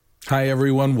Hi,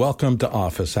 everyone. Welcome to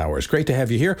Office Hours. Great to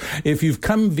have you here. If you've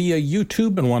come via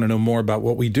YouTube and want to know more about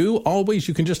what we do, always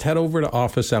you can just head over to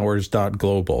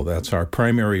officehours.global. That's our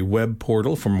primary web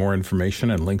portal for more information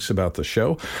and links about the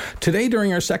show. Today,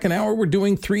 during our second hour, we're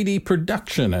doing 3D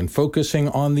production and focusing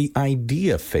on the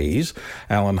idea phase.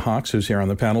 Allan Hawkes, who's here on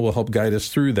the panel, will help guide us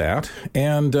through that.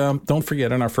 And don't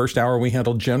forget, in our first hour, we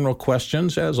handled general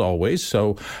questions, as always.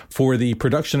 So for the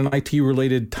production and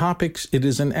IT-related topics, it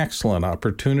is an excellent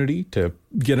opportunity to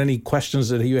get any questions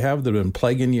that you have that have been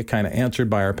plaguing you kind of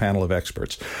answered by our panel of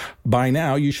experts. By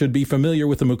now, you should be familiar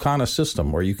with the Mukana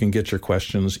system where you can get your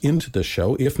questions into the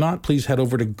show. If not, please head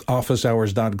over to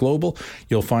officehours.global.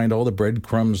 You'll find all the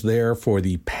breadcrumbs there for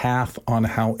the path on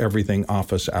how everything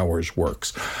Office Hours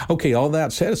works. Okay, all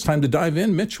that said, it's time to dive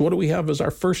in. Mitch, what do we have as our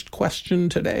first question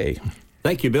today?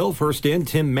 Thank you, Bill. First in,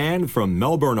 Tim Mann from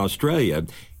Melbourne, Australia.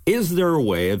 Is there a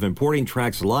way of importing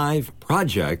tracks live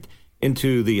project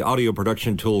into the audio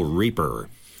production tool Reaper?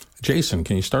 Jason,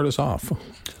 can you start us off?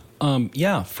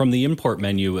 Yeah, from the import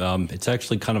menu, it's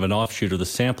actually kind of an offshoot of the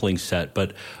sampling set.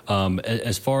 But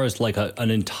as far as like an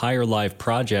entire live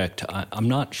project, I'm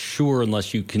not sure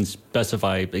unless you can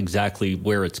specify exactly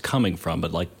where it's coming from.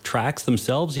 But like tracks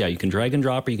themselves, yeah, you can drag and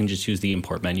drop or you can just use the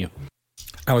import menu.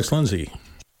 Alex Lindsay.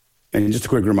 And just a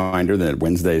quick reminder that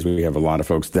Wednesdays we have a lot of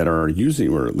folks that are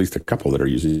using, or at least a couple that are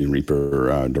using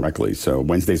Reaper directly. So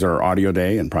Wednesdays are audio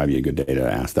day and probably a good day to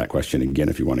ask that question again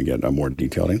if you want to get a more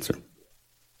detailed answer.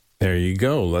 There you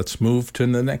go. Let's move to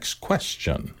the next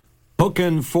question.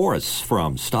 Håkan Forss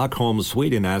from Stockholm,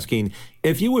 Sweden, asking,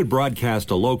 if you would broadcast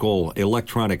a local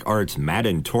electronic arts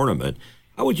Madden tournament,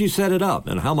 how would you set it up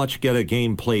and how much get a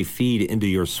gameplay feed into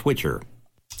your switcher?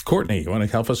 Courtney, you want to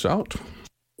help us out?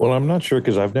 Well, I'm not sure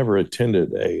because I've never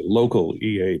attended a local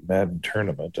EA Madden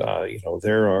tournament.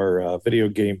 There are video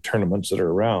game tournaments that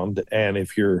are around. And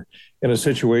if you're in a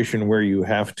situation where you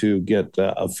have to get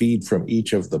a feed from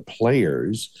each of the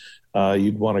players,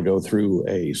 you'd want to go through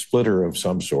a splitter of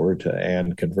some sort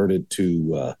and convert it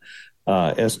to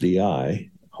SDI,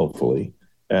 hopefully,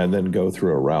 and then go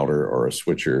through a router or a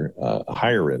switcher, a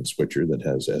higher-end switcher that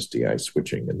has SDI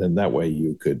switching. And then that way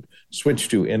you could switch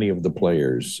to any of the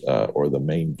players or the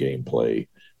main gameplay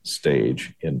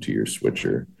stage into your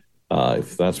switcher,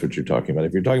 if that's what you're talking about.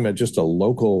 If you're talking about just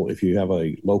if you have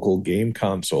a local game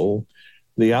console,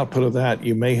 the output of that,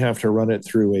 you may have to run it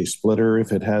through a splitter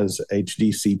if it has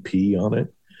HDCP on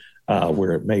it,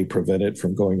 where it may prevent it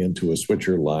from going into a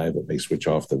switcher live. It may switch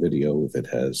off the video if it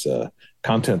has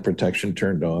content protection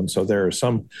turned on. So there are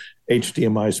some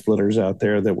HDMI splitters out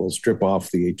there that will strip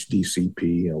off the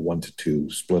HDCP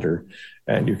 1-to-2 splitter,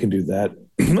 and you can do that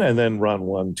and then run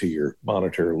one to your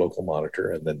monitor, local monitor,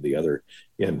 and then the other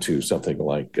into something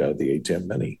like the ATEM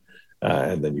Mini.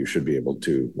 And then you should be able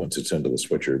to, once it's into the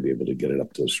switcher, be able to get it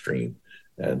up to the stream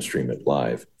and stream it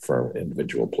live for an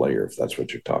individual player, if that's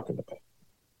what you're talking about.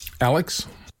 Alex?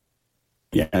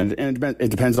 Yeah, and it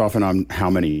depends often on how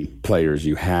many players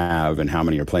you have and how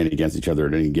many are playing against each other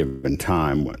at any given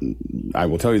time. I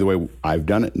will tell you the way I've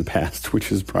done it in the past, which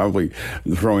is probably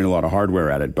throwing a lot of hardware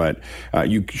at it, but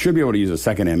you should be able to use a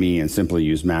second ME and simply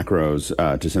use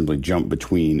macros to simply jump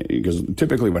between, because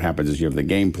typically what happens is you have the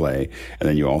gameplay and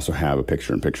then you also have a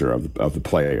picture-in-picture of the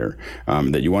player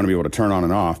that you want to be able to turn on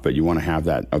and off, but you want to have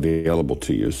that available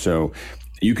to you. So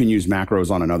you can use macros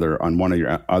on one of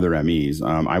your other MEs.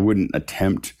 I wouldn't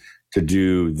attempt to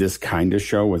do this kind of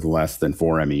show with less than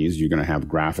 4 MEs. You're going to have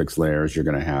graphics layers. You're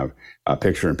going to have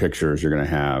picture-in-pictures. You're going to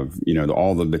have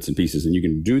all the bits and pieces, and you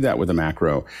can do that with a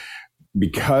macro.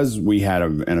 Because we had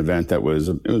an event it was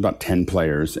about 10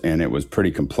 players, and it was pretty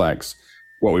complex.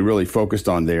 What we really focused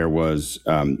on there was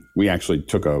we actually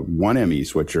took a 1 ME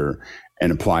switcher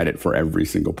and applied it for every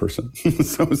single person.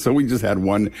 So we just had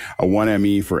a 1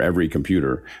 ME for every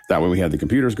computer. That way we had the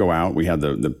computers go out, we had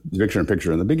the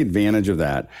picture-in-picture. And the big advantage of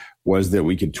that was that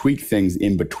we could tweak things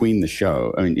in between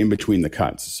in between the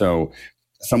cuts. So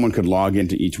someone could log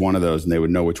into each one of those and they would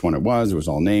know which one it was. It was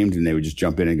all named, and they would just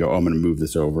jump in and go, I'm going to move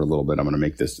this over a little bit. I'm going to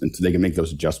make this. And so they can make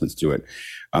those adjustments to it.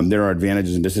 There are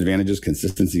advantages and disadvantages.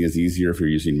 Consistency is easier if you're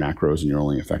using macros and you're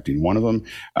only affecting one of them.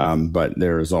 But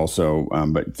there is also,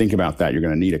 but think about that. You're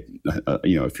going to need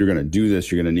if you're going to do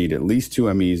this, you're going to need at least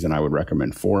 2 MEs, and I would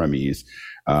recommend 4 MEs.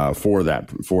 For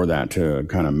that to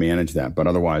kind of manage that. But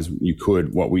otherwise you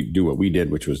could what we did,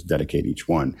 which was dedicate each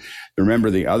one. Remember,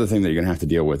 the other thing that you're going to have to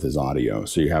deal with is audio.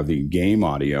 So you have the game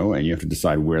audio, and you have to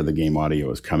decide where the game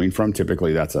audio is coming from.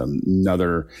 Typically that's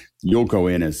you'll go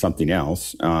in as something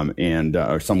else,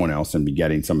 or someone else and be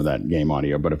getting some of that game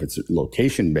audio. But if it's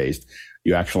location based,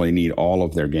 you actually need all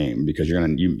of their game, because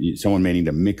someone may need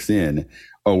to mix in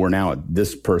oh, we're now at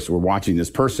this person, we're watching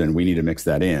this person, we need to mix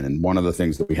that in. And one of the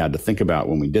things that we had to think about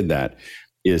when we did that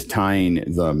is tying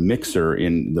the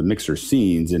mixer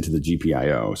scenes into the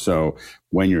GPIO. So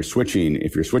when you're switching,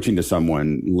 if you're switching to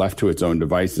someone left to its own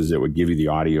devices, it would give you the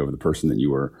audio of the person that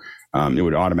you were, it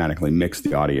would automatically mix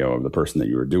the audio of the person that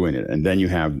you were doing it. And then you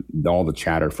have all the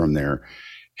chatter from their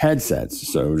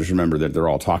headsets. So just remember that they're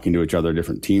all talking to each other.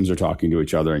 Different teams are talking to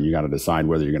each other, and you got to decide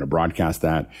whether you're going to broadcast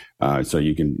that. So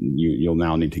you'll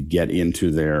now need to get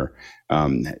into their,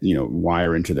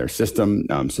 wire into their system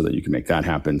so that you can make that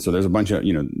happen. So there's a bunch of,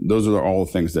 those are all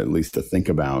the things that at least to think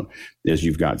about is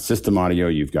you've got system audio,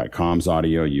 you've got comms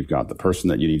audio, you've got the person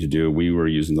that you need to do. We were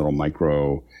using little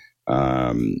micro,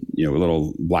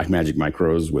 little Blackmagic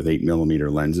micros with 8mm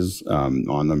lenses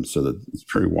on them, so that it's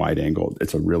very wide angle.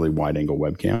 It's a really wide angle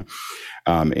webcam,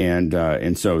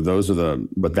 and so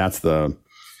that's the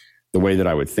way that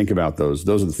I would think about those.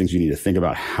 Those are the things you need to think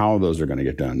about how those are going to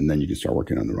get done, and then you can start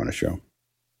working on the run of show.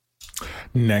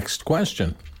 Next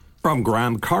question from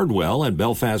Graham Cardwell in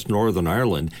Belfast, Northern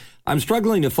Ireland. I'm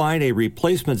struggling to find a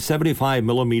replacement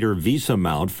 75mm VESA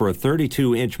mount for a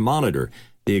 32-inch monitor.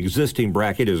 The existing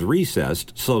bracket is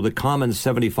recessed, so the common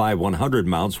 75-100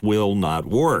 mounts will not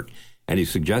work. Any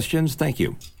suggestions? Thank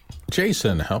you.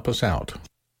 Jason, help us out.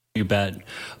 You bet.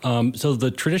 So the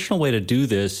traditional way to do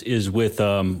this is with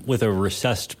a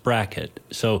recessed bracket.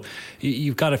 So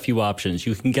you've got a few options.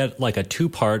 You can get like a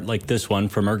two-part, like this one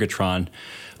from Ergotron,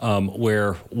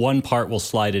 where one part will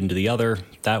slide into the other.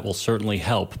 That will certainly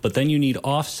help. But then you need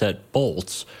offset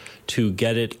bolts to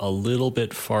get it a little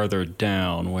bit farther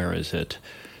down. Where is it?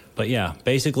 But yeah,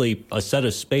 basically a set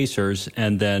of spacers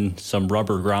and then some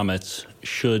rubber grommets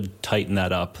should tighten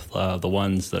that up. The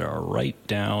ones that are right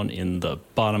down in the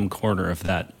bottom corner of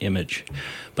that image.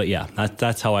 But yeah,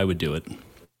 that's how I would do it.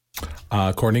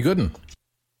 Courtney Gooden.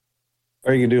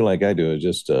 Or you can do like I do,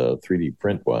 just a 3D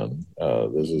print one.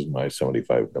 This is my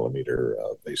 75mm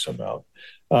VESA mount.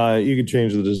 You can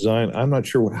change the design. I'm not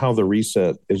sure how the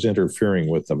reset is interfering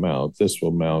with the mount. This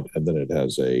will mount, and then it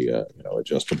has a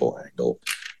adjustable angle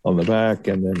on the back,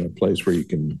 and then a place where you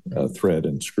can thread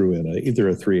and screw in either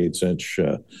a 3/8 inch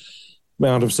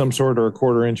mount of some sort or a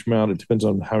 1/4 inch mount. It depends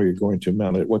on how you're going to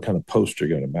mount it, what kind of post you're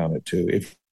going to mount it to.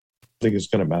 If you think it's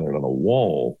going to mount it on a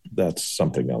wall, that's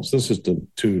something else. This is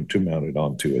to mount it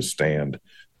onto a stand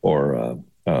or a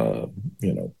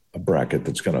bracket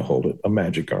that's going to hold it, a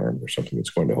magic arm or something that's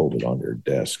going to hold it on your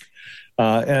desk.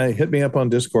 And hit me up on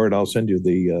Discord. I'll send you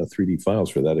the 3D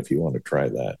files for that if you want to try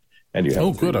that. And you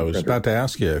have good. I was about to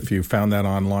ask you if you found that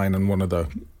online in one of the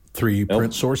 3D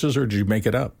print sources, or did you make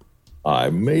it up? I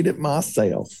made it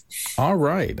myself. All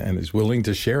right. And is willing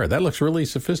to share it. That looks really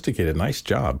sophisticated. Nice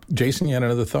job. Jason, you had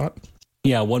another thought?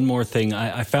 Yeah, one more thing.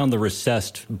 I found the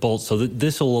recessed bolt, so that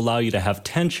this will allow you to have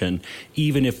tension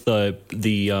even if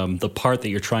the part that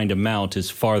you're trying to mount is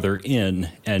farther in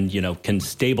and, can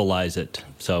stabilize it.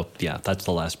 So, yeah, that's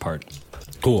the last part.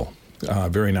 Cool.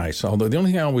 Very nice. Although the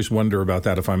only thing I always wonder about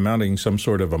that, if I'm mounting some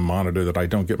sort of a monitor, that I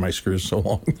don't get my screws so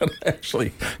long that I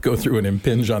actually go through and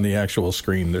impinge on the actual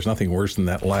screen. There's nothing worse than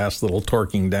that last little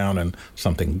torquing down and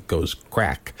something goes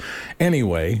crack.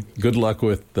 Anyway, good luck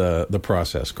with the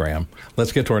process, Graham.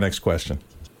 Let's get to our next question.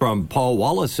 From Paul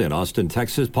Wallace in Austin,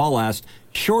 Texas, Paul asked,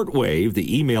 Shortwave,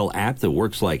 the email app that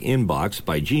works like Inbox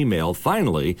by Gmail,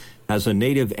 finally has a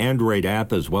native Android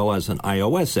app as well as an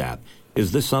iOS app.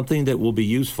 Is this something that will be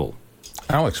useful?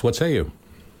 Alex, what say you?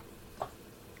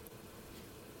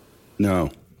 No.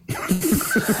 No,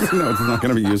 it's not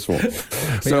going to be useful.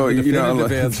 So,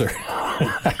 answer.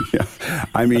 Yeah.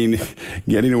 I mean,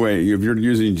 getting away, if you're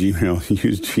using Gmail,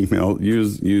 use Gmail,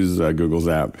 use Google's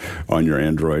app on your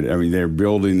Android. I mean, they're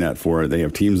building that for it. They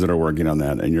have teams that are working on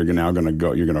that, and you're going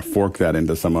to fork that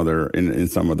into some other, in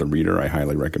some other reader. I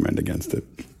highly recommend against it.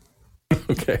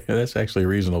 Okay. That's actually a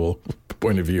reasonable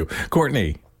point of view.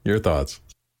 Courtney, your thoughts?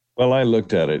 Well, I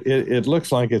looked at it. It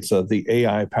looks like it's the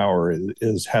AI power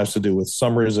has to do with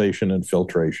summarization and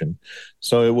filtration.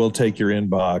 So it will take your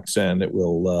inbox and it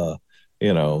will,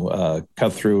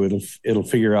 cut through. It'll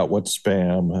figure out what's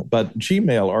spam. But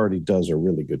Gmail already does a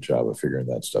really good job of figuring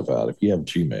that stuff out. If you have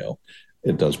Gmail,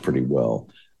 it does pretty well.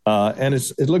 And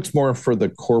it looks more for the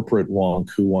corporate wonk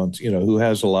who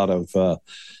has a lot of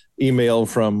email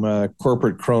from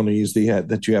corporate cronies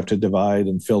that you have to divide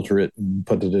and filter it and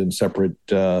put it in separate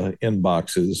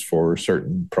inboxes for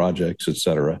certain projects, et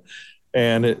cetera.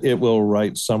 And it will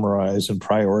write, summarize, and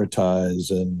prioritize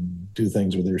and do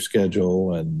things with your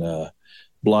schedule and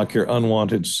block your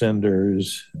unwanted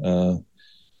senders.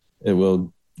 It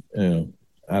will,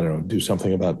 do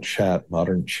something about chat,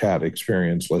 modern chat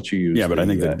experience, let you use but I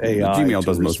think that AI Gmail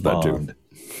does most of that too.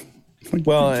 Like,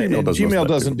 well, Gmail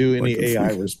doesn't do any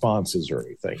AI responses or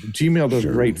anything. Gmail does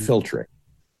great filtering.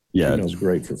 Yeah, Gmail's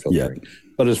great for filtering. Yeah.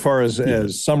 But as far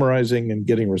as summarizing and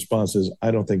getting responses,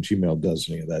 I don't think Gmail does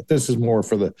any of that. This is more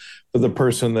for the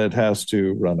person that has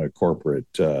to run a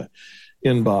corporate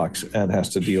inbox and has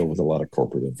to deal with a lot of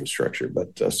corporate infrastructure.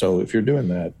 But so if you're doing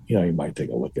that, you might take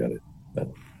a look at it. But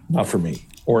not for me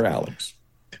or Alex.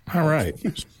 All right.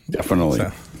 Definitely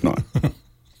not.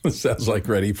 Sounds like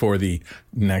ready for the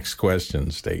next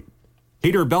question, State.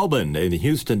 Peter Belbin in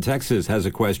Houston, Texas, has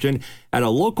a question. At a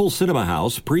local cinema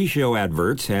house, pre-show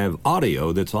adverts have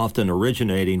audio that's often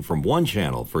originating from one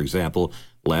channel, for example,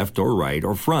 left or right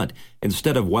or front,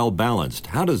 instead of well-balanced.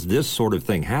 How does this sort of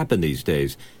thing happen these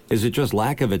days? Is it just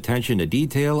lack of attention to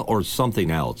detail or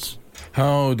something else?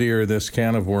 Oh, dear, this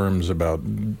can of worms about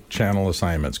channel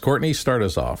assignments. Courtney, start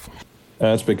us off.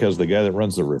 That's because the guy that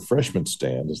runs the refreshment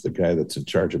stand is the guy that's in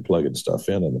charge of plugging stuff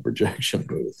in the projection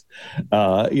booth.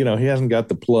 He hasn't got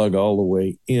the plug all the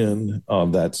way in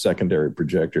on that secondary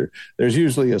projector. There's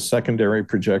usually a secondary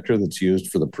projector that's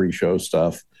used for the pre-show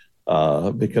stuff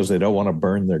because they don't want to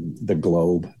burn the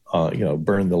globe,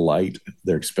 burn the light,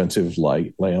 their expensive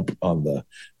light lamp on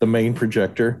the main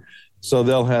projector. So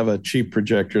they'll have a cheap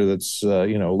projector that's,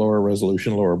 lower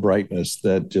resolution, lower brightness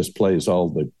that just plays all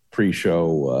the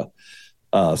pre-show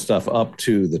stuff up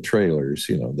to the trailers,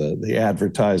 the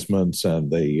advertisements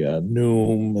and the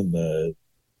Noom and the,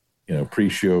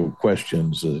 pre-show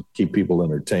questions keep people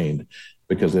entertained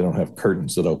because they don't have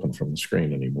curtains that open from the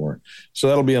screen anymore. So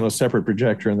that'll be on a separate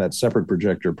projector, and that separate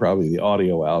projector, probably the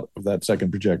audio out of that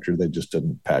second projector, they just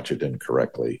didn't patch it in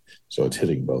correctly. So it's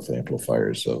hitting both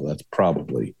amplifiers. So that's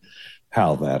probably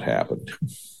how that happened.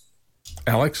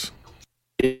 Alex?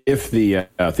 If the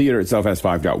theater itself has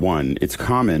 5.1, it's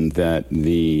common that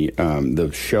the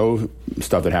show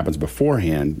stuff that happens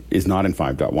beforehand is not in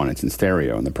 5.1. It's in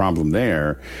stereo. And the problem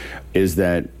there is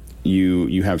that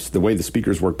you have the way the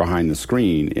speakers work behind the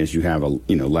screen is you have a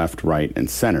left, right, and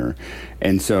center.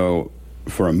 And so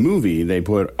for a movie, they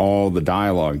put all the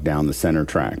dialogue down the center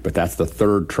track, but that's the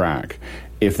third track.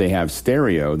 If they have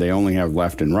stereo, they only have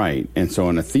left and right. And so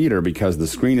in a theater, because the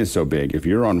screen is so big, if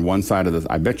you're on one side of the,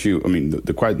 I bet you,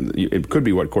 it could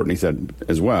be what Courtney said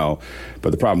as well.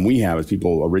 But the problem we have is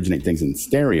people originate things in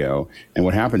stereo. And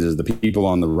what happens is the people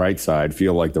on the right side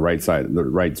feel like the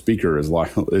right speaker is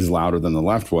louder than the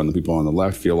left one. The people on the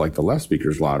left feel like the left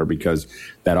speaker is louder because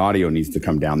that audio needs to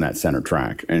come down that center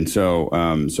track. And so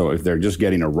if they're just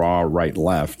getting a raw right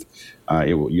left,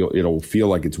 it'll feel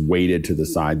like it's weighted to the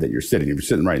side that you're sitting. If you're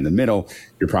sitting right in the middle,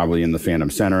 you're probably in the phantom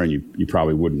center, and you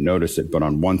probably wouldn't notice it. But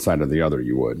on one side or the other,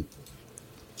 you would.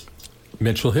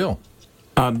 Mitchell Hill.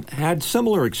 Had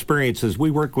similar experiences.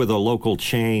 We worked with a local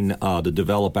chain to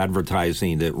develop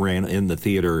advertising that ran in the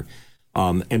theater.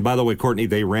 And by the way, Courtney,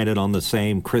 they ran it on the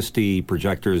same Christie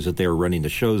projectors that they were running the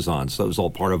shows on. So it was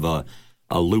all part of a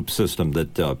loop system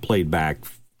that played back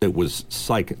that was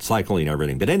cycling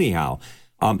everything. But anyhow,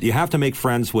 you have to make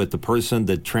friends with the person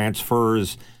that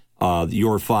transfers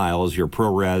your files, your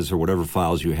ProRes or whatever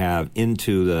files you have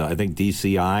into the, I think,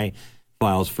 DCI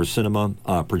files for cinema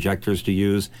projectors to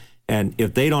use. And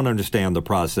if they don't understand the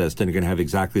process, then you're going to have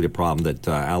exactly the problem that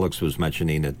Alex was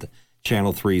mentioning, that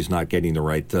Channel 3 is not getting the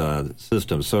right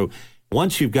system. So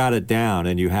once you've got it down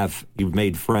and you've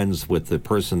made friends with the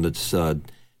person that's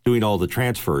doing all the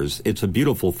transfers, it's a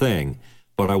beautiful thing.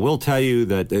 But I will tell you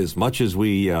that as much as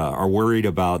we are worried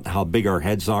about how big our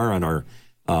heads are on our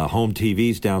home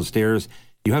TVs downstairs,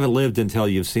 you haven't lived until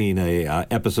you've seen a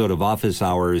episode of Office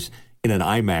Hours in an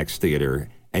IMAX theater,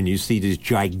 and you see these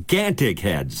gigantic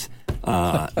heads,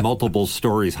 multiple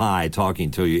stories high, talking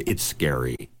to you. It's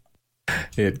scary.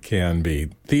 It can be.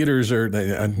 Theaters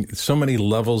are so many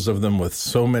levels of them with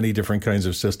so many different kinds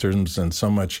of systems and so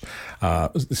much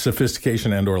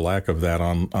sophistication and or lack of that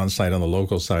on site on the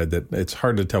local side that it's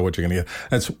hard to tell what you're going to get.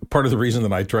 That's part of the reason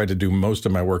that I try to do most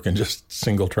of my work in just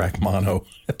single track mono.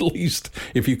 At least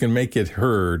if you can make it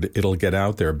heard, it'll get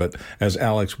out there. But as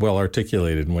Alex well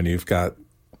articulated, when you've got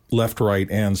left, right,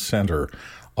 and center,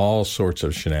 all sorts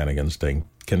of shenanigans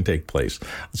can take place.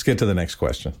 Let's get to the next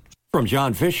question. From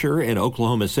John Fisher in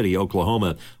Oklahoma City,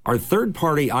 Oklahoma, are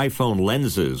third-party iPhone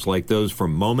lenses like those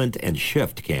from Moment and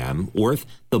Shift Cam worth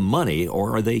the money,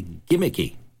 or are they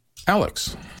gimmicky?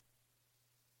 Alex.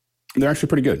 They're actually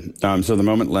pretty good. So the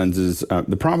Moment lenses,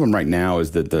 the problem right now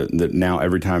is that now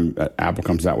every time Apple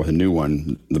comes out with a new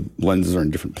one, the lenses are in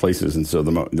different places, and so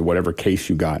whatever case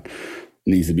you got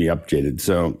needs to be updated.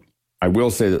 So I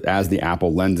will say that as the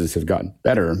Apple lenses have gotten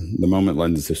better, the Moment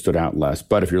lenses have stood out less.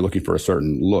 But if you're looking for a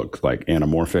certain look, like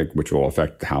anamorphic, which will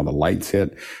affect how the lights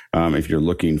hit, if you're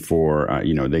looking for,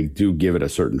 they do give it a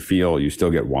certain feel. You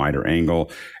still get wider angle.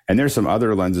 And there's some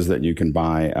other lenses that you can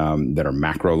buy that are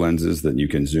macro lenses that you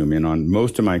can zoom in on.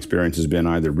 Most of my experience has been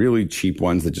either really cheap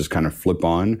ones that just kind of flip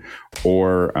on,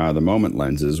 or the Moment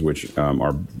lenses, which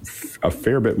are a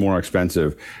fair bit more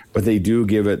expensive, but they do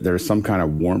give it, there's some kind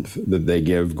of warmth that they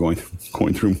give going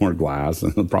through more glass,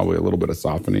 and probably a little bit of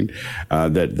softening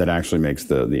that actually makes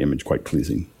the image quite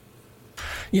pleasing.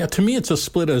 Yeah, to me, it's a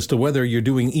split as to whether you're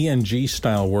doing ENG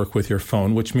style work with your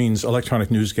phone, which means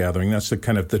electronic news gathering. That's the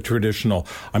kind of the traditional,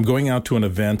 I'm going out to an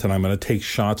event and I'm going to take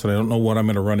shots and I don't know what I'm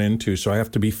going to run into, so I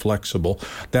have to be flexible.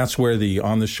 That's where the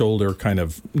on-the-shoulder kind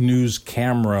of news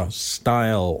camera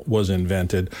style was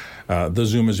invented. The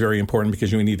zoom is very important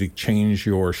because you need to change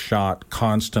your shot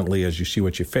constantly as you see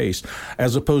what you face,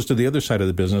 as opposed to the other side of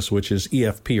the business, which is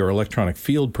EFP, or electronic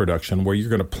field production, where you're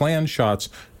going to plan shots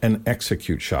and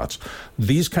execute shots.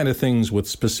 These kind of things with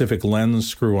specific lens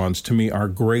screw-ons, to me, are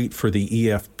great for the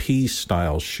EFP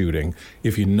style shooting.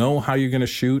 If you know how you're going to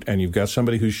shoot and you've got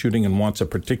somebody who's shooting and wants a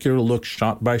particular look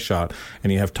shot by shot,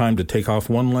 and you have time to take off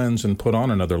one lens and put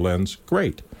on another lens,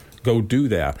 great. Go do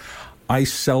that. I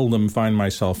seldom find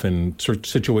myself in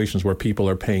situations where people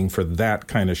are paying for that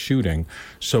kind of shooting.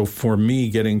 So for me,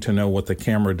 getting to know what the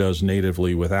camera does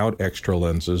natively without extra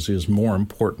lenses is more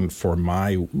important for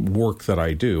my work that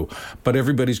I do. But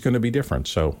everybody's going to be different.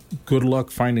 So good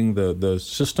luck finding the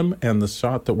system and the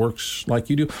shot that works like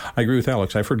you do. I agree with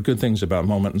Alex. I've heard good things about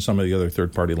Moment and some of the other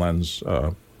third-party lens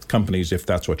companies, if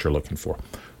that's what you're looking for.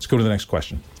 Let's go to the next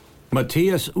question.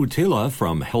 Matthias Utila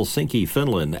from Helsinki,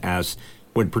 Finland asks,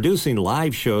 when producing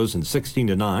live shows in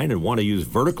 16:9 and want to use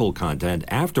vertical content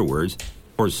afterwards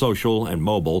for social and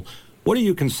mobile, what do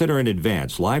you consider in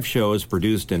advance? Live shows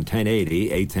produced in 1080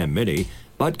 A10 Mini,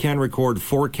 but can record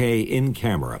 4K in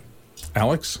camera.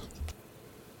 Alex?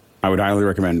 I would highly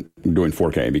recommend doing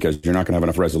 4K because you're not going to have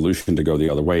enough resolution to go the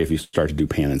other way if you start to do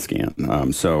pan and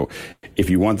scan. So if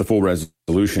you want the full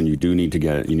resolution, you do need to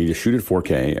you need to shoot at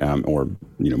 4K or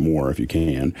more if you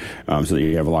can, so that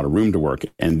you have a lot of room to work.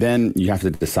 And then you have to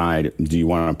decide, do you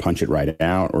want to punch it right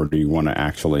out or do you want to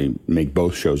actually make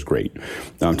both shows great?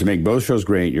 To make both shows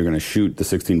great, you're going to shoot the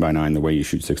 16:9 the way you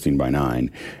shoot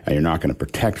 16:9. You're not going to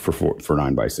protect for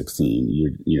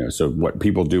 9:16. So what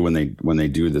people do when they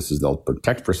do this is they'll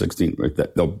protect for 16.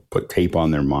 They'll put tape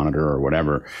on their monitor or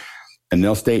whatever, and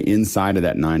they'll stay inside of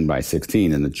that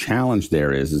 9:16. And the challenge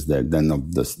there is that then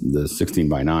the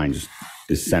 16:9 just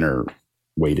is center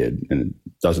weighted and it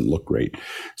doesn't look great.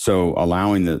 So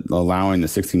allowing the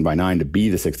 16:9 to be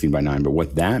the 16:9, but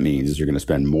what that means is you're going to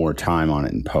spend more time on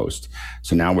it in post.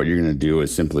 So now what you're going to do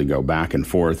is simply go back and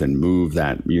forth and move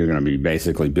that. You're going to be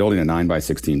basically building a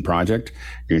 9:16 project.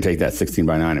 You're going to take that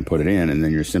 16:9 and put it in, and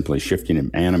then you're simply shifting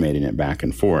and animating it back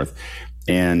and forth.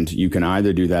 And you can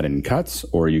either do that in cuts,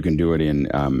 or you can do it in,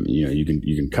 you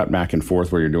can cut back and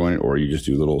forth where you're doing it, or you just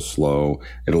do little slow.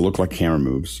 It'll look like camera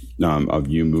moves of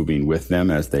you moving with them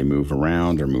as they move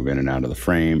around or move in and out of the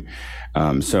frame.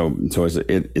 So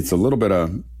it's a little bit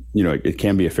of, it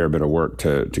can be a fair bit of work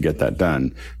to get that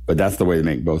done, but that's the way to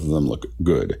make both of them look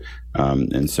good.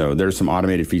 And so there's some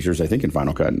automated features, I think, in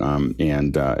Final Cut,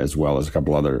 and as well as a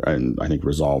couple other, and I think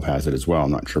Resolve has it as well.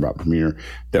 I'm not sure about Premiere,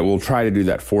 that will try to do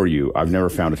that for you. I've never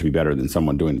found it to be better than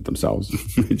someone doing it themselves.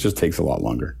 It just takes a lot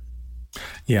longer.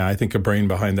 Yeah, I think a brain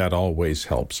behind that always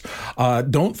helps.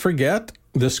 Don't forget,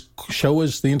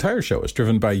 the entire show is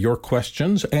driven by your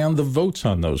questions and the votes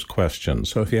on those questions.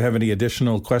 So if you have any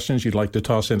additional questions you'd like to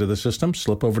toss into the system,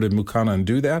 slip over to Mukana and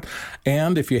do that.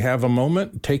 And if you have a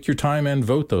moment, take your time and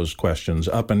vote those questions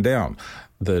up and down.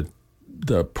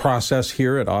 The process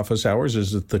here at Office Hours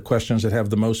is that the questions that have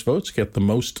the most votes get the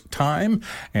most time,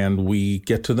 and we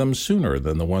get to them sooner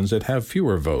than the ones that have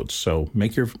fewer votes. So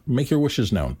make your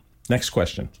wishes known. Next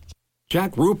question.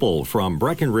 Jack Ruppel from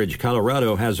Breckenridge,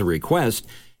 Colorado has a request.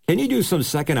 Can you do some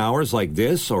second hours like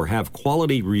this, or have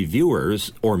quality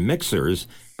reviewers or mixers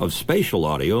of spatial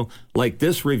audio like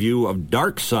this review of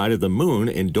Dark Side of the Moon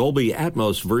in Dolby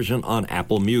Atmos version on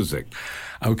Apple Music?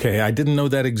 Okay, I didn't know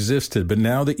that existed, but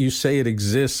now that you say it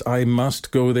exists, I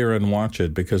must go there and watch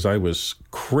it, because I was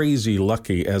crazy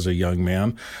lucky as a young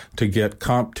man to get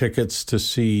comp tickets to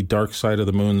see Dark Side of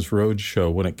the Moon's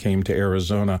Roadshow when it came to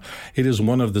Arizona. It is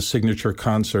one of the signature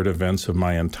concert events of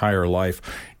my entire life,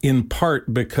 in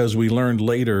part because we learned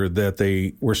later that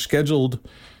they were scheduled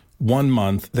 1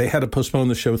 month. They had to postpone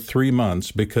the show 3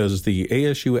 months because the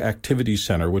ASU Activity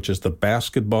Center, which is the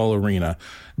basketball arena,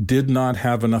 did not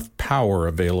have enough power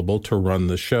available to run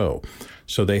the show.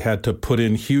 So they had to put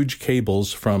in huge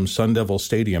cables from Sun Devil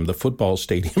Stadium, the football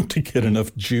stadium, to get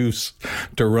enough juice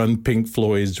to run Pink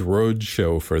Floyd's Road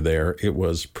Show for there. It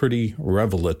was pretty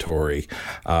revelatory.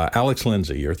 Alex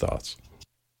Lindsay, your thoughts?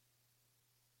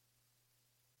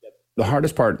 The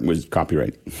hardest part was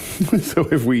copyright. So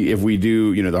if we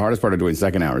do, the hardest part of doing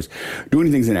second hours, doing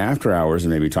things in after hours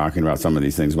and maybe talking about some of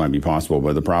these things might be possible.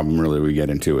 But the problem really we get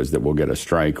into is that we'll get a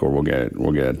strike or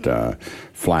we'll get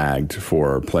flagged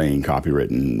for playing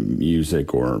copywritten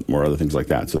music or other things like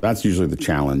that. So that's usually the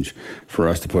challenge for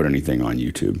us to put anything on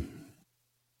YouTube.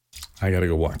 I got to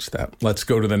go watch that. Let's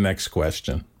go to the next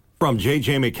question. From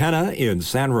J.J. McKenna in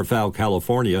San Rafael,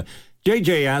 California.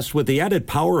 JJ asked, with the added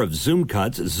power of Zoom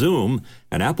cuts, Zoom,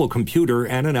 an Apple computer,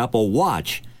 and an Apple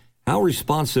Watch, how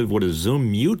responsive would a Zoom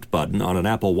mute button on an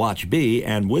Apple Watch be,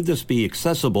 and would this be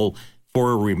accessible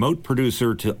for a remote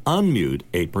producer to unmute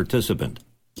a participant?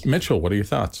 Mitchell, what are your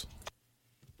thoughts?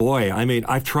 Boy, I mean,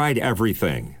 I've tried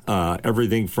everything.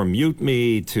 Everything from Mute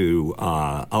Me to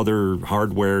other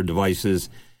hardware devices,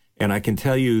 and I can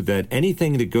tell you that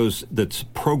anything that's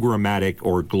programmatic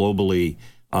or globally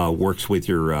works with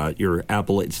your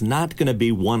Apple, it's not going to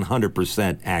be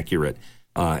 100% accurate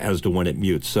as to when it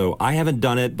mutes. So I haven't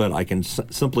done it, but I can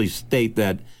simply state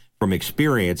that from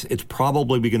experience, it's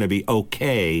probably going to be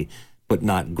okay, but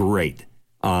not great.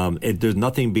 There's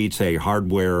nothing beats a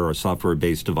hardware or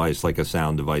software-based device like a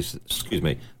sound device,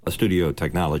 a studio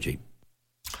technology.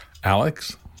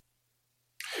 Alex?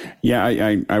 Yeah,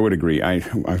 I would agree.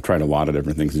 I've tried a lot of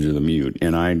different things to do the mute,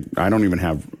 and I don't even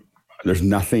have... There's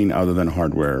nothing other than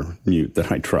hardware mute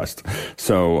that I trust.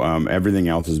 So everything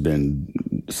else has been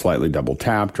slightly double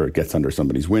tapped, or it gets under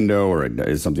somebody's window, or it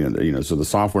is something that, so the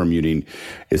software muting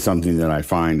is something that I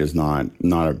find is not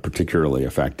particularly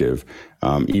effective,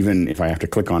 even if I have to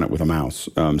click on it with a mouse.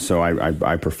 So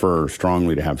I prefer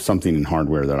strongly to have something in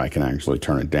hardware that I can actually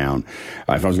turn it down.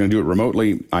 If I was going to do it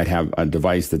remotely, I'd have a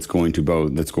device that's going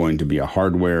to be a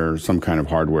hardware, some kind of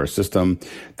hardware system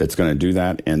that's going to do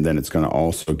that, and then it's going to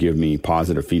also give me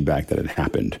positive feedback that it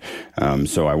happened.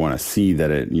 So I want to see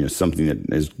that it, something that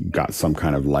has got some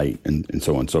kind of light and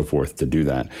so on and so forth to do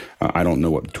that. I don't know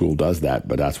what tool does that,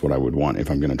 but that's what I would want if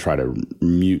I'm going to try to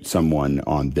mute someone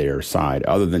on their side,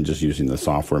 other than just using the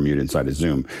software mute inside of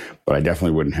Zoom. But I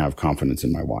definitely wouldn't have confidence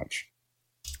in my watch.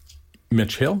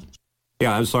 Mitch Hill?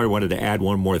 Yeah, I'm sorry. I wanted to add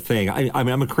one more thing. I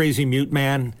mean, I'm a crazy mute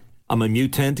man. I'm a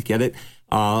mutant. Get it?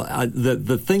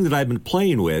 The thing that I've been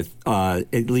playing with,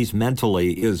 at least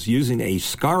mentally, is using a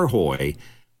Scarhoy,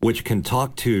 which can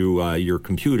talk to your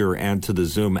computer and to the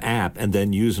Zoom app, and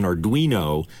then use an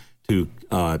Arduino to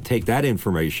take that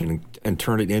information and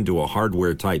turn it into a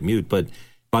hardware-type mute. But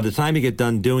by the time you get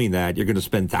done doing that, you're going to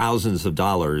spend thousands of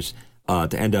dollars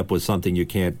to end up with something you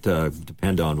can't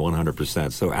depend on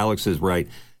 100%. So Alex is right.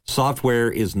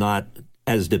 Software is not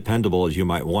as dependable as you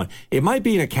might want. It might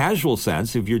be in a casual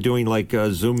sense if you're doing like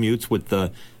Zoom mutes with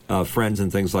the friends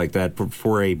and things like that.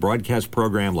 For a broadcast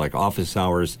program like Office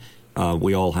Hours,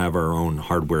 we all have our own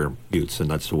hardware mutes, and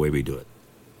that's the way we do it.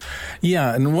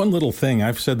 Yeah, and one little thing,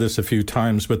 I've said this a few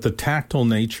times, but the tactile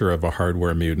nature of a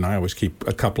hardware mute, and I always keep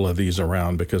a couple of these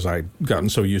around because I've gotten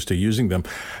so used to using them.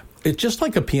 It's just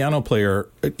like a piano player,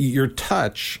 your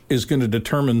touch is going to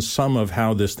determine some of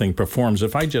how this thing performs.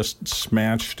 If I just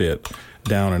smashed it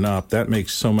down and up, that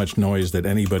makes so much noise that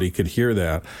anybody could hear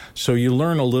that. So you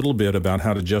learn a little bit about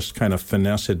how to just kind of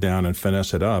finesse it down and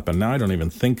finesse it up. And now I don't even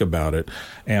think about it.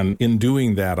 And in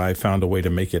doing that, I found a way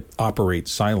to make it operate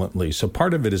silently. So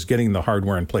part of it is getting the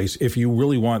hardware in place if you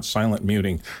really want silent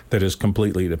muting that is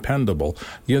completely dependable.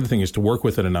 The other thing is to work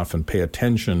with it enough and pay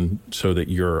attention so that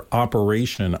your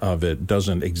operation of it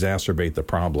doesn't exacerbate the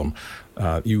problem.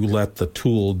 You let the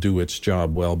tool do its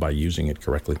job well by using it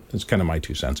correctly. That's kind of my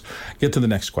 2 cents. Get to the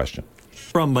next question.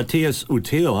 From Matthias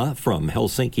Utila from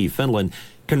Helsinki, Finland.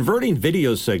 Converting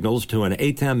video signals to an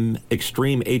ATEM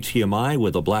Extreme HDMI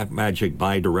with a Blackmagic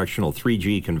bidirectional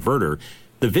 3G converter.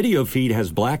 The video feed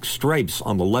has black stripes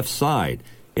on the left side.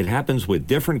 It happens with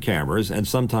different cameras and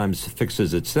sometimes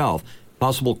fixes itself.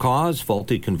 Possible cause,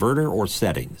 faulty converter, or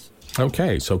settings.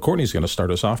 Okay, so Courtney's going to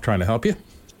start us off trying to help you.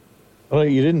 Well,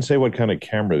 you didn't say what kind of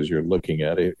cameras you're looking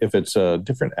at. If it's a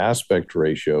different aspect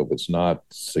ratio, if it's not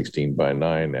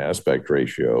 16:9 aspect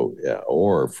ratio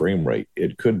or frame rate,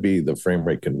 it could be the frame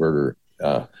rate converter.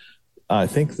 I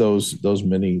think those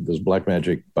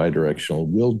Blackmagic bidirectional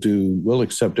will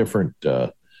accept different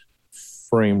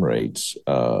frame rates,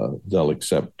 they'll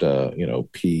accept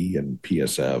P and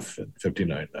PSF and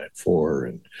 5994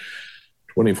 and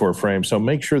 24 frames. So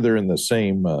make sure they're in the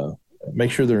same.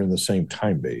 Make sure they're in the same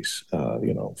time base.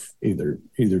 Either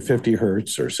 50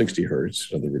 hertz or 60 hertz.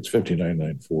 In other words,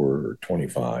 5994 or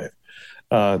 25,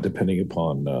 depending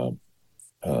upon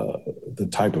the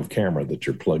type of camera that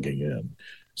you're plugging in.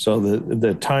 So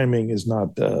the timing is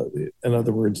not. In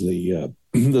other words, the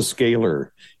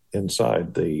scaler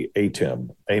inside the ATEM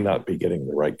may not be getting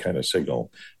the right kind of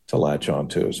signal to latch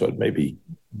onto. So it may be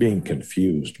being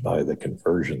confused by the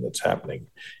conversion that's happening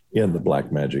in the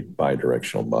Blackmagic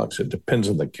bidirectional box. It depends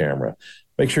on the camera.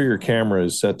 Make sure your camera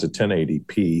is set to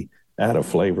 1080p at a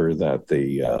flavor that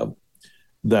the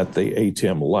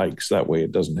ATEM likes. That way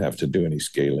it doesn't have to do any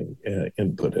scaling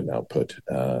input and output.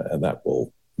 And that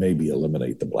will maybe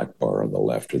eliminate the black bar on the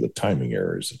left or the timing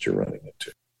errors that you're running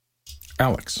into.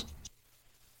 Alex.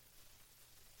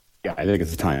 Yeah, I think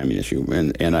it's a timing issue,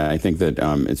 and I think that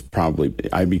it's probably.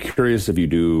 I'd be curious if you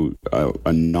do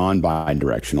a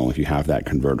non-bidirectional, if you have that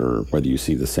converter, whether you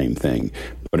see the same thing.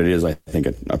 But it is, I think,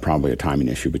 probably a timing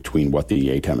issue between what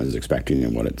the ATEM is expecting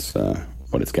and what it's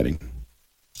getting.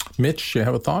 Mitch, you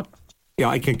have a thought? Yeah,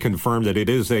 I can confirm that it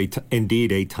is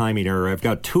indeed a timing error. I've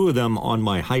got two of them on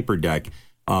my HyperDeck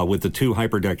with the two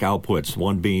HyperDeck outputs,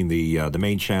 one being the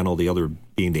main channel, the other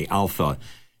being the alpha.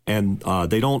 And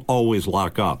they don't always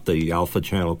lock up. The alpha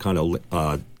channel kind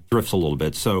of drifts a little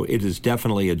bit. So it is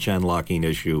definitely a gen locking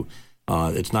issue.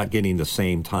 It's not getting the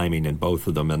same timing in both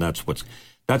of them, and that's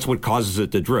what causes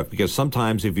it to drift. Because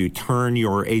sometimes if you turn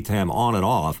your ATEM on and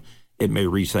off, it may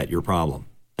reset your problem,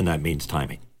 and that means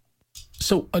timing.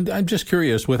 So I'm just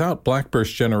curious, without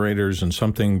blackburst generators and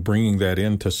something bringing that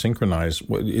in to synchronize,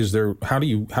 how do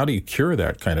you cure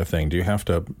that kind of thing? Do you have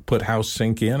to put house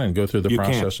sync in and go through the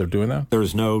process of doing that?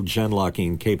 There's no gen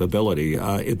locking capability.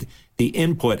 The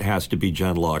input has to be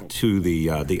gen locked to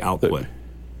the output.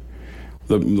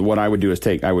 What I would do is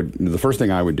the first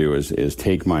thing I would do is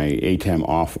take my ATEM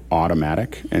off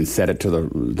automatic and set it to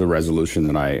the resolution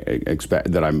that I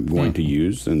expect that I'm going to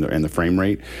use and the frame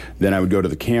rate. Then I would go to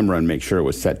the camera and make sure it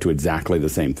was set to exactly the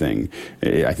same thing.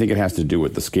 I think it has to do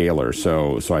with the scaler.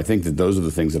 So I think that those are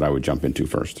the things that I would jump into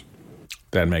first.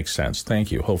 That makes sense.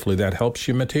 Thank you. Hopefully that helps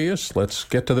you, Matthias. Let's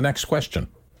get to the next question.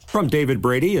 From David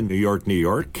Brady in New York, New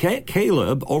York.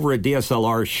 Caleb over at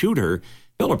DSLR Shooter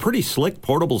built a pretty slick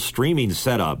portable streaming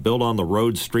setup built on the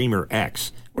Rode Streamer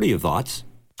X. What are your thoughts?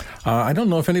 I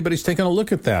don't know if anybody's taken a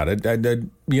look at that.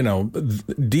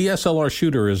 DSLR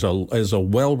Shooter is a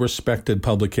well-respected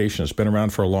publication. It's been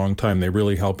around for a long time. They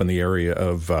really help in the area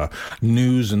of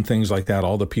news and things like that.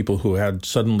 All the people who had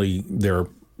suddenly their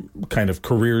kind of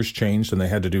careers changed and they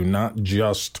had to do not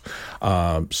just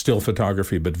still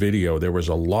photography but video. There was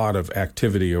a lot of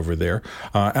activity over there.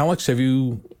 Alex, have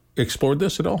you explored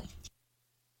this at all?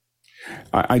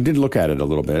 I did look at it a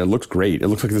little bit. It looks great. It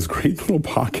looks like this great little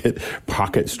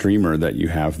pocket streamer that you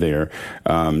have there.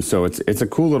 So it's a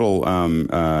cool little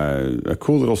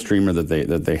streamer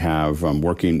that they have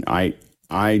working. I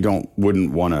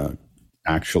wouldn't want to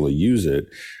actually use it.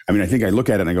 I mean, I think I look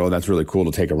at it and I go, oh, that's really cool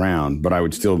to take around, but I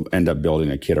would still end up building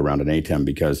a kit around an ATEM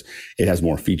because it has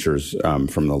more features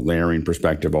from the layering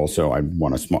perspective. Also, I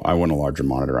want a larger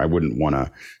monitor. I wouldn't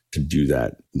want to do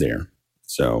that there.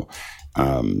 So.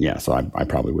 So I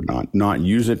probably would not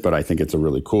use it, but I think it's a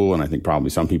really cool, and I think probably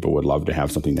some people would love to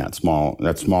have something that's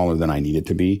smaller than I need it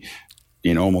to be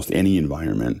in almost any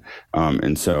environment.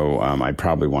 And so I'd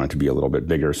probably want it to be a little bit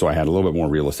bigger, so I had a little bit more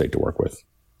real estate to work with.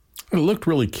 It looked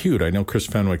really cute. I know Chris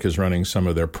Fenwick is running some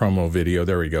of their promo video.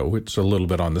 There we go. It's a little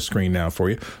bit on the screen now for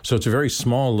you. So it's a very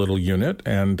small little unit,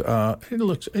 and it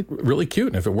looks really cute.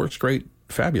 And if it works great,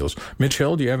 fabulous. Mitch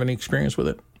Hill, do you have any experience with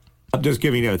it? I'm just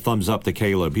giving a thumbs up to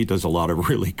Caleb. He does a lot of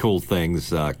really cool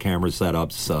things, camera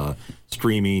setups,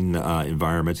 streaming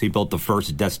environments. He built the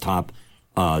first desktop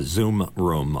Zoom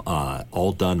room,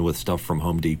 all done with stuff from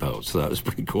Home Depot. So that was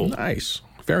pretty cool. Nice.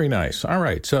 Very nice. All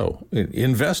right. So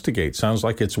investigate. Sounds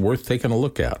like it's worth taking a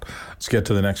look at. Let's get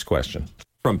to the next question.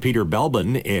 From Peter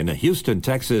Belbin in Houston,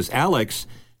 Texas. Alex,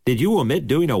 did you omit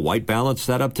doing a white balance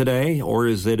setup today, or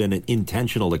is it an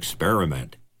intentional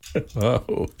experiment?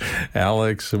 Oh,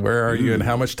 Alex, where are you and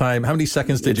how many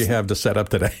seconds did you have to set up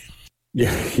today?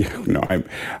 Yeah. No,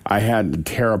 I had to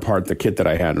tear apart the kit that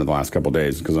I had in the last couple of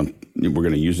days because we're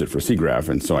going to use it for SIGGRAPH.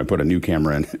 And so I put a new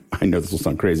camera in. I know this will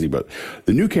sound crazy, but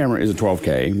the new camera is a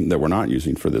 12K that we're not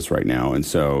using for this right now. And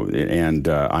so,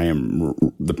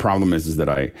 the problem is that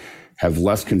I have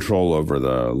less control over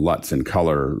the LUTs and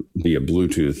color via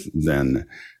Bluetooth than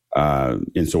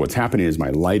And so what's happening is my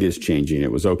light is changing.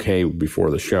 It was okay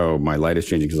before the show. My light is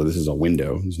changing because this is a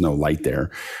window. There's no light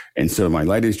there. And so my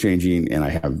light is changing, and I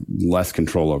have less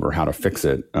control over how to fix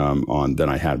it than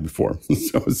I had before.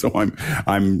 So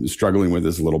I'm struggling with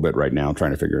this a little bit right now,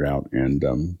 trying to figure it out. And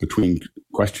between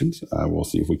questions, we'll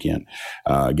see if we can't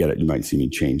get it. You might see me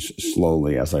change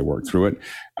slowly as I work through it.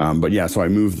 But yeah, so I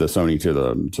moved the Sony to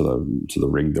the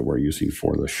rig that we're using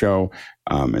for the show,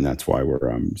 and that's why we're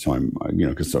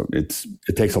because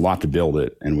it takes a lot to build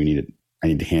it, and I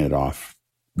need to hand it off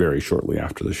very shortly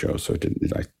after the show. So I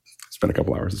spent a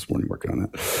couple hours this morning working on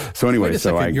that. So anyway,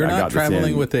 you're not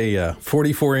traveling with a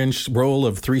 44-inch roll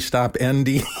of 3-stop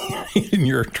ND in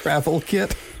your travel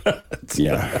kit.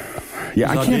 Yeah,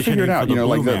 I can't figure it out.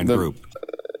 The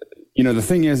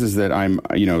thing is that I'm,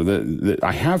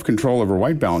 I have control over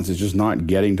white balance. It's just not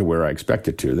getting to where I expect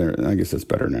it to. There, I guess it's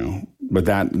better now. But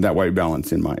that white balance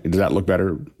does that look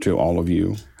better to all of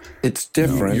you? It's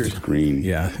different. You're green.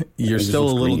 Yeah, you're still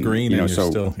a little green. And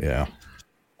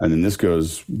And then this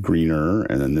goes greener,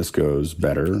 and then this goes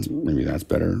better. Maybe that's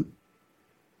better.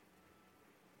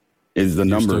 Is the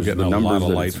numbers getting the a numbers lot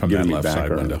of light from that left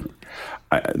side window?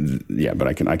 But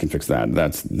I can fix that.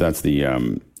 That's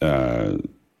the.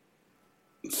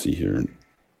 Let's see here.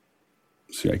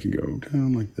 See, I can go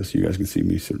down like this. You guys can see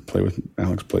me sort of play with.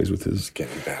 Alex plays with his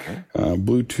getting better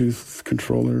Bluetooth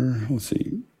controller. Let's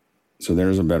see. So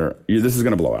there's a better. This is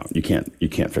going to blow out. You can't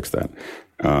fix that.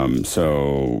 Then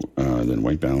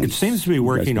white balance. It seems to be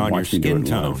working on your skin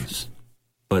tones,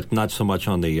 but not so much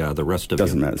on the rest of it.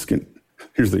 Doesn't matter. Skin.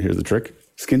 Here's the trick.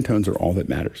 Skin tones are all that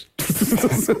matters.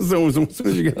 So as soon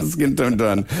as you get the skin tone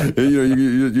done, when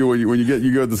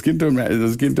you go the skin tone.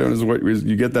 The skin tone is what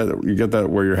you get that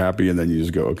where you're happy, and then you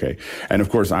just go okay. And of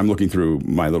course, I'm looking through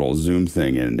my little Zoom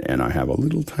thing, and I have a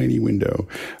little tiny window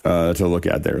to look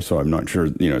at there. So I'm not sure.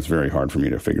 It's very hard for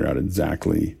me to figure out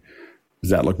exactly.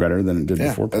 Does that look better than it did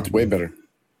before? That's way better.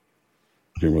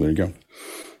 Okay, well there you go.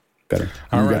 Better.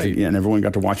 All right. And everyone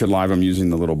got to watch it live. I'm using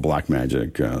the little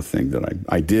Blackmagic thing that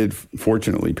I did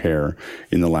fortunately pair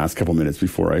in the last couple minutes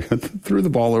before I threw the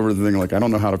ball over the thing. Like, I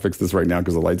don't know how to fix this right now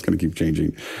because the light's going to keep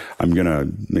changing. I'm going to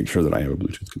make sure that I have a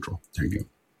Bluetooth control. There you go.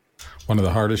 One of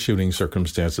the hardest shooting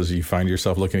circumstances, you find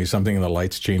yourself looking at something and the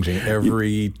light's changing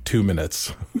every 2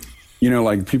 minutes.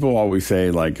 Like people always say,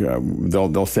 like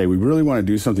they'll say, we really want to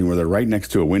do something where they're right next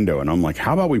to a window, and I'm like,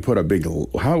 how about we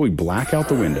black out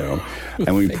the window,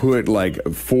 and we put like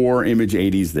 4 image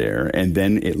 80s there, and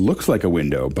then it looks like a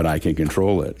window, but I can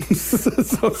control it.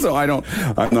 so I'm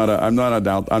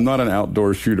not an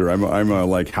outdoor shooter. I'm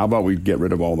like, how about we get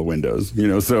rid of all the windows?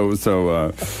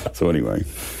 So anyway.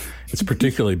 It's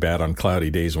particularly bad on cloudy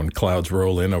days when clouds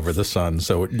roll in over the sun.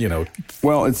 So,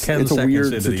 well, it's a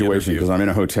weird situation because I'm in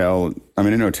a hotel. I'm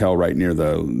in an hotel right near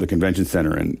the convention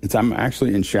center, and I'm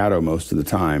actually in shadow most of the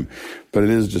time. But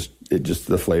it just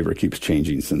the flavor keeps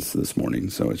changing since this morning.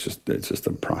 So it's just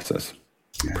a process.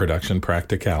 Yeah. Production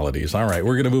practicalities. All right,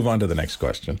 we're going to move on to the next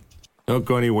question. Don't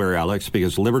go anywhere, Alex,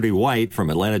 because Liberty White from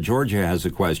Atlanta, Georgia has a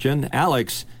question.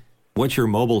 Alex, what's your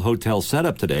mobile hotel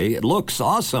setup today? It looks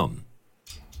awesome.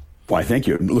 Why, thank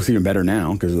you. It looks even better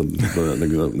now because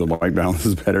the white balance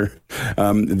is better.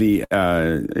 I'm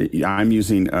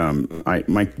using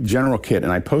my general kit,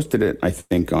 and I posted it. I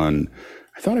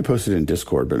thought I posted it in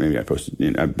Discord, but maybe I posted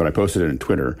it in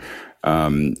Twitter.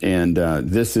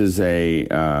 This is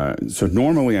so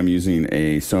normally I'm using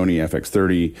a Sony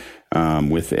FX30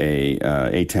 with a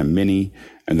ATEM Mini,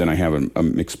 and then I have a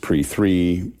Mix Pre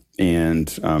 3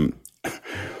 and.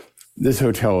 This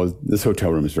hotel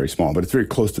room is very small, but it's very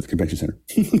close to the convention center.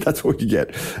 That's what you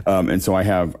get. And so I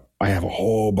have a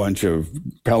whole bunch of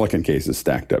Pelican cases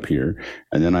stacked up here.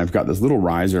 And then I've got this little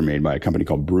riser made by a company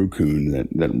called Brewcoon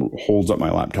that holds up my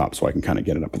laptop so I can kind of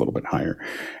get it up a little bit higher.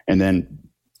 And then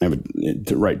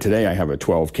today I have a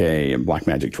 12K and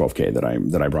Blackmagic 12K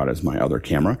that I brought as my other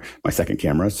camera, my second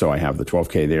camera. So I have the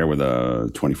 12K there with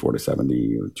a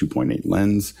 24-70 2.8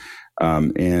 lens.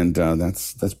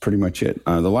 That's pretty much it.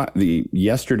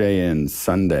 Yesterday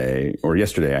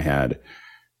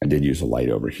I did use a light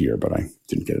over here, but I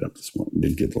didn't get it up this morning.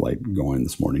 Didn't get the light going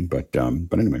this morning, but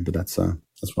anyway, that's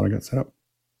what I got set up.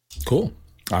 Cool.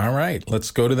 All right, let's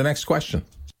go to the next question.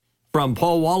 From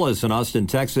Paul Wallace in Austin,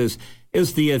 Texas,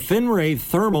 is the Finray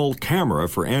thermal camera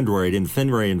for Android and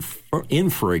Finray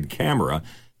infrared camera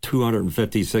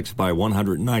 256 by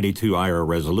 192 IR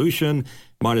resolution,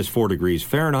 minus 4 degrees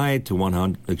Fahrenheit to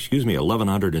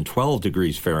 1112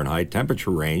 degrees Fahrenheit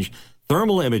temperature range,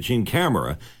 thermal imaging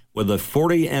camera with a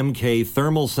 40 MK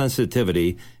thermal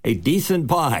sensitivity, a decent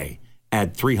buy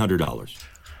at $300.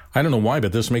 I don't know why,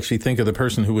 but this makes me think of the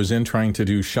person who was in trying to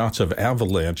do shots of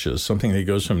avalanches, something that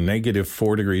goes from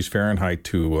 -4 degrees Fahrenheit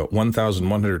to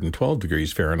 1,112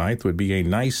 degrees Fahrenheit would be a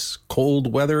nice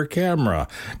cold weather camera.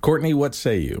 Courtney, what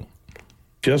say you?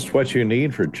 Just what you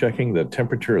need for checking the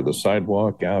temperature of the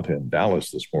sidewalk out in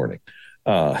Dallas this morning.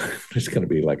 It's going to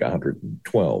be like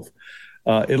 112.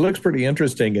 It looks pretty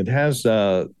interesting. It has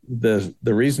the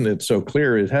reason it's so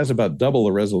clear. It has about double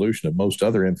the resolution of most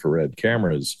other infrared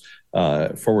cameras,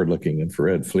 forward-looking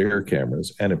infrared FLIR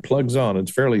cameras, and it plugs on.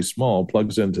 It's fairly small.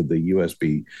 Plugs into the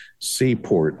USB-C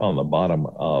port on the bottom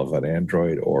of an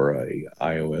Android or a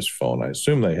iOS phone. I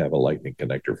assume they have a Lightning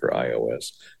connector for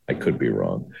iOS. I could be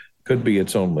wrong. Could be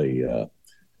it's only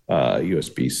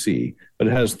USB-C, but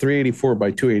it has 384 by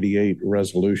 288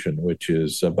 resolution, which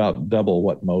is about double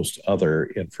what most other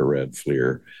infrared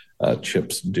FLIR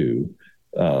chips do.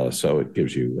 So it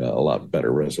gives you a lot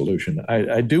better resolution.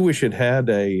 I do wish it had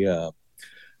a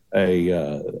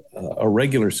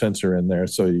regular sensor in there,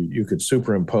 so you could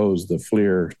superimpose the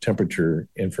FLIR temperature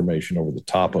information over the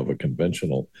top of a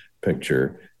conventional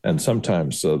picture. And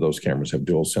sometimes those cameras have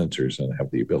dual sensors and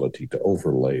have the ability to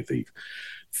overlay the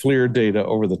FLIR data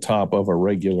over the top of a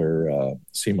regular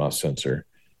CMOS sensor.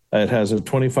 It has a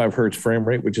 25 hertz frame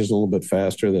rate, which is a little bit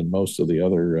faster than most of the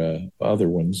other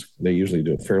ones. They usually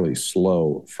do a fairly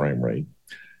slow frame rate.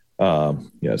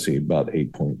 See about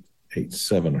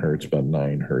 8.87 hertz, about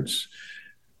 9 hertz.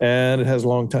 And it has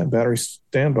long time battery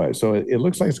standby. So it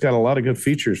looks like it's got a lot of good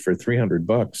features for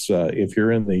 $300. If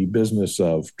you're in the business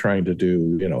of trying to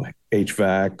do,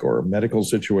 HVAC or medical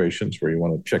situations where you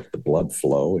want to check the blood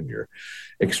flow in your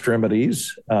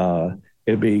extremities,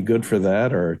 it'd be good for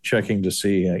that, or checking to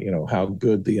see, how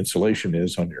good the insulation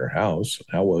is on your house,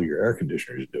 how well your air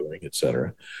conditioner is doing, et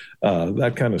cetera.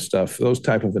 That kind of stuff. Those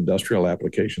type of industrial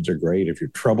applications are great. If you're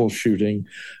troubleshooting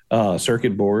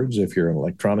circuit boards, if you're an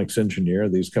electronics engineer,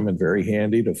 these come in very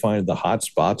handy to find the hot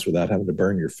spots without having to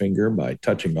burn your finger by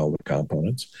touching all the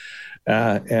components.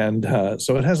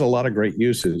 So it has a lot of great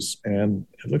uses, and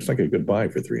it looks like a good buy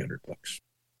for $300.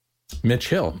 Mitch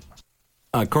Hill.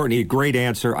 Courtney, great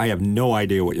answer. I have no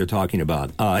idea what you're talking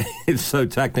about. It's so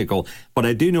technical. But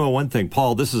I do know one thing.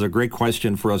 Paul, this is a great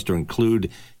question for us to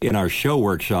include in our show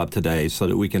workshop today so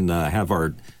that we can have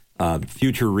our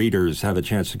future readers have a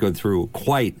chance to go through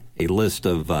quite a list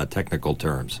of technical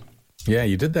terms. Yeah,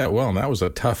 you did that well. And that was a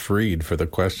tough read for the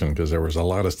question because there was a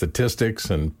lot of statistics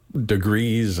and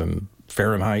degrees and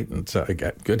Fahrenheit. And so,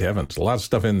 good heavens, a lot of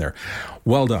stuff in there.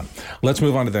 Well done. Let's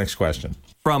move on to the next question.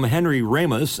 From Henry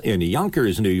Ramos in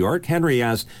Yonkers, New York, Henry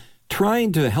asks,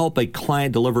 trying to help a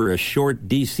client deliver a short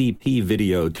DCP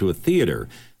video to a theater.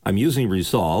 I'm using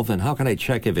Resolve, and how can I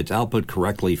check if it's output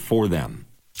correctly for them?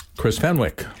 Chris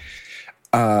Fenwick.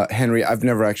 Henry, I've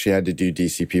never actually had to do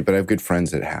DCP, but I have good friends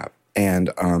that have.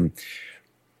 And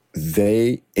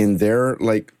they, in their,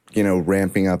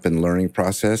 ramping up and learning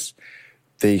process,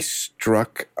 they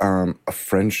struck a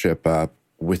friendship up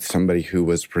with somebody who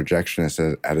was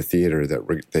projectionist at a theater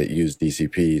that used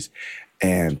DCPs.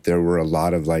 And there were a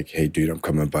lot of hey, dude, I'm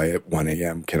coming by at 1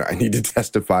 a.m. I need to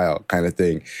test a file kind of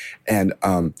thing. And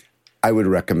I would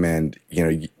recommend,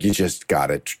 you just got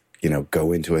to,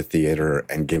 go into a theater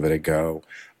and give it a go.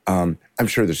 I'm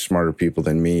sure there's smarter people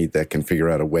than me that can figure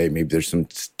out a way. Maybe there's some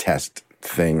test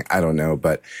thing. I don't know.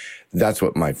 But that's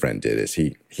what my friend did is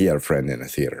he had a friend in a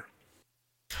theater.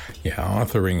 Yeah,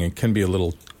 authoring, it can be a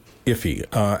little iffy.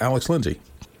 Alex Lindsay.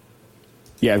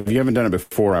 Yeah, if you haven't done it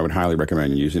before, I would highly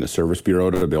recommend using a service bureau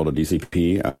to build a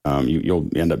DCP. You'll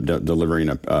end up delivering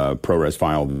a ProRes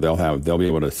file. They'll be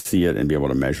able to see it and be able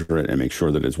to measure it and make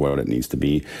sure that it's what it needs to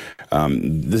be.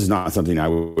 This is not something I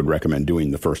would recommend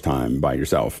doing the first time by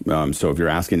yourself. So if you're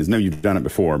asking, you've done it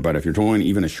before, but if you're doing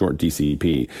even a short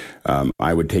DCP,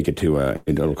 I would take it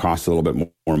it'll cost a little bit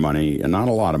more money, and not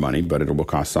a lot of money, but it will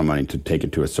cost some money to take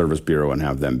it to a service bureau and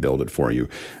have them build it for you.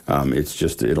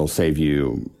 It'll save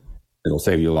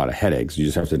you a lot of headaches. You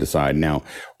just have to decide. Now,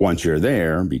 once you're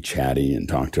there, be chatty and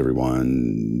talk to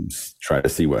everyone, try to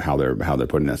see how they're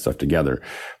putting that stuff together.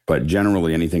 But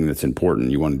generally, anything that's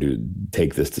important, you want to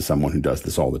take this to someone who does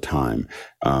this all the time.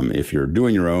 If you're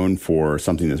doing your own for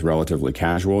something that's relatively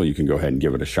casual, you can go ahead and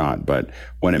give it a shot. But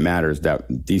when it matters, that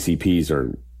DCPs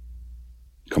are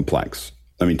complex.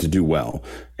 To do well,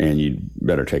 and you'd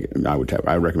better take it.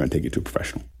 I recommend taking it to a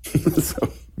professional.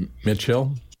 So, Mitch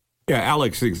Hill. Yeah,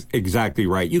 Alex is exactly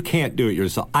right. You can't do it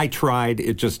yourself. I tried.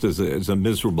 It just is a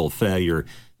miserable failure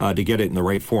to get it in the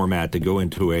right format to go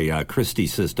into a Christie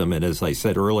system. And as I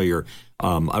said earlier,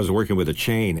 I was working with a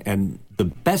chain. And the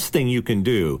best thing you can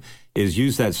do is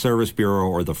use that service bureau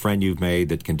or the friend you've made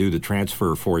that can do the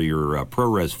transfer for your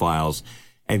ProRes files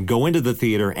and go into the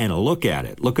theater and look at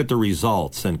it. Look at the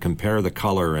results and compare the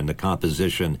color and the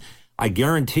composition. I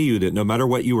guarantee you that no matter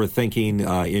what you were thinking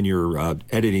in your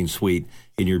editing suite,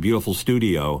 in your beautiful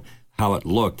studio, how it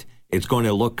looked, it's going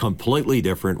to look completely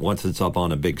different once it's up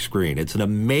on a big screen. It's an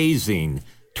amazing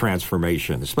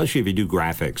transformation, especially if you do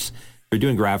graphics. If you're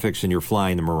doing graphics and you're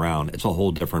flying them around, it's a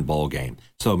whole different ball game.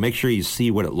 So make sure you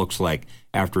see what it looks like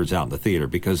after it's out in the theater,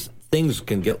 because things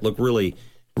can look really,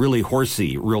 really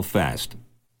horsey real fast.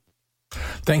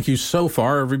 Thank you so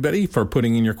far, everybody, for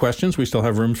putting in your questions. We still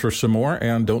have rooms for some more.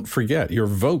 And don't forget, your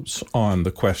votes on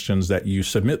the questions that you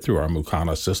submit through our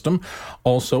Mukana system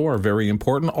also are very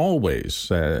important always.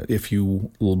 If you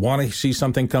want to see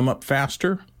something come up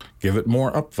faster, give it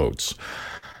more upvotes.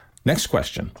 Next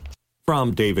question.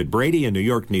 From David Brady in New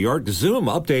York, New York, Zoom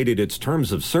updated its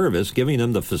terms of service, giving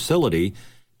them the facility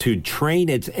to train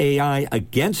its AI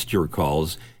against your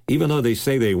calls, even though they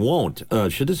say they won't.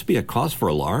 Should this be a cause for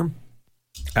alarm?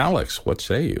 Alex, what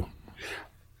say you?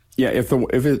 Yeah, if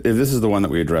this is the one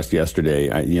that we addressed yesterday,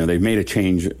 they've made a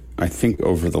change, I think,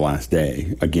 over the last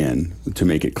day again to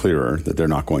make it clearer that they're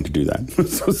not going to do that.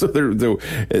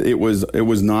 It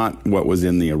was not what was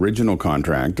in the original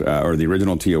contract or the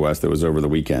original TOS that was over the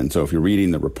weekend. So if you're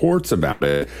reading the reports about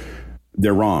it,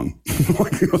 they're wrong.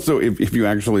 So if you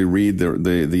actually read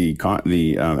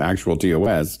the actual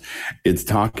TOS, it's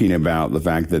talking about the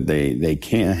fact that they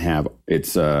can't have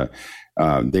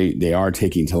they are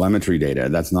taking telemetry data.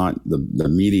 That's not the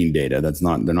meeting data.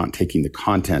 They're not taking the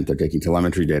content. They're taking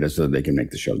telemetry data so that they can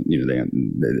make the show.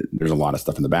 There's a lot of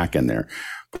stuff in the back end there.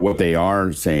 But what they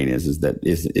are saying is that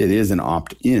it is an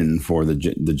opt-in for the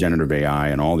generative AI,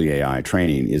 and all the AI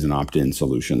training is an opt-in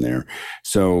solution there.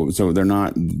 So they're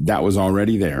not. That was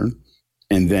already there,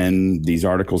 and then these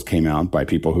articles came out by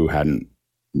people who hadn't.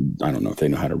 I don't know if they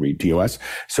know how to read TOS.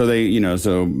 So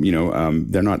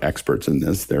they're not experts in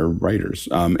this. They're writers.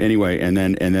 Anyway, and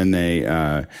then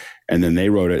they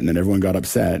wrote it, and then everyone got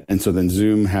upset. And so then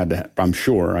Zoom had to, I'm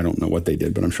sure, I don't know what they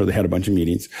did, but I'm sure they had a bunch of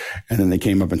meetings. And then they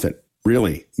came up and said,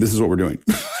 really, this is what we're doing.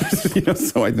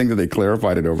 So I think that they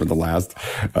clarified it over the last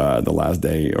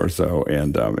day or so,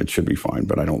 and it should be fine.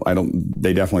 But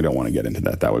they definitely don't want to get into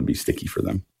that. That would be sticky for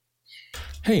them.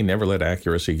 Hey, never let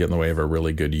accuracy get in the way of a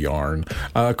really good yarn.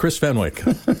 Chris Fenwick.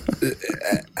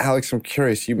 Alex, I'm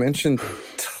curious. You mentioned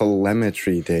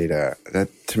telemetry data. That,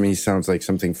 to me, sounds like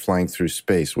something flying through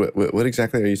space. What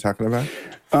exactly are you talking about?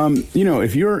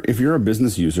 If you're a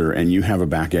business user and you have a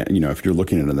back end, if you're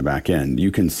looking at it in the back end,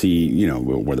 you can see,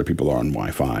 whether people are on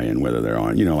Wi-Fi and whether they're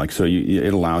on,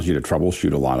 it allows you to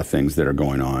troubleshoot a lot of things that are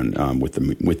going on with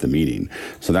the meeting.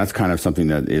 So that's kind of something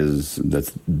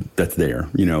that's there,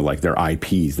 like their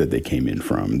IPs that they came in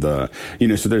from so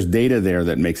there's data there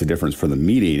that makes a difference for the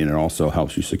meeting, and it also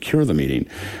helps you secure the meeting,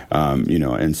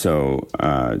 and so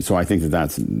I think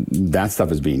that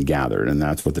stuff is being gathered, and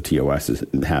that's what the TOS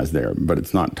has there, but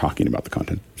it's not talking about the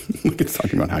content. It's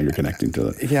talking about how you're connecting to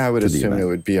the. Yeah, I would assume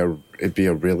it'd be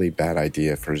a really bad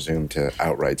idea for Zoom to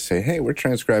outright say, "Hey, we're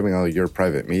transcribing all your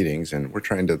private meetings, and we're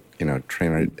trying to,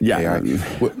 train our AI."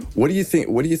 What do you think?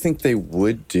 What do you think they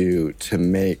would do to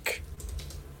make,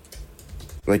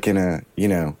 like in a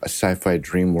sci-fi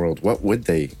dream world? What would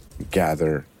they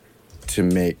gather to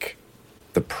make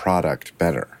the product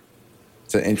better?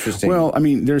 It's an interesting. Well, I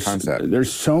mean, concept.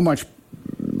 There's so much.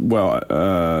 Well,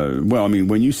 I mean,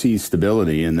 when you see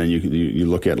stability, and then you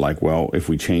look at if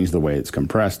we change the way it's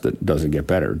compressed, does it get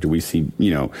better? Do we see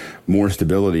more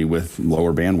stability with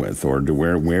lower bandwidth, or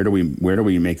where do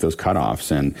we make those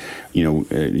cutoffs? And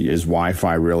is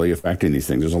Wi-Fi really affecting these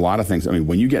things? There's a lot of things. I mean,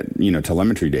 when you get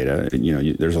telemetry data,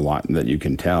 there's a lot that you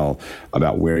can tell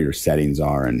about where your settings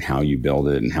are and how you build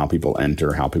it and how people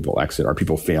enter, how people exit. Are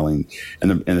people failing?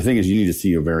 And the thing is, you need to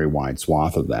see a very wide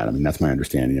swath of that. I mean, that's my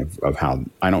understanding of how.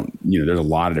 There's a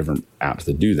lot of different apps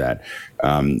that do that.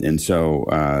 So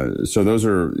those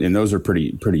are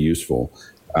pretty useful.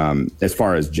 As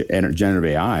far as generative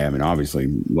AI, I mean, obviously,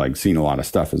 seeing a lot of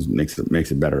stuff makes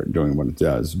it better at doing what it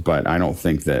does. But I don't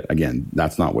think that, again,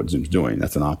 that's not what Zoom's doing.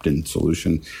 That's an opt-in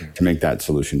solution to make that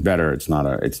solution better. It's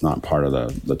not part of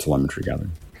the telemetry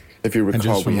gathering. If you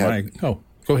recall,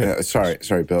 go ahead.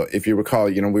 Sorry, Bill. If you recall,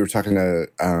 we were talking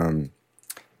to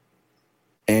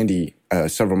Andy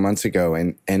several months ago,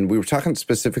 and we were talking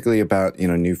specifically about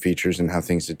new features and how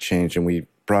things had changed, and we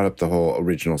brought up the whole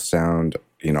original sound,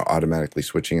 automatically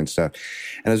switching and stuff.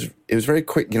 And it was very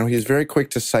quick. He was very quick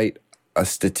to cite a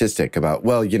statistic about,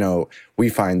 we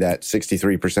find that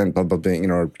 63% blah blah blah,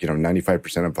 or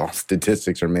 95% of all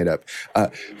statistics are made up.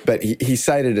 But he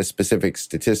cited a specific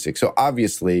statistic. So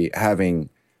obviously, having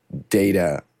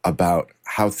data about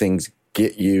how things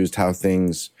get used, how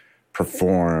things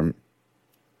perform.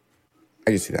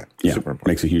 I can see that. Yeah, Super important.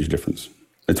 makes a huge difference.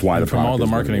 It's why from all the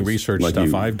marketing research like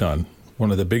stuff I've done,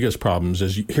 one of the biggest problems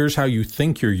is here's how you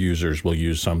think your users will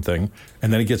use something,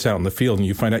 and then it gets out in the field and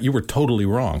you find out you were totally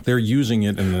wrong. They're using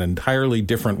it in an entirely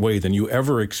different way than you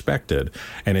ever expected.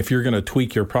 And if you're going to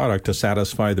tweak your product to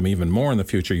satisfy them even more in the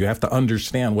future, you have to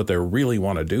understand what they really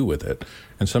want to do with it.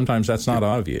 And sometimes that's not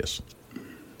obvious.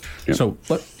 Yeah. So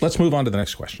let's move on to the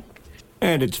next question.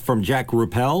 And it's from Jack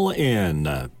Ruppel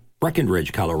in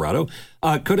Breckenridge, Colorado.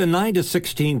 Could a 9 to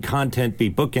 16 content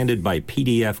be bookended by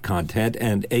PDF content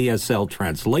and ASL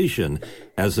translation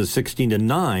as a 16 to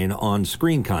 9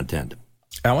 on-screen content?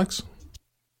 Alex?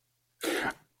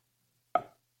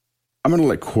 I'm going to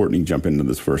let Courtney jump into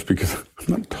this first because I'm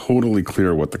not totally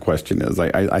clear what the question is.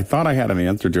 I thought I had an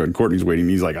answer to it. Courtney's waiting.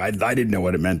 He's like, I didn't know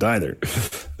what it meant either.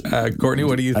 Courtney,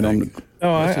 what do you think?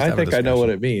 No, I think I know what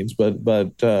it means, but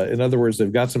in other words,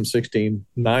 they've got some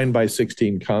 9 by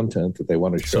 16 content that they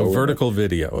want to show. So vertical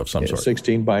video of some sort.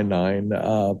 16 by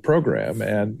 9 program.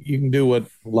 And you can do what,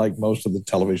 like most of the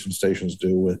television stations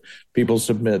do, with people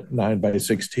submit 9 by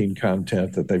 16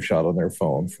 content that they've shot on their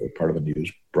phone for part of a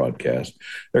news broadcast.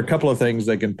 There are a couple of things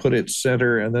they can put it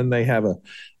center, and then they have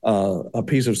a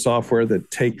piece of software that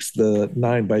takes the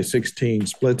 9 by 16,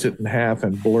 splits it in half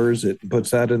and blurs it, and puts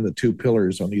that in the 2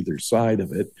 pillars on either side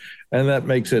of it. And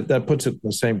that puts it in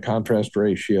the same contrast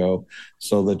ratio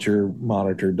so that your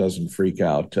monitor doesn't freak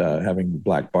out having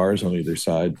black bars on either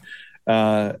side.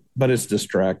 But it's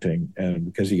distracting, and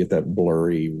because you get that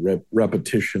blurry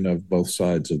repetition of both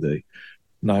sides of the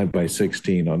 9 by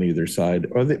 16 on either side,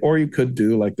 or you could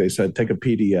do, like they said, take a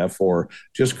PDF or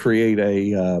just create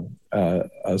a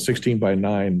 16 by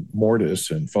 9 mortise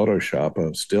in Photoshop,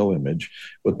 a still image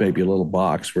with maybe a little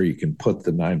box where you can put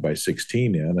the 9 by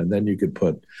 16 in, and then you could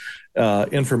put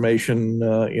information,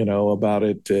 about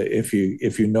it if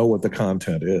you know what the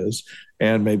content is,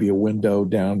 and maybe a window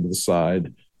down to the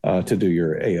side to do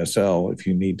your ASL if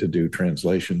you need to do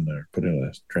translation, or put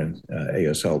in a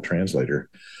ASL translator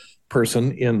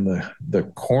person in the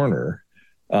corner.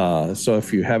 So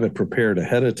if you have it prepared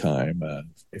ahead of time,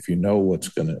 if you know what's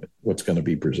gonna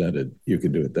be presented, you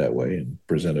could do it that way and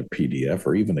present a PDF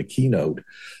or even a keynote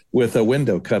with a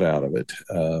window cut out of it,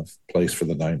 placed for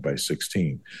the 9 by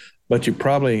 16. But you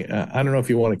probably, I don't know if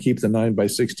you want to keep the 9 by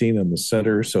 16 in the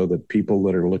center so that people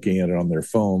that are looking at it on their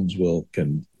phones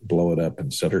can blow it up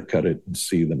and center cut it and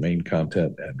see the main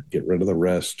content and get rid of the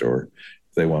rest, or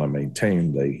if they want to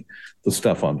maintain the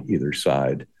stuff on either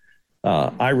side.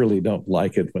 I really don't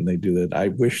like it when they do that. I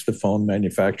wish the phone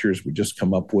manufacturers would just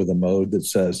come up with a mode that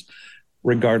says,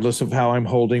 regardless of how I'm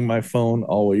holding my phone,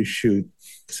 always shoot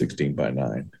 16 by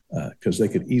 9, because they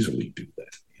could easily do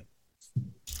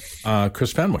that.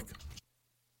 Chris Fenwick.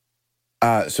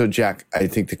 So, Jack, I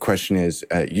think the question is,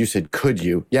 you said, could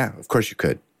you? Yeah, of course you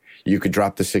could. You could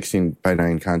drop the 16 by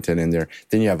 9 content in there.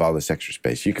 Then you have all this extra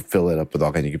space. You could fill it up with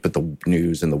all kinds. You could put the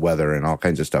news and the weather and all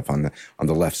kinds of stuff on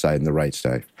the left side and the right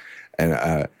side.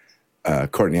 And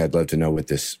Courtney, I'd love to know what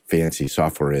this fancy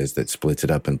software is that splits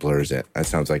it up and blurs it. That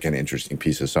sounds like an interesting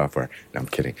piece of software. No, I'm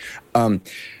kidding.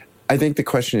 I think the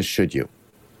question is, should you?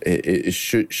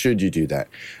 Should you do that?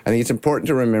 I think it's important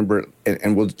to remember,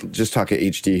 and we'll just talk at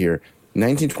HD here.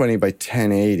 1920 by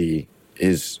 1080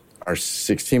 is our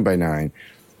 16 by 9.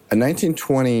 A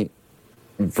 1920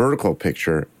 vertical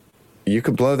picture, you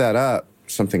could blow that up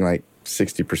something like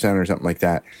 60% or something like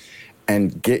that,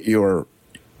 and get your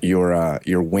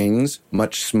wings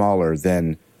much smaller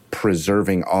than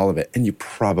preserving all of it. And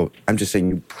I'm just saying,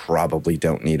 you probably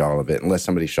don't need all of it unless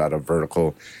somebody shot a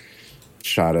vertical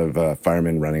shot of a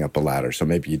fireman running up a ladder. So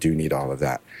maybe you do need all of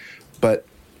that. But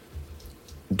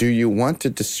do you want to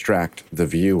distract the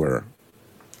viewer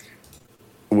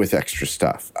with extra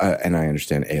stuff? And I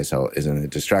understand ASL isn't a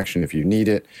distraction if you need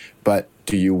it, but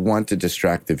do you want to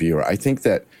distract the viewer? I think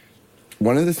that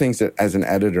one of the things that, as an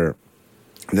editor,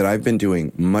 that I've been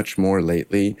doing much more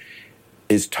lately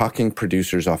is talking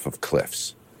producers off of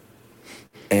cliffs.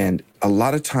 And a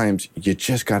lot of times you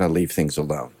just got to leave things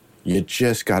alone. You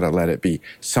just got to let it be.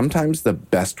 Sometimes the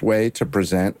best way to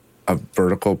present a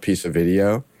vertical piece of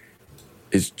video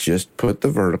is just put the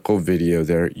vertical video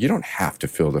there. You don't have to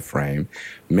fill the frame.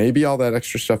 Maybe all that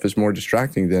extra stuff is more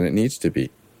distracting than it needs to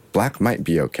be. Black might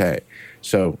be okay.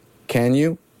 So can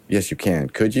you? Yes, you can.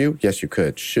 Could you? Yes, you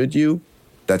could. Should you?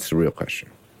 That's the real question.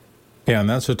 Yeah, and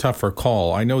that's a tougher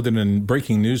call. I know that in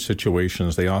breaking news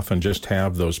situations, they often just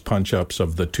have those punch-ups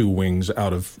of the 2 wings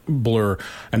out of blur.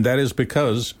 And that is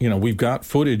because, we've got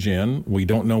footage in. We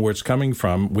don't know where it's coming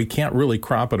from. We can't really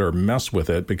crop it or mess with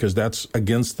it because that's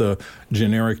against the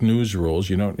generic news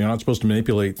rules. You're not supposed to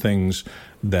manipulate things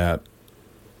that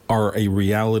are a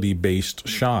reality-based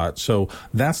shot. So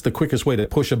that's the quickest way to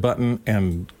push a button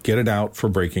and get it out for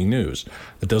breaking news.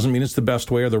 It doesn't mean it's the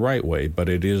best way or the right way, but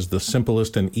it is the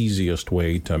simplest and easiest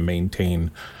way to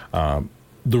maintain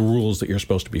the rules that you're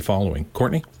supposed to be following.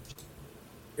 Courtney?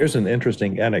 Here's an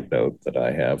interesting anecdote that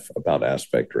I have about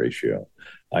aspect ratio.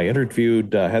 I had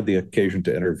the occasion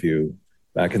to interview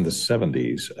back in the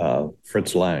 70s,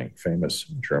 Fritz Lang, famous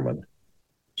German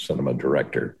cinema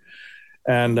director.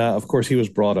 And of course, he was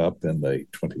brought up in the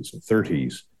 20s and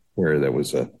 30s where there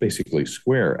was a basically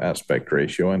square aspect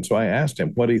ratio. And so I asked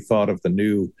him what he thought of the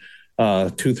new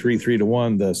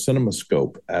 2:3:3:1, the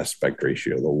CinemaScope aspect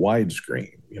ratio, the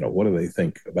widescreen. What do they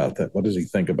think about that? What does he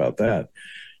think about that?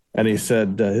 And he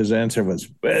said his answer was,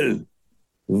 well,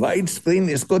 widescreen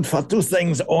is good for two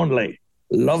things only: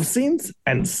 love scenes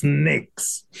and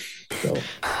snakes. So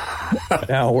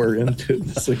now we're into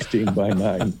the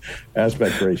 16:9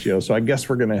 aspect ratio. So I guess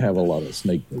we're going to have a lot of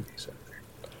snake movies out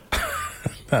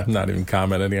there. I'm not even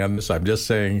commenting on this. I'm just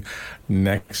saying,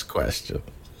 next question.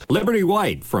 Liberty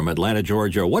White from Atlanta,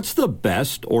 Georgia. What's the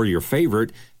best or your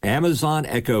favorite Amazon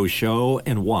Echo show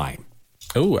and why?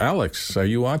 Oh, Alex, are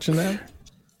you watching that?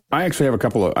 I actually have a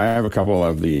couple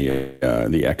of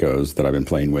the Echoes that I've been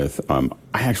playing with.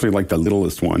 I actually like the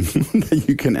littlest one that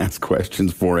you can ask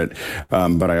questions for it.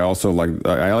 But I also like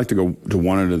to go to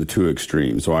one of the two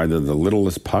extremes. So either the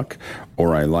littlest puck,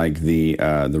 or I like the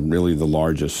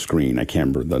largest screen. I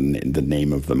can't remember the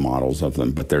name of the models of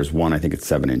them, but there's one, I think it's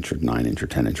 7-inch or 9-inch or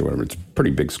 10-inch or whatever. It's a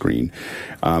pretty big screen.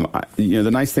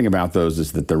 The nice thing about those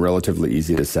is that they're relatively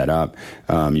easy to set up.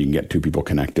 You can get two people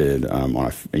connected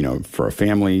for a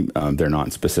family. They're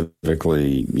not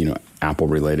specifically Apple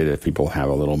related if people have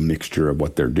a little mixture of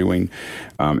what they're doing.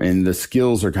 And the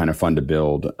skills are kind of fun to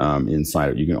build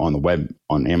inside. You can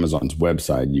on Amazon's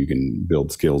website, you can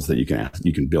build skills that you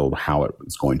can build how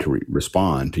it's going to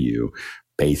respond to you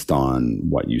based on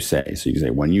what you say. So you can say,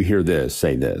 when you hear this,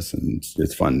 say this, and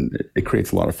it's fun. It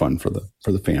creates a lot of fun for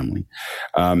the family.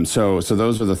 So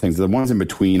those are the things. The ones in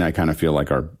between, I kind of feel like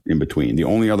are in between. The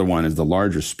only other one is the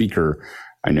larger speaker.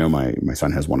 I know my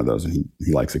son has one of those, and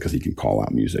he likes it because he can call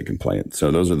out music and play it.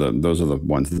 So those are the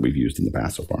ones that we've used in the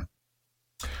past so far.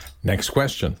 Next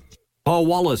question. Paul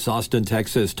Wallace, Austin,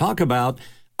 Texas. Talk about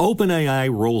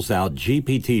OpenAI rolls out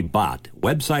GPT Bot.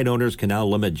 Website owners can now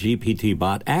limit GPT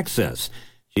Bot access.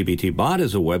 GPT Bot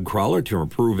is a web crawler to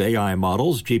improve AI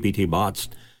models. GPT Bots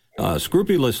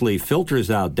scrupulously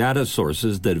filters out data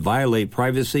sources that violate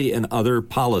privacy and other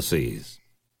policies.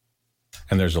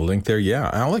 And there's a link there.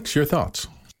 Yeah. Alex, your thoughts?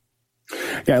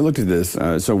 Yeah, I looked at this.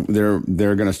 So they're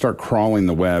going to start crawling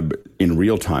the web in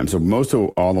real time. So most of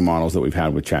all the models that we've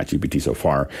had with ChatGPT so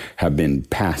far have been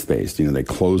past-based. They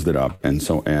closed it up, and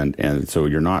so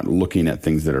you're not looking at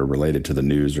things that are related to the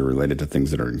news or related to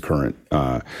things that are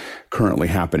currently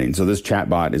happening. So this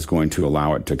chatbot is going to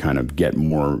allow it to kind of get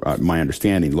more. My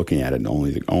understanding, looking at it, and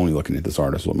only looking at this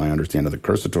article, my understanding of the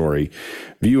cursory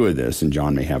view of this, and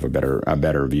John may have a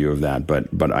better view of that.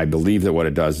 But I believe that what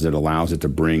it does is it allows it to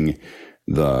bring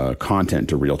the content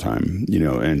to real time,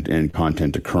 and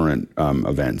content to current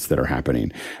events that are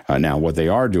happening. Now, what they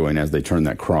are doing as they turn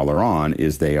that crawler on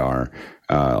is they are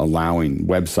allowing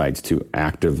websites to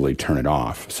actively turn it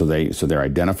off. So they're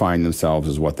identifying themselves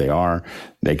as what they are.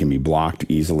 They can be blocked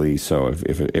easily. So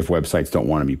if websites don't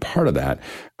want to be part of that,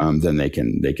 then they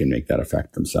can make that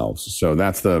affect themselves. So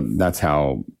that's my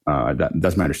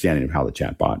understanding of how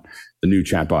the new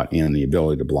chatbot and the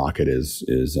ability to block it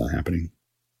is happening.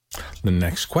 The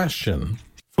next question.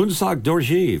 Funsak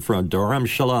Dorji from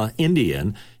Dharamshala,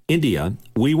 India.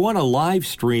 We want to live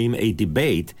stream a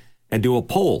debate and do a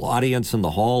poll, audience in the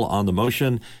hall on the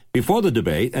motion before the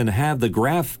debate, and have the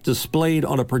graph displayed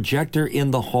on a projector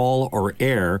in the hall or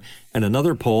air, and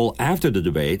another poll after the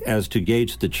debate as to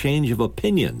gauge the change of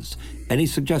opinions. Any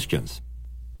suggestions?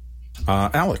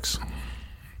 Alex?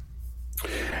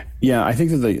 Yeah, I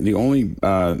think that the only,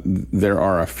 there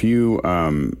are a few,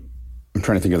 I'm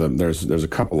trying to think of them. There's a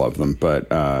couple of them, but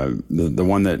the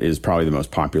one that is probably the most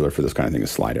popular for this kind of thing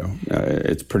is Slido.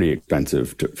 It's pretty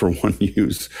expensive for one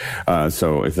use.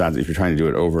 So if you're trying to do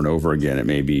it over and over again, it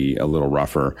may be a little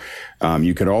rougher.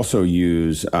 You could also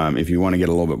use, if you want to get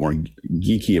a little bit more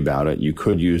geeky about it, you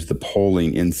could use the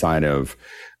polling inside of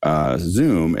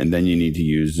Zoom, and then you need to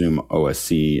use Zoom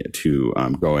OSC to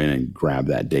go in and grab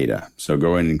that data. So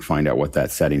go in and find out what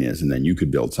that setting is, and then you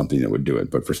could build something that would do it.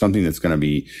 But for something that's going to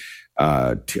be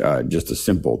just a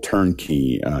simple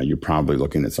turnkey, you're probably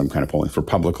looking at some kind of polling for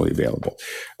publicly available.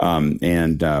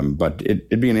 But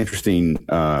it'd be an interesting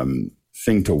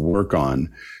thing to work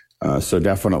on. So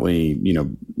definitely,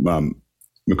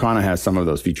 Mukana has some of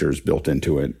those features built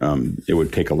into it. It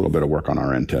would take a little bit of work on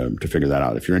our end to figure that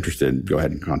out. If you're interested, go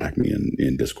ahead and contact me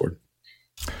in Discord.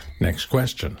 Next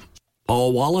question.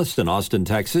 Paul Wallace in Austin,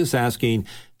 Texas, asking,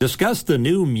 discuss the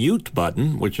new mute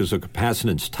button, which is a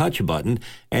capacitance touch button,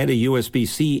 and a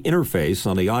USB-C interface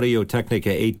on the Audio-Technica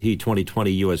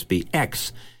AT2020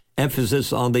 USB-X.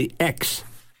 Emphasis on the X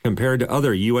compared to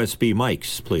other USB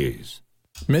mics, please.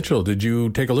 Mitchell, did you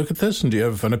take a look at this, and do you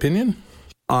have an opinion?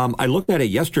 I looked at it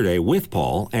yesterday with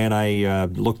Paul, and I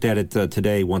looked at it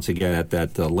today once again at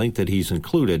that link that he's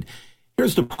included.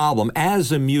 Here's the problem.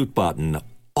 As a mute button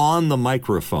on the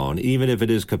microphone, even if it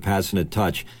is capacitant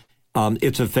touch,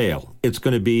 it's a fail. It's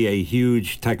going to be a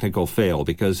huge technical fail,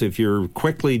 because if you're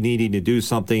quickly needing to do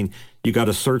something, you got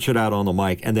to search it out on the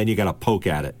mic, and then you got to poke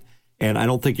at it. And I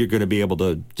don't think you're going to be able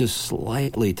to just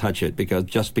slightly touch it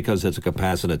because it's a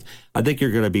capacitant. I think you're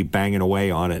going to be banging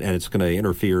away on it, and it's going to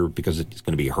interfere because it's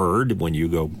going to be heard when you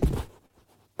go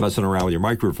messing around with your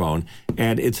microphone,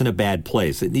 and it's in a bad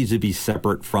place. It needs to be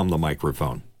separate from the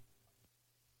microphone.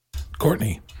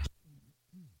 Courtney.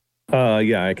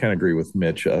 Yeah, I kind of agree with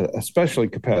Mitch, especially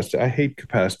capacitive. I hate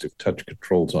capacitive touch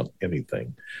controls on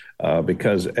anything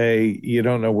because, you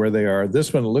don't know where they are.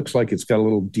 This one looks like it's got a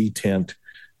little detent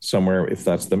somewhere, if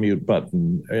that's the mute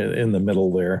button in the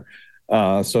middle there.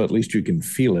 So at least you can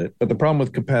feel it. But the problem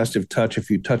with capacitive touch, if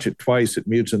you touch it twice, it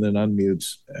mutes and then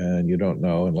unmutes, and you don't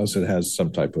know unless it has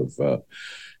some type of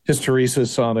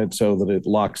hysteresis on it so that it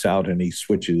locks out any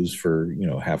switches for,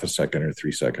 half a second or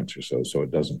 3 seconds or so it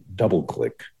doesn't double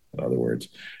click, in other words.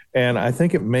 And I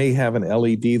think it may have an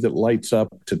LED that lights up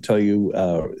to tell you,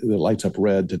 that lights up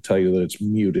red to tell you that it's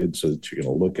muted so that you're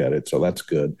going to look at it. So that's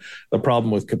good. The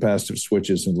problem with capacitive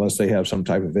switches, unless they have some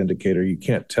type of indicator, you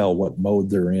can't tell what mode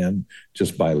they're in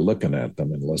just by looking at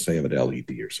them unless they have an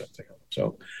LED or something.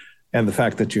 So, and the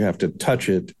fact that you have to touch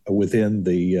it within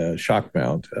the shock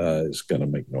mount is going to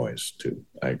make noise too.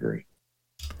 I agree.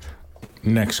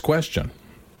 Next question.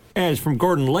 And it's from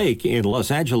Gordon Lake in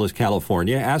Los Angeles,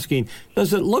 California, asking,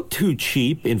 does it look too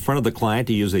cheap in front of the client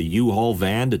to use a U-Haul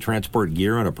van to transport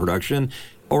gear on a production,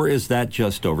 or is that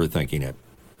just overthinking it?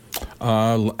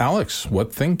 Alex,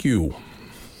 what think you?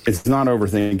 It's not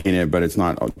overthinking it, but it's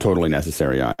not totally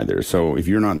necessary either. So if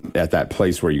you're not at that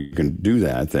place where you can do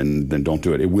that, then don't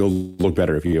do it. It will look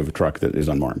better if you have a truck that is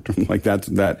unmarked. Like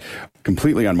that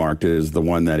completely unmarked is the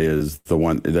one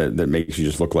that makes you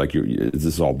just look like this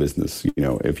is all business.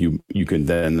 If you can,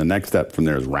 then the next step from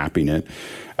there is wrapping it.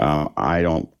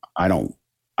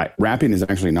 Wrapping is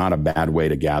actually not a bad way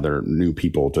to gather new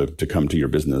people to come to your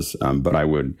business. But I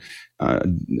would,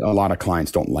 a lot of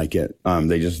clients don't like it.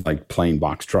 They just like plain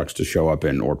box trucks to show up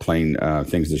in, or plain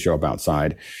things to show up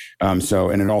outside. And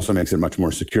it also makes it much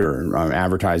more secure.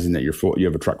 Advertising that you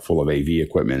have a truck full of AV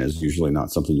equipment is usually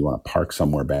not something you want to park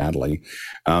somewhere badly.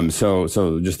 So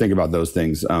just think about those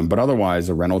things. But otherwise,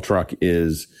 a rental truck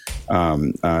is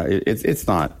it's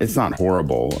not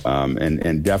horrible.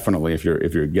 And definitely if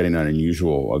you're getting an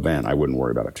unusual event, I wouldn't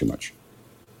worry about it too much.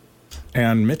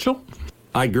 And Mitchell?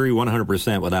 I agree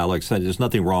 100% with Alex. There's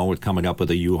nothing wrong with coming up with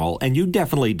a U-Haul, and you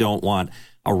definitely don't want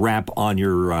a wrap on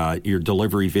your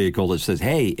delivery vehicle that says,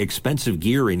 "Hey, expensive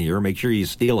gear in here. Make sure you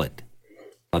steal it."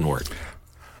 Doesn't work.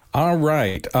 All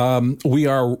right. We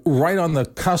are right on the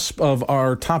cusp of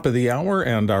our top of the hour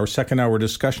and our second hour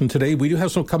discussion today. We do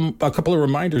have a couple of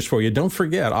reminders for you. Don't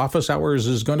forget, Office Hours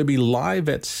is going to be live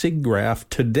at SIGGRAPH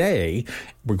today.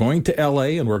 We're going to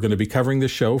LA, and we're going to be covering the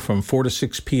show from 4 to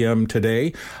 6 p.m.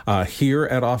 today here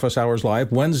at Office Hours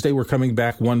Live. Wednesday, we're coming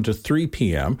back 1 to 3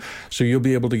 p.m. So you'll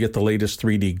be able to get the latest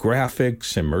 3D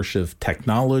graphics, immersive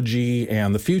technology,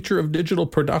 and the future of digital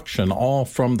production, all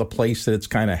from the place that it's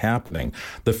kind of happening.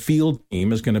 The field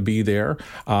team is going to be there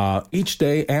each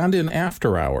day and in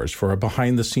after hours for a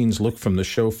behind-the-scenes look from the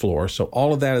show floor. So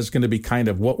all of that is going to be kind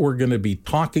of what we're going to be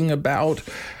talking about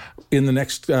in the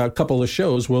next couple of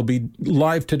shows. We'll be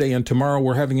live today, and tomorrow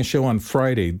we're having a show on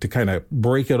Friday to kind of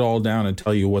break it all down and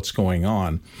tell you what's going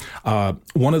on.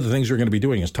 One of the things we're going to be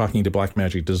doing is talking to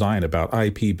Blackmagic Design about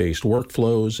IP-based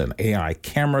workflows and AI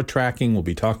camera tracking. We'll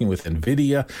be talking with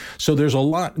NVIDIA. So there's a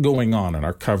lot going on in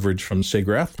our coverage from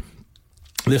SIGGRAPH.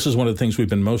 This is one of the things we've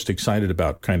been most excited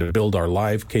about, kind of build our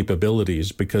live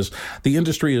capabilities, because the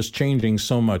industry is changing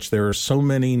so much. There are so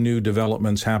many new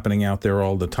developments happening out there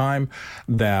all the time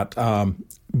that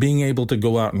being able to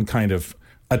go out and kind of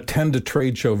attend a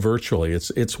trade show virtually,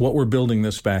 it's what we're building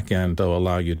this back end to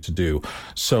allow you to do.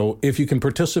 So if you can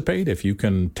participate, if you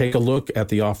can take a look at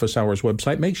the Office Hours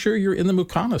website, make sure you're in the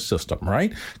Mukana system,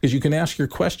 right? Because you can ask your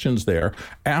questions there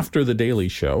after the daily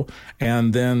show,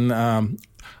 and then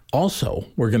Also,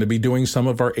 we're going to be doing some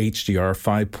of our HDR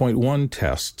 5.1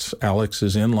 tests. Alex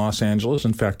is in Los Angeles.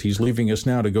 In fact, he's leaving us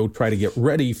now to go try to get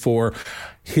ready for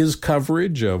his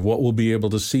coverage of what we'll be able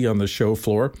to see on the show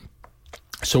floor.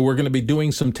 So we're going to be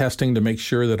doing some testing to make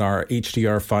sure that our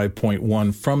HDR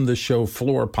 5.1 from the show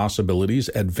floor possibilities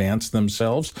advance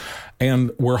themselves.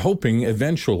 And we're hoping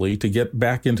eventually to get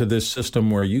back into this system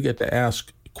where you get to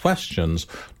ask questions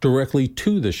directly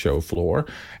to the show floor.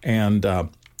 And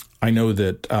I know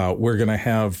that we're going to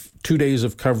have 2 days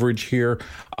of coverage here.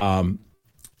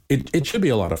 It should be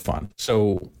a lot of fun.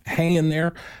 So hang in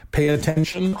there, pay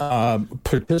attention,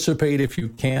 participate if you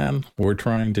can. We're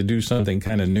trying to do something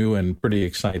kind of new and pretty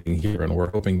exciting here, and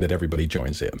we're hoping that everybody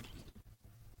joins in.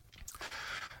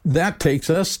 That takes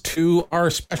us to our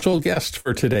special guest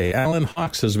for today. Allan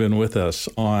Hawkes has been with us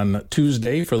on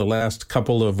Tuesday for the last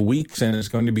couple of weeks and is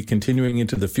going to be continuing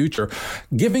into the future,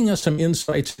 giving us some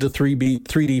insights into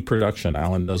 3D production.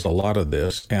 Allan does a lot of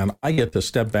this, and I get to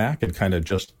step back and kind of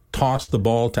just toss the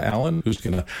ball to Allan, who's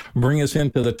going to bring us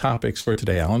into the topics for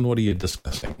today. Allan, what are you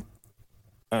discussing?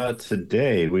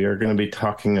 Today, we are going to be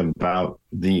talking about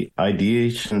the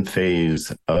ideation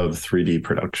phase of 3D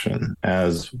production.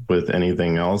 As with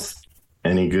anything else,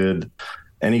 any good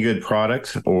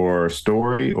product or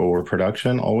story or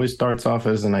production always starts off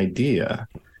as an idea.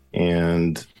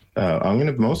 And I'm going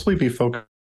to mostly be focused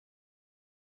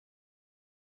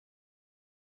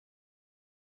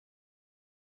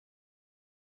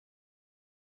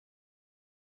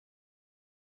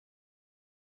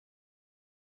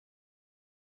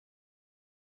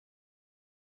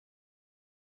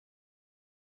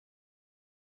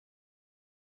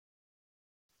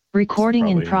Recording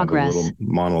in progress. A little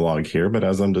monologue here, but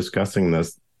as I'm discussing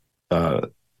this,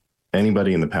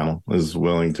 anybody in the panel is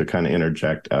willing to kind of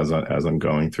interject as I'm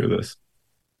going through this.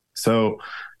 So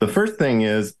the first thing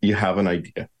is you have an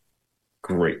idea.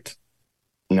 Great.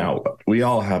 Now, we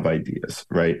all have ideas,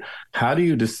 right? How do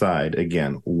you decide,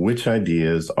 again, which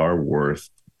ideas are worth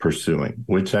pursuing?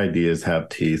 Which ideas have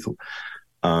teeth?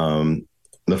 The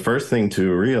first thing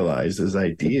to realize is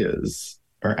ideas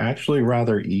are actually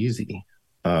rather easy.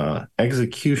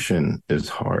 Execution is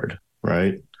hard,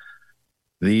 right?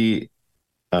 To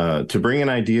bring an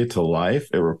idea to life,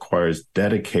 it requires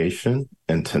dedication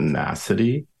and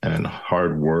tenacity and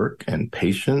hard work and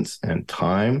patience and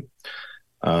time.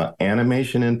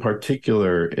 Animation in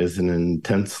particular is an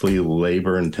intensely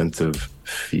labor-intensive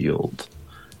field.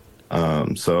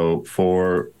 So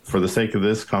for the sake of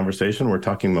this conversation, we're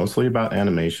talking mostly about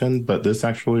animation, but this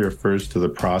actually refers to the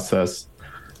process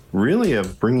really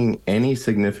of bringing any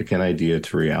significant idea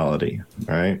to reality,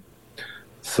 right?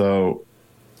 So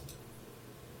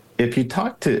if you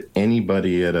talk to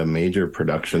anybody at a major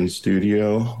production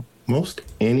studio, most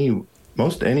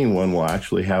anyone will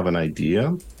actually have an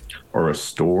idea or a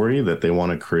story that they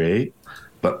want to create,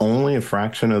 but only a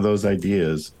fraction of those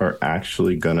ideas are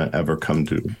actually going to ever come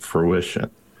to fruition,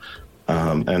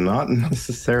 and not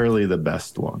necessarily the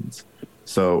best ones.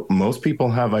 So most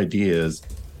people have ideas.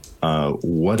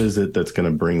 What is it that's going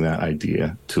to bring that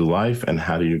idea to life, and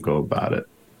how do you go about it?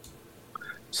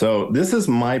 So this is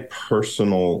my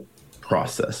personal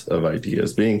process of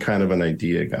ideas, being kind of an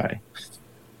idea guy.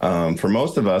 For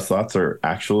most of us, thoughts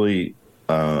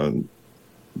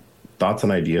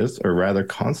and ideas are rather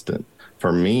constant.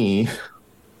 For me,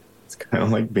 it's kind of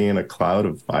like being a cloud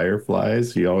of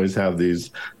fireflies. You always have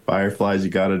these fireflies, you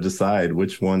got to decide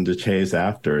which one to chase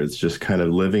after. It's just kind of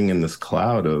living in this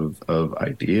cloud of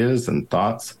ideas and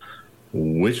thoughts.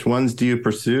 Which ones do you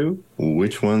pursue?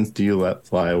 Which ones do you let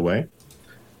fly away?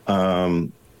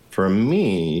 For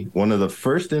me, one of the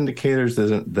first indicators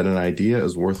that an idea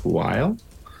is worthwhile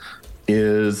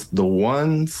is the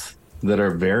ones that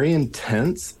are very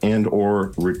intense and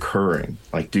or recurring.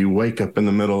 Like, do you wake up in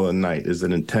the middle of the night? Is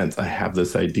it intense? I have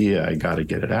this idea. I got to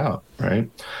get it out, right?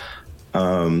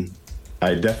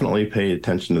 I definitely pay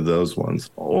attention to those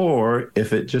ones. Or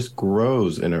if it just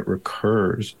grows and it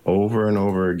recurs over and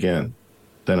over again,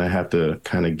 then I have to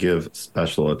kind of give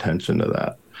special attention to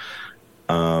that.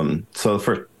 So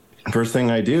the first thing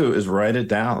I do is write it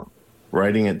down.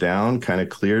 Writing it down kind of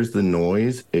clears the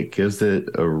noise. It gives it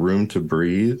a room to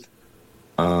breathe.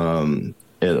 It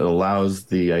allows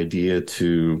the idea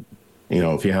to,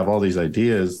 if you have all these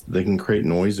ideas, they can create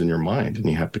noise in your mind, and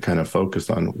you have to kind of focus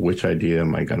on which idea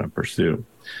am I going to pursue.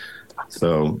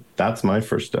 So that's my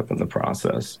first step in the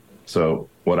process. So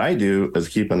what I do is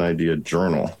keep an idea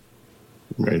journal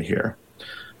right here.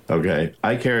 Okay,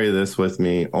 I carry this with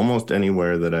me almost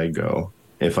anywhere that I go.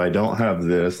 If I don't have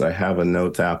this, I have a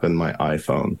notes app in my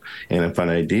iPhone. And if an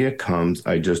idea comes,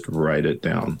 I just write it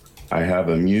down. I have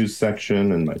a Muse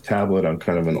section in my tablet. I'm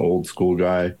kind of an old school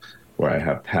guy where I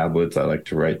have tablets. I like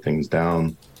to write things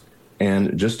down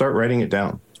and just start writing it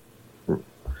down.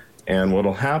 And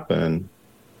what'll happen,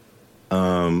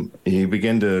 you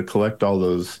begin to collect all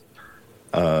those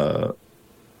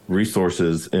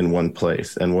resources in one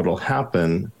place. And what'll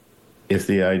happen, if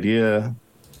the idea,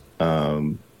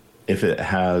 if it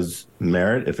has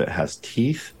merit, if it has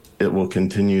teeth, it will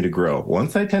continue to grow.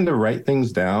 Once I tend to write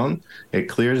things down, it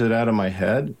clears it out of my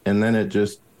head, and then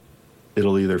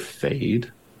it'll either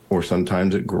fade or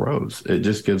sometimes it grows. It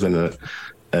just gives it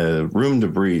a room to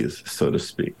breathe, so to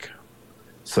speak.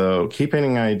 So keeping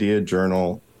an idea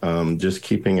journal, just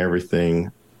keeping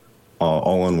everything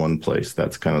all in one place.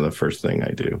 That's kind of the first thing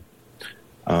I do.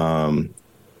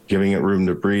 Giving it room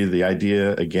to breathe. The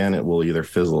idea, again, it will either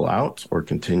fizzle out or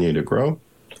continue to grow.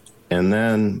 And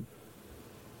then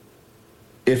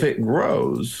if it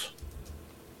grows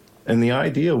and the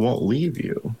idea won't leave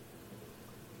you,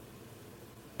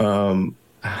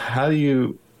 how do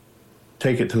you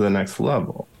take it to the next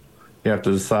level? You have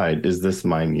to decide, is this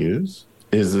my muse?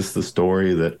 Is this the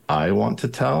story that I want to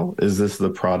tell? Is this the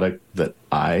product that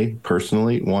I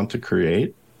personally want to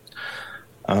create?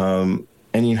 And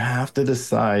you have to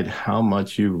decide how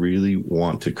much you really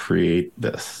want to create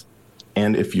this,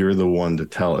 and if you're the one to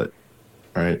tell it,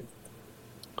 right?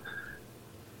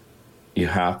 You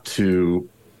have to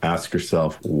ask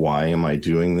yourself, why am I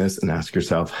doing this? And ask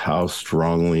yourself, how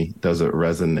strongly does it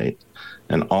resonate?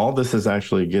 And all this is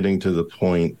actually getting to the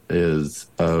point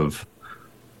of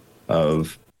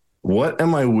what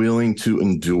am I willing to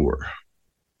endure?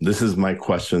 This is my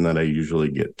question that I usually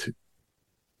get to.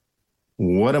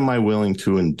 What am I willing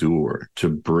to endure to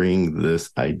bring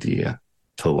this idea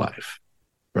to life,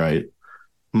 right?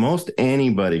 Most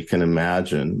anybody can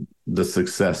imagine the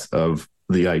success of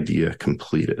the idea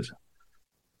completed,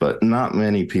 but not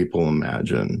many people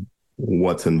imagine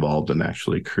what's involved in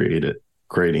actually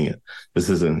creating it. This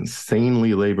is an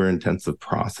insanely labor-intensive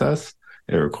process.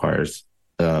 It requires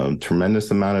tremendous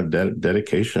amount of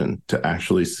dedication to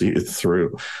actually see it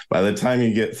through. By the time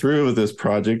you get through with this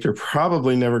project, you're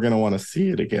probably never going to want to see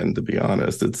it again, to be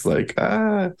honest. It's like,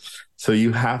 so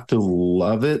you have to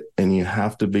love it, and you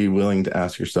have to be willing to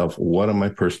ask yourself, what am I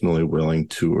personally willing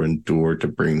to endure to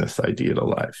bring this idea to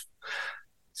life?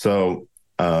 So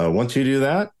once you do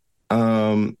that,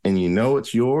 and you know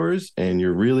it's yours and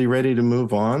you're really ready to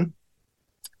move on,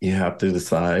 you have to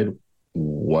decide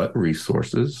what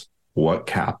resources, what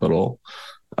capital,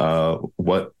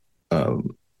 what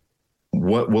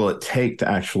will it take to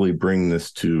actually bring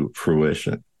this to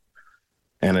fruition?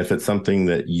 And if it's something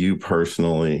that you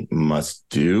personally must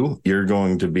do, you're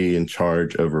going to be in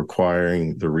charge of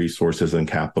requiring the resources and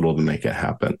capital to make it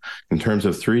happen. In terms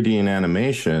of 3D and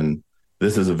animation,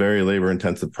 this is a very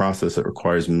labor-intensive process. It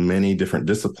requires many different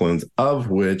disciplines, of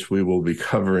which we will be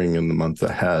covering in the months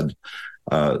ahead,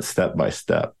 step by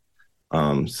step.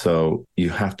 So you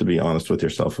have to be honest with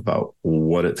yourself about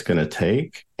what it's going to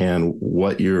take and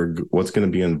what's going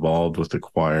to be involved with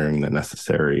acquiring the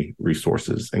necessary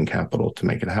resources and capital to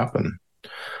make it happen.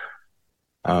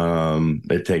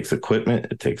 It takes equipment,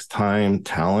 it takes time,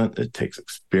 talent, it takes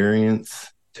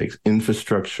experience, it takes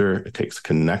infrastructure, it takes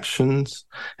connections,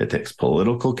 it takes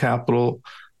political capital.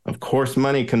 Of course,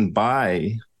 money can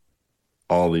buy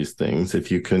all these things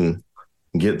if you can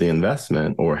get the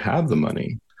investment or have the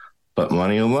money. But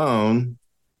money alone,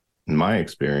 in my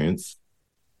experience,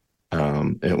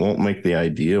 it won't make the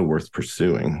idea worth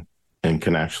pursuing and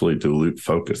can actually dilute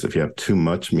focus if you have too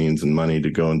much means and money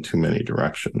to go in too many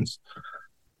directions.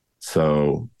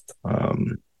 So,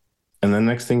 and the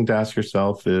next thing to ask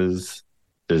yourself is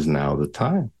now the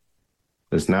time?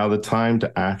 Is now the time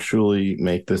to actually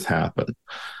make this happen?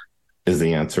 Is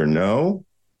the answer no,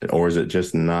 or is it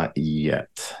just not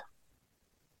yet?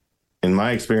 In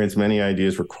my experience, many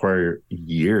ideas require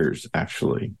years,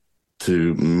 actually,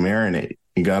 to marinate.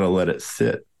 You got to let it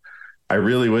sit. I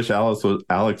really wish Alex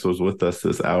was with us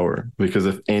this hour, because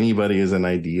if anybody is an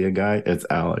idea guy, it's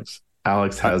Alex.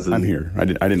 Alex has. I'm here. I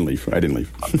didn't leave.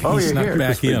 Oh, you snuck here.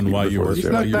 back in while you were. You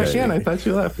snuck back in. I thought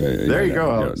you left. There you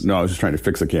go, Alex. No, I was just trying to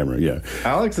fix the camera. Yeah.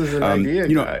 Alex is an idea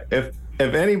guy.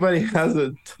 If anybody has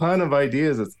a ton of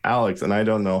ideas, it's Alex, and I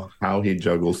don't know how he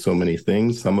juggles so many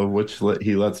things, some of which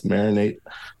he lets marinate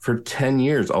for 10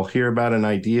 years. I'll hear about an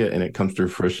idea, and it comes to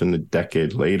fruition a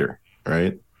decade later,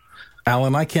 right?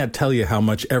 Allan, I can't tell you how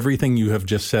much everything you have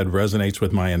just said resonates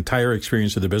with my entire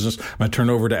experience of the business. I'm going to turn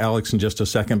over to Alex in just a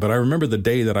second, but I remember the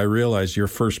day that I realized your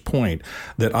first point,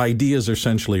 that ideas are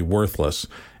essentially worthless.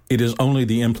 It is only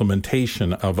the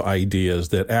implementation of ideas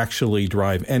that actually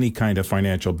drive any kind of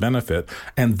financial benefit,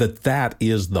 and that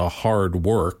is the hard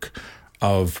work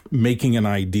of making an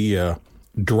idea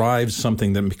drive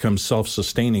something that becomes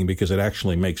self-sustaining because it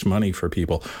actually makes money for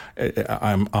people.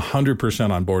 I'm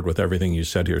 100% on board with everything you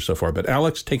said here so far, but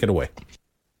Alex, take it away.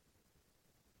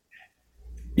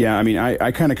 Yeah, I mean,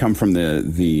 I kind of come from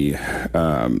the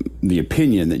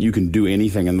opinion that you can do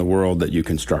anything in the world that you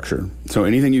can structure. So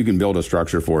anything you can build a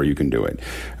structure for, you can do it.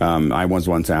 I was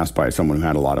once asked by someone who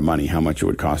had a lot of money how much it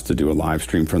would cost to do a live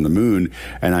stream from the moon,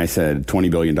 and I said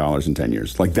 $20 billion in 10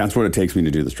 years. Like, that's what it takes me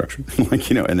to do the structure. Like,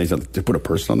 you know, and they said, to put a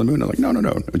person on the moon? I'm like, no,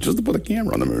 just to put a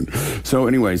camera on the moon. So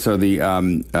anyway, so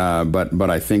but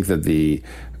I think that the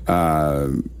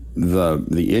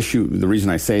issue, the reason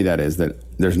I say that is that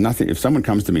there's nothing, if someone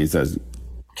comes to me and says,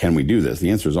 can we do this? The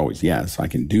answer is always yes, I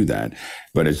can do that.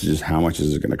 But it's just how much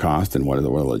is it going to cost, and what are the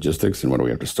logistics, and what do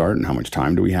we have to start, and how much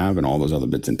time do we have, and all those other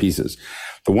bits and pieces.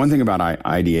 The one thing about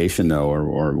ideation, though,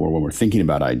 or when we're thinking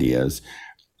about ideas,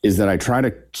 is that I try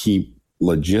to keep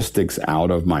logistics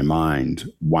out of my mind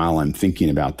while I'm thinking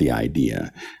about the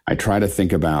idea. I try to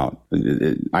think about,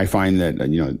 I find that,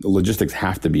 you know, the logistics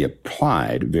have to be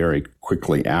applied very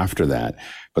quickly after that.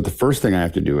 But the first thing I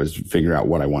have to do is figure out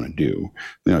what I want to do.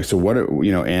 You know, so what,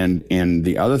 you know, and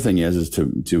the other thing is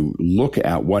to look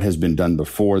at what has been done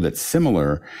before that's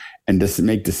similar, and just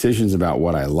make decisions about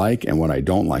what I like and what I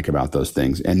don't like about those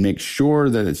things, and make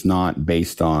sure that it's not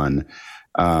based on,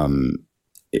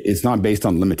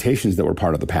 limitations that were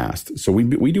part of the past. So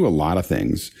we do a lot of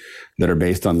things that are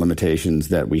based on limitations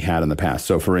that we had in the past.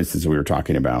 So for instance, we were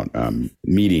talking about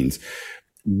meetings.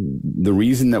 The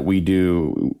reason that we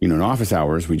do, you know, in office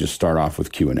hours, we just start off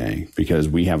with Q&A because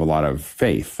we have a lot of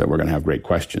faith that we're going to have great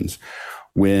questions.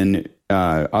 When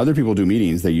other people do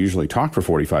meetings, they usually talk for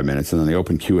 45 minutes and then they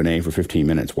open Q&A for 15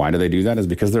 minutes. Why do they do that? Is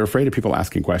because they're afraid of people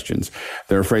asking questions.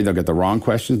 They're afraid they'll get the wrong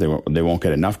questions. They won't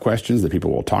get enough questions. That people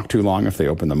will talk too long if they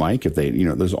open the mic. If they, you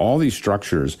know, there's all these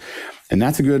structures, and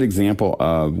that's a good example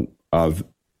of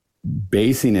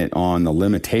basing it on the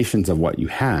limitations of what you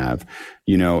have,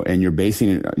 you know, and you're basing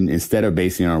it, instead of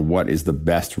basing it on what is the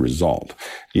best result,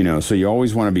 you know. So you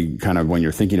always want to be kind of, when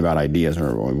you're thinking about ideas,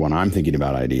 or when I'm thinking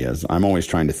about ideas, I'm always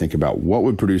trying to think about what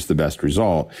would produce the best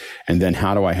result, and then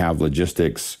how do I have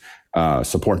logistics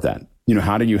support that? You know,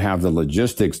 how do you have the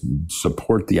logistics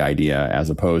support the idea,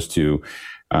 as opposed to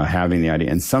having the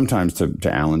idea? And sometimes,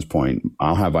 to Allan's point,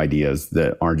 I'll have ideas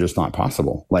that are just not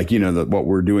possible. Like, you know, what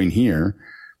we're doing here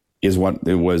is what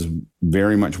it was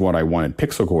very much what I wanted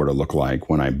Pixel Core to look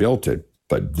like when I built it,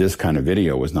 but this kind of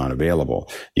video was not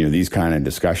available. You know, these kind of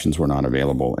discussions were not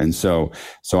available. And so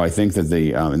I think that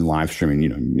in live streaming, you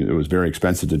know, it was very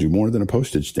expensive to do more than a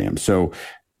postage stamp. So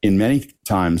in many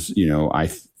times, you know, I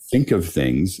think of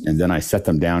things and then I set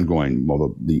them down going,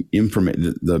 well,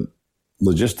 the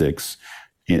logistics,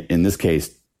 in this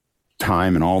case,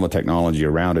 time and all the technology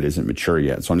around it isn't mature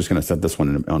yet. So I'm just going to set this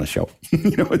one on a shelf,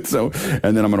 you know, and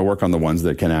then I'm going to work on the ones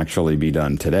that can actually be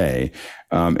done today.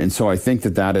 And so I think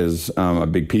that is a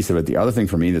big piece of it. The other thing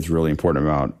for me that's really important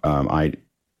about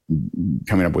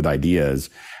coming up with ideas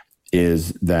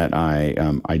is that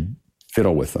I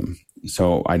fiddle with them.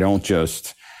 So I don't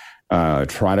just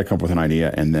try to come up with an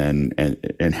idea and then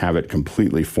and have it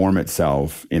completely form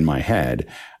itself in my head.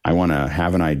 I want to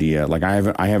have an idea. Like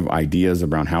I have ideas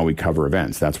around how we cover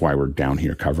events. That's why we're down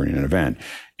here covering an event,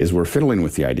 is we're fiddling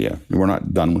with the idea. We're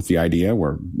not done with the idea.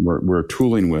 We're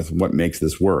tooling with what makes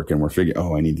this work. And we're figuring,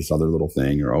 oh, I need this other little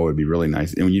thing, or, oh, it'd be really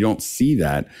nice. And you don't see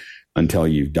that until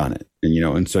you've done it. And, you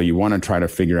know, and so you want to try to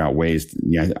figure out ways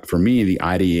for me, the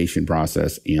ideation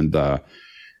process and the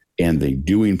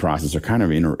doing process are kind of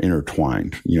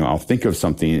intertwined. You know, I'll think of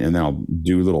something and then I'll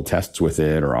do little tests with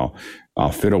it, or I'll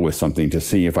fiddle with something to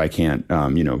see if I can't,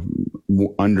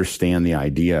 understand the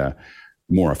idea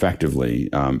more effectively.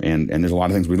 And there's a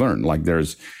lot of things we learn. Like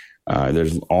there's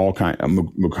all kind of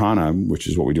Mukana, which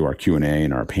is what we do our Q&A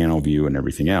and our panel view and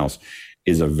everything else,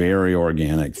 is a very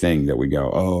organic thing that we go,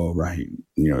 oh, right.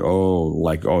 You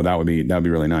know, that'd be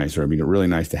really nice. Or it'd be really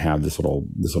nice to have this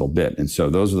little bit. And so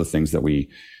those are the things that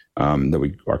we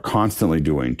are constantly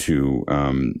doing to,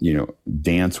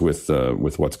 dance with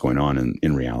what's going on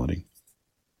in reality.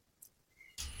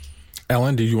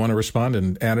 Allan, do you want to respond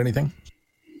and add anything?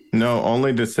 No,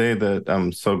 only to say that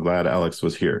I'm so glad Alex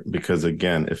was here, because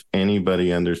again, if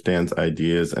anybody understands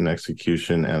ideas and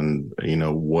execution and, you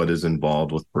know, what is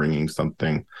involved with bringing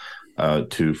something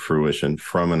to fruition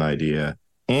from an idea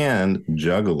and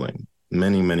juggling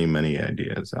many, many, many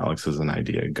ideas, Alex is an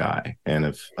idea guy.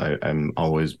 And I'm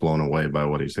always blown away by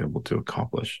what he's able to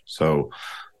accomplish. So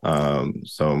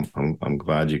So I'm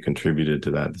glad you contributed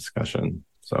to that discussion.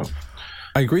 So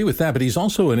I agree with that, but he's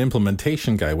also an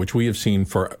implementation guy, which we have seen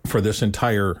for this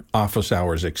entire office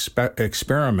hours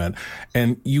experiment.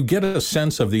 And you get a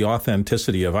sense of the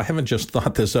authenticity of, I haven't just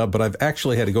thought this up, but I've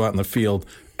actually had to go out in the field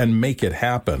and make it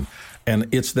happen. And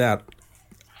it's that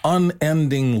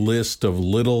unending list of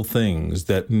little things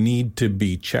that need to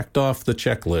be checked off the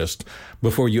checklist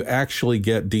before you actually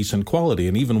get decent quality.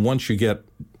 And even once you get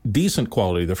decent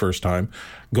quality the first time,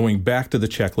 going back to the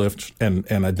checklist and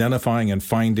identifying and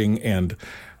finding and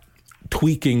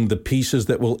tweaking the pieces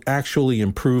that will actually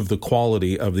improve the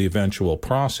quality of the eventual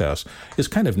process is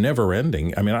kind of never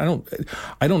ending. I mean,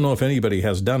 I don't know if anybody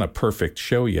has done a perfect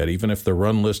show yet, even if the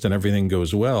run list and everything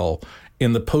goes well.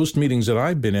 In the post meetings that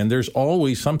I've been in, there's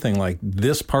always something like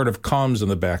this part of comms in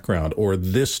the background, or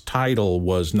this title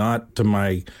was not to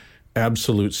my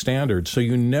absolute standard. So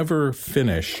you never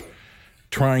finish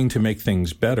trying to make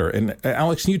things better. And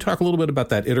Alex, can you talk a little bit about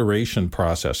that iteration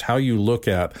process, how you look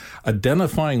at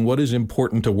identifying what is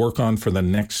important to work on for the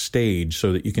next stage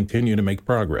so that you continue to make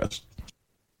progress?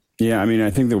 Yeah, I mean, I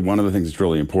think that one of the things that's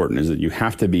really important is that you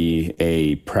have to be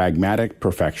a pragmatic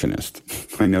perfectionist.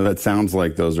 I know that sounds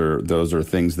like those are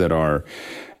things that are,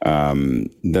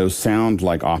 those sound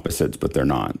like opposites, but they're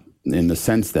not, in the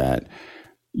sense that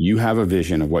you have a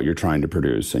vision of what you're trying to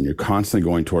produce, and you're constantly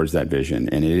going towards that vision.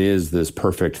 And it is this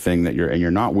perfect thing that you're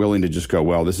not willing to just go,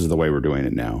 well, this is the way we're doing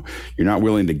it now. You're not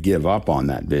willing to give up on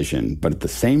that vision. But at the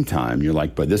same time, you're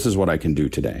like, but this is what I can do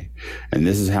today. And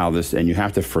this is how this, and you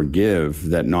have to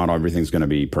forgive that not everything's going to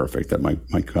be perfect, that my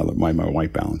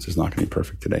white balance is not going to be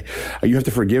perfect today. You have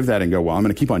to forgive that and go, well, I'm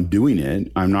going to keep on doing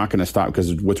it. I'm not going to stop,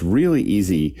 because what's really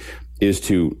easy is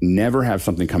to never have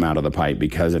something come out of the pipe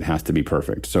because it has to be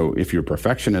perfect. So if you're a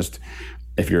perfectionist,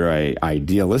 if you're a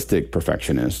idealistic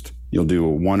perfectionist, you'll do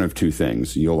one of two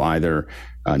things. You'll either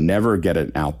never get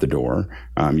it out the door.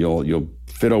 You'll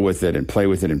fiddle with it and play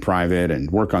with it in private and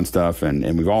work on stuff.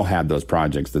 And we've all had those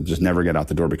projects that just never get out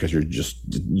the door because you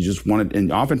just want it.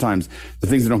 And oftentimes the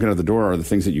things that don't get out the door are the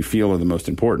things that you feel are the most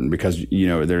important, because, you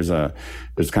know, there's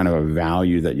kind of a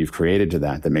value that you've created to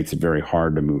that makes it very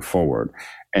hard to move forward.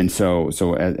 And so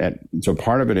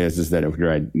part of it is that if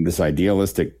you're this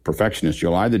idealistic perfectionist,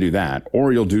 you'll either do that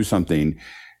or you'll do something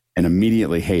and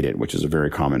immediately hate it, which is a very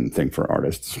common thing for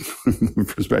artists,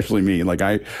 especially me. Like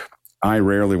I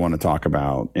rarely want to talk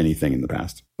about anything in the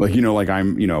past. Like, you know, like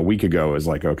a week ago is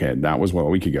like, okay, that was a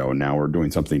week ago, and now we're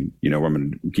doing something, you know, I'm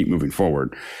going to keep moving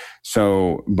forward.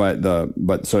 So, and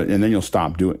then you'll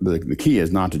stop doing, the key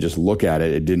is not to just look at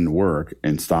it didn't work,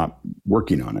 and stop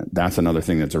working on it. That's another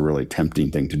thing that's a really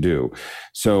tempting thing to do.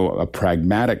 So a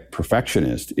pragmatic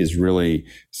perfectionist is really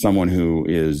someone who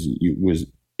is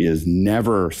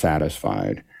never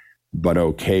satisfied, but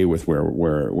okay with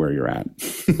where you're at,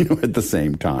 you know, at the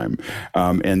same time.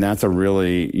 And that's a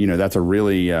really, you know,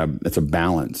 it's a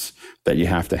balance that you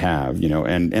have to have, you know,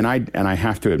 and I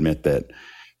have to admit that,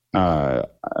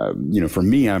 you know, for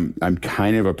me, I'm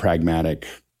kind of a pragmatic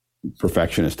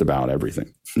perfectionist about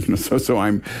everything. So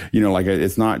I'm, you know, like,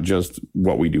 it's not just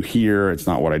what we do here. It's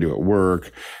not what I do at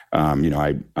work. You know,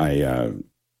 I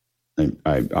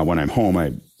when I'm home,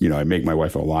 I make my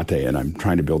wife a latte, and I'm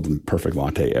trying to build the perfect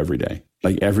latte every day.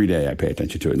 Like every day I pay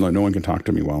attention to it. No one can talk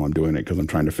to me while I'm doing it, because I'm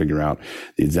trying to figure out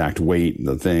the exact weight,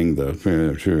 the thing,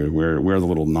 where the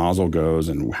little nozzle goes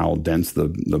and how dense the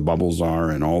bubbles are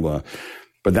and all the,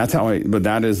 but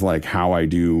that is like how I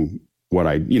do what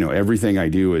I, you know, everything I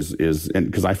do is, and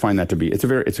because I find that to be, it's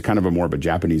a kind of a more of a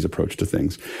Japanese approach to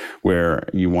things, where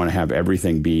you want to have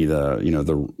everything be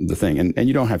the thing. And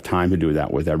you don't have time to do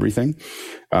that with everything.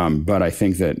 But I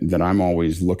think that I'm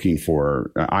always looking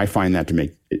for, I find that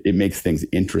it makes things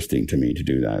interesting to me to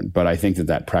do that. But I think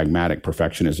that pragmatic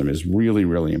perfectionism is really,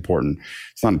 really important.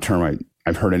 It's not a term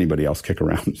I've heard anybody else kick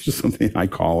around. It's just something I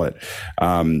call it.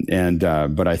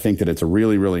 But I think that it's a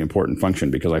really, really important function,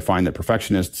 because I find that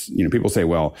perfectionists, you know, people say,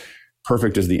 well,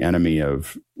 perfect is the enemy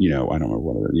of, you know, I don't know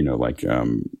what, you know, like,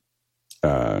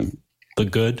 the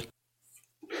good.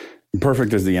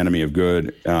 Perfect is the enemy of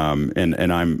good.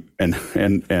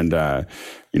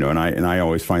 You know, and I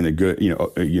always find that good, you know,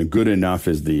 good enough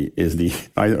is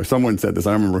someone said this,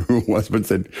 I don't remember who it was, but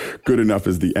said good enough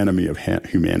is the enemy of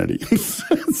humanity.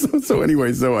 so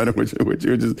anyway, so I don't, which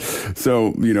you just,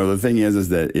 so, you know, the thing is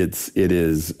that it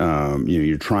is, you know,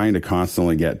 you're trying to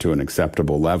constantly get to an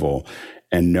acceptable level,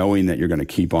 and knowing that you're going to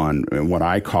keep on, and what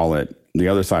I call it, the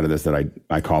other side of this that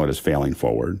I call it is failing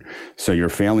forward. So you're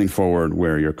failing forward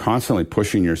where you're constantly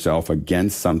pushing yourself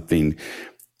against something.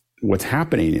 What's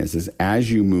happening is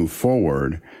as you move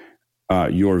forward,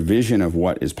 your vision of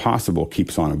what is possible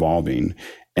keeps on evolving.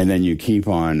 and then you keep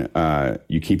on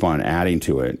adding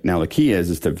to it. Now the key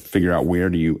is to figure out where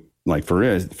do you, like for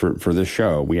this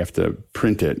show, we have to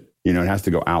print it. It has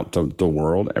to go out to the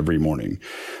world every morning.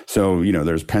 So,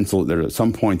 there's at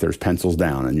some point there's pencils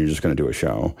down and you're just going to do a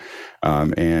show.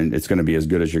 And it's going to be as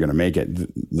good as you're going to make it.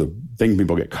 The thing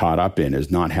people get caught up in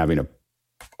is not having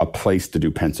a place to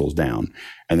do pencils down.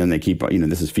 And then they keep,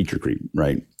 this is feature creep,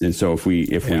 right? And so if we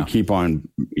keep on,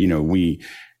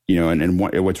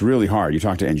 what's really hard, you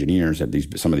talk to engineers at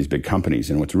some of these big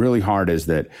companies, and what's really hard is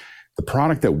that the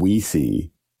product that we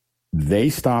see,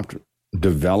 they stopped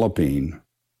developing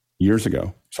years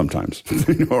ago, sometimes,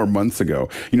 or months ago.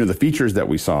 The features that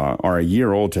we saw are a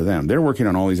year old to them. They're working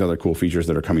on all these other cool features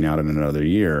that are coming out in another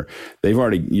year. They've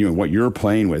already, what you're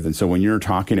playing with. And so when you're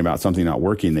talking about something not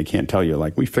working, they can't tell you,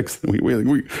 like, we have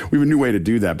a new way to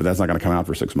do that, but that's not going to come out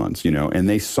for 6 months, and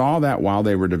they saw that while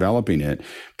they were developing it,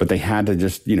 but they had to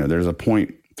just, there's a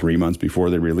point 3 months before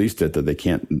they released it that they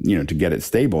can't, to get it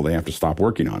stable, they have to stop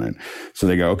working on it. So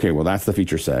they go, okay, well, that's the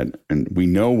feature set. And we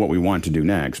know what we want to do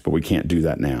next, but we can't do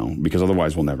that now because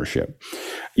otherwise we'll never ship,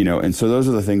 and so those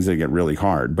are the things that get really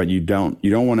hard, but you don't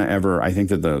want to ever, I think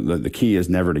that the key is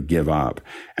never to give up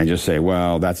and just say,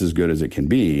 well, that's as good as it can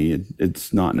be.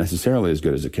 It's not necessarily as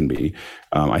good as it can be.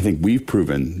 I think we've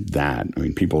proven that. I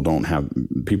mean, people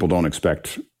don't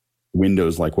expect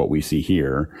windows like what we see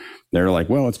here. They're like,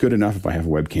 well, it's good enough if I have a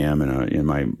webcam and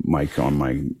my mic on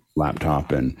my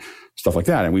laptop and stuff like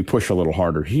that. And we push a little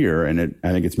harder here, and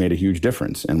I think it's made a huge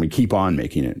difference. And we keep on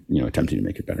making it, attempting to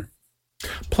make it better.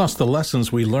 Plus, the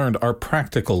lessons we learned are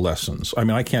practical lessons. I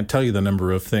mean, I can't tell you the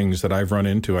number of things that I've run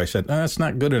into. I said, that's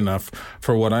not good enough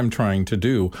for what I'm trying to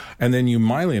do. And then you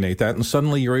myelinate that, and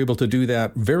suddenly you're able to do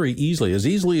that very easily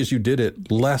as you did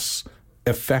it less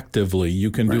effectively.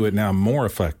 You can do it now more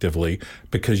effectively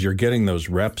because you're getting those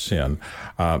reps in.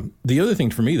 The other thing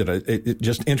for me that it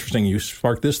just interesting, you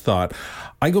sparked this thought.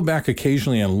 I go back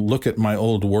occasionally and look at my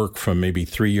old work from maybe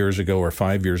 3 years ago or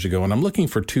 5 years ago, and I'm looking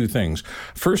for two things.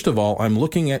 First of all, I'm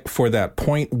looking for that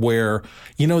point where,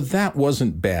 that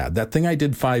wasn't bad. That thing I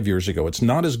did 5 years ago, it's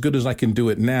not as good as I can do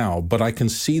it now, but I can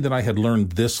see that I had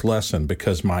learned this lesson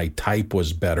because my type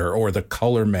was better or the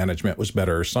color management was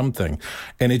better or something.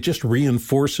 And it just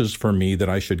reinforces for me that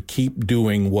I should keep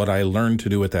doing what I learned to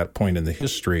do at that point in the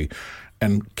history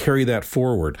and carry that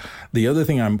forward. The other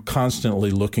thing I'm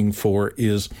constantly looking for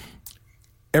is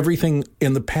everything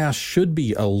in the past should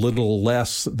be a little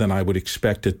less than I would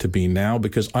expect it to be now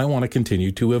because I want to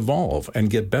continue to evolve and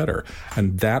get better.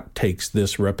 And that takes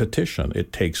this repetition.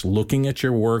 It takes looking at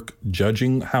your work,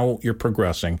 judging how you're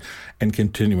progressing, and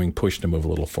continuing push to move a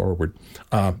little forward.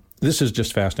 This is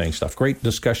just fascinating stuff. Great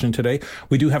discussion today.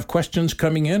 We do have questions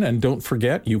coming in, and don't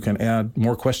forget, you can add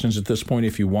more questions at this point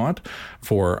if you want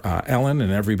for Allan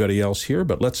and everybody else here.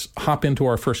 But let's hop into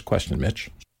our first question,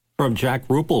 Mitch. From Jack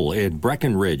Ruppel in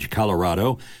Breckenridge,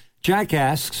 Colorado. Jack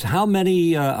asks, how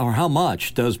many or how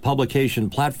much does publication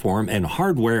platform and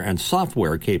hardware and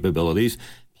software capabilities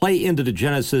play into the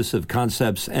genesis of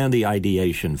concepts and the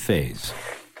ideation phase?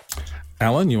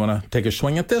 Allan, you want to take a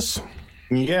swing at this?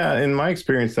 Yeah, in my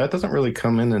experience, that doesn't really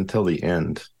come in until the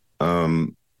end.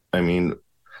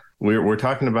 We're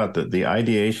talking about the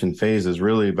ideation phase is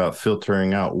really about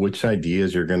filtering out which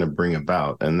ideas you're going to bring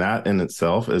about. And that in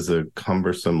itself is a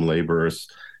cumbersome, laborious,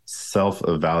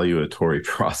 self-evaluatory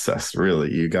process,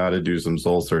 really. You got to do some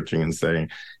soul searching and saying,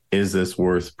 is this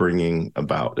worth bringing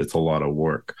about? It's a lot of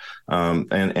work.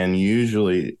 And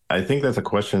usually, I think that's a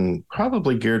question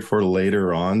probably geared for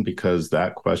later on, because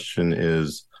that question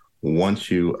is, once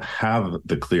you have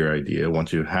the clear idea,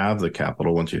 once you have the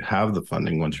capital, once you have the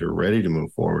funding, once you're ready to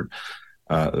move forward,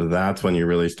 that's when you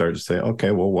really start to say, okay,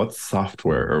 well, what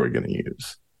software are we going to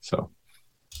use? So,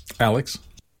 Alex?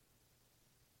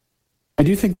 I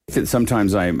do think that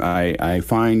sometimes I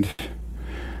find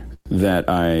that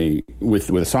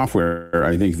with software,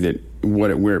 I think that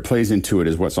where it plays into it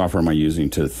is what software am I using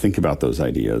to think about those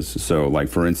ideas. So, like,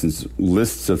 for instance,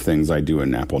 lists of things I do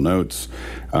in Apple Notes.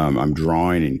 I'm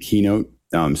drawing in Keynote.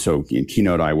 So in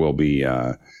Keynote, I will be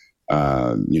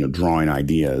drawing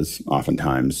ideas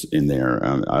oftentimes in there.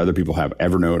 Other people have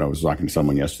Evernote. I was talking to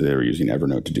someone yesterday, they were using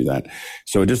Evernote to do that.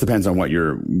 So it just depends on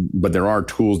but there are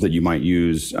tools that you might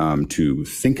use to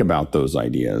think about those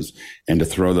ideas and to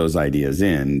throw those ideas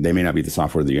in. They may not be the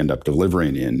software that you end up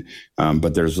delivering in,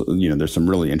 but there's some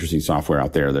really interesting software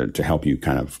out there to help you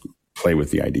kind of play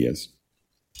with the ideas.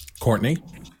 Courtney?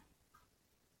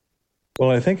 Well,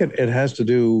 I think it has to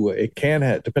do,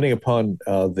 depending upon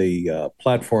the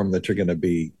platform that you're going to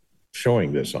be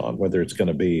showing this on, whether it's going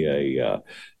to be a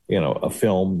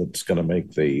film that's going to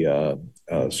make the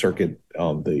circuit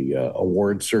on the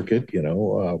award circuit,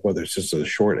 whether it's just a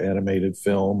short animated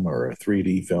film or a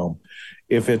 3D film.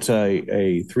 If it's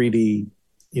a 3D,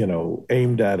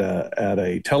 aimed at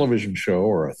a television show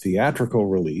or a theatrical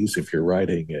release, if you're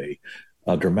writing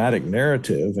a dramatic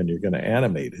narrative and you're going to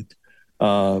animate it,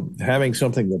 having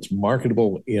something that's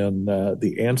marketable in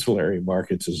the ancillary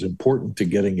markets is important to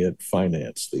getting it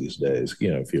financed these days.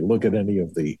 If you look at any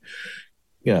of the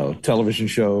television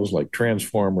shows like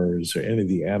Transformers or any of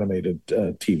the animated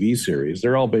TV series,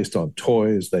 they're all based on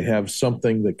toys. They have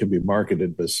something that can be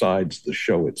marketed besides the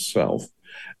show itself.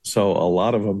 So a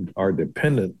lot of them are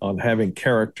dependent on having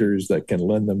characters that can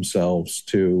lend themselves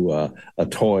to a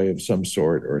toy of some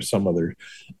sort or some other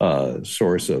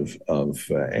source of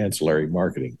ancillary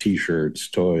marketing, T-shirts,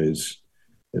 toys,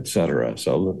 etc.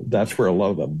 So that's where a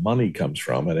lot of the money comes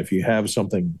from. And if you have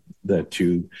something that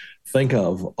you think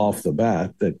of off the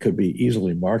bat that could be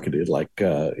easily marketed, like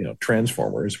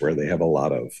Transformers, where they have a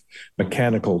lot of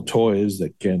mechanical toys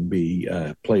that can be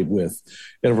played with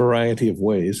in a variety of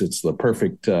ways, it's the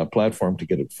perfect platform to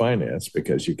get it financed,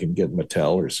 because you can get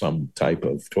Mattel or some type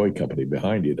of toy company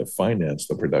behind you to finance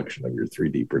the production of your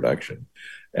 3D production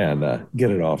and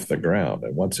get it off the ground.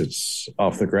 And once it's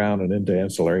off the ground and into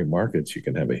ancillary markets, you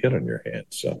can have a hit on your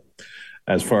hands. So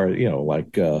as far as,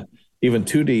 even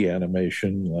 2D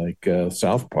animation, like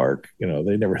South Park,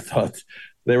 they never thought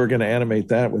they were going to animate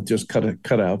that with just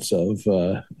cutouts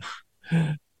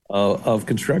of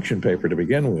construction paper to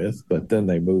begin with. But then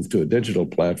they moved to a digital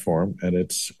platform, and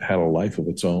it's had a life of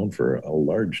its own for a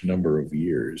large number of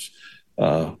years.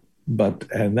 And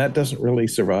that doesn't really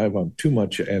survive on too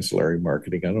much ancillary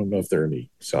marketing. I don't know if there are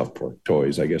any South Park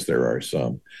toys. I guess there are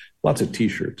some, lots of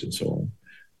T-shirts and so on.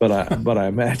 But I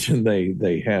imagine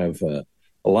they have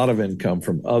a lot of income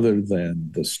from other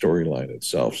than the storyline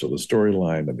itself. So the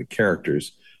storyline and the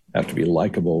characters have to be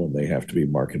likable, and they have to be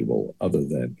marketable other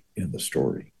than in the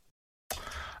story.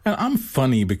 And I'm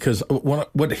funny because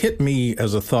what hit me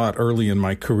as a thought early in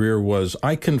my career was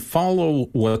I can follow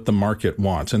what the market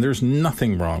wants, and there's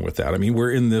nothing wrong with that. I mean,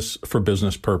 we're in this for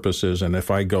business purposes, and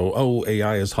if I go, oh,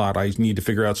 AI is hot, I need to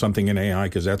figure out something in AI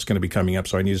because that's going to be coming up,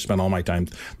 so I need to spend all my time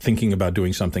thinking about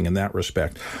doing something in that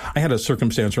respect. I had a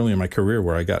circumstance early in my career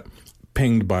where I got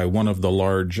pinged by one of the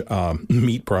large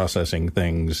meat processing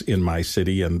things in my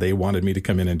city, and they wanted me to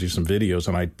come in and do some videos,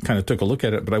 and I kind of took a look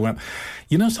at it, but I went,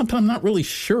 something, I'm not really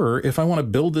sure if I want to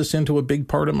build this into a big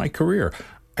part of my career.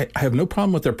 I have no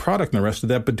problem with their product and the rest of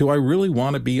that, but do I really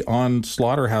want to be on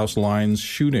slaughterhouse lines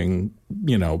shooting,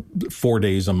 4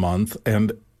 days a month?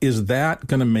 And is that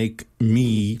going to make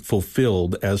me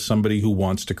fulfilled as somebody who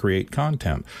wants to create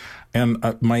content? And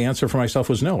my answer for myself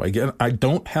was no. Again, I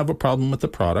don't have a problem with the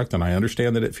product, and I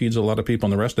understand that it feeds a lot of people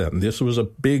and the rest of that. And this was a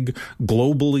big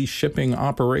globally shipping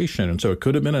operation, and so it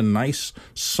could have been a nice,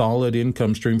 solid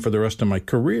income stream for the rest of my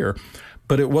career,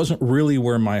 but it wasn't really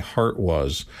where my heart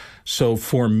was. So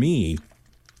for me,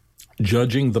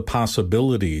 judging the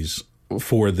possibilities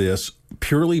for this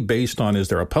purely based on, is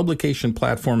there a publication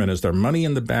platform and is there money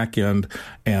in the back end,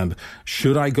 and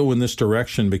should I go in this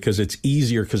direction because it's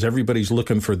easier because everybody's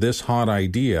looking for this hot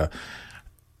idea,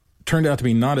 turned out to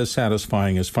be not as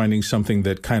satisfying as finding something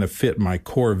that kind of fit my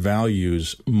core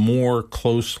values more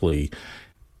closely,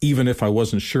 even if I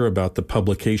wasn't sure about the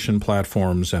publication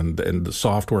platforms and the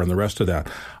software and the rest of that.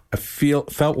 I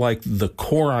felt like the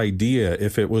core idea,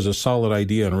 if it was a solid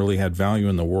idea and really had value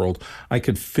in the world, I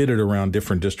could fit it around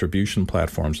different distribution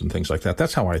platforms and things like that.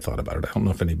 That's how I thought about it. I don't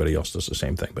know if anybody else does the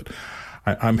same thing, but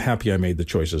I'm happy I made the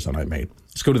choices that I made.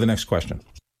 Let's go to the next question.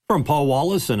 From Paul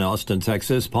Wallace in Austin,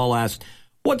 Texas. Paul asked,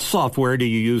 what software do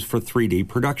you use for 3D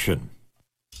production?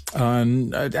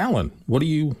 Allan, what are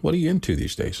you into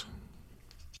these days?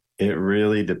 It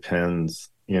really depends.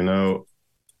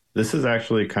 This is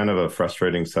actually kind of a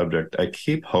frustrating subject. I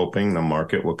keep hoping the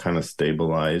market will kind of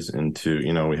stabilize into,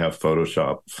 we have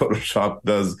Photoshop. Photoshop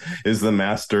is the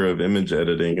master of image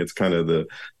editing. It's kind of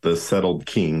the settled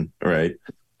king, right?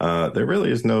 There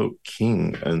really is no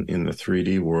king in the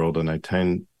 3D world. And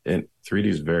 3D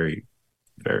is very,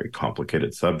 very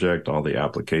complicated subject. All the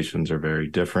applications are very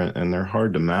different and they're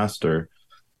hard to master.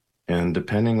 And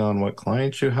depending on what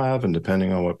clients you have and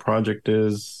depending on what project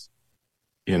is,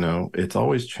 it's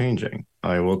always changing.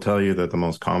 I will tell you that the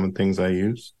most common things I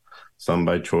use, some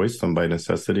by choice, some by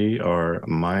necessity, are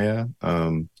Maya,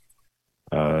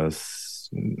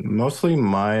 mostly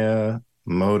Maya,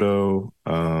 Modo,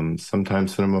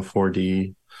 sometimes Cinema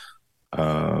 4D.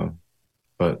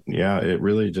 But yeah, it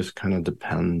really just kind of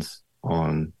depends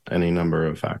on any number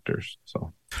of factors.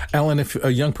 So Allan, if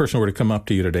a young person were to come up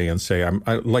to you today and say,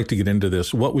 I'd like to get into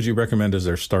this, what would you recommend as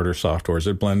their starter software? Is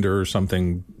it Blender or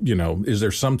something, is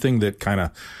there something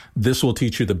that this will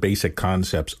teach you the basic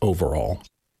concepts overall?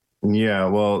 Yeah,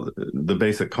 well, the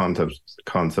basic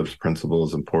concepts principle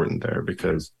is important there,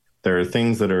 because there are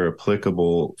things that are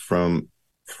applicable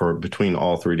for between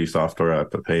all 3D software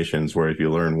applications, where if you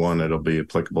learn one, it'll be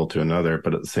applicable to another.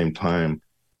 But at the same time,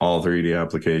 all 3D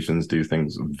applications do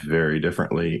things very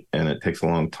differently, and it takes a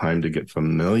long time to get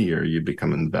familiar. You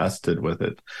become invested with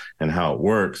it and how it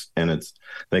works. And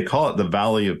they call it the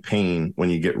valley of pain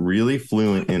when you get really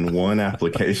fluent in one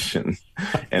application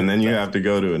and then you have to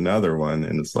go to another one.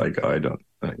 And it's like, I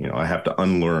have to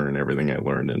unlearn everything I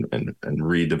learned and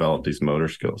redevelop these motor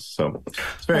skills. So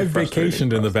it's very I've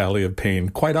vacationed in the valley of pain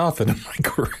quite often in my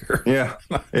career. Yeah.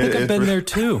 I think I've been there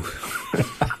too.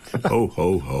 Ho,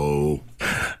 ho, ho.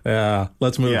 Yeah,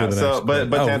 let's move to the next. But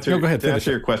go ahead, to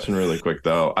answer your question really quick,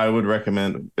 though, I would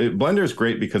recommend Blender is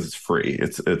great because it's free.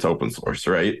 It's open source,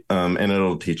 right? And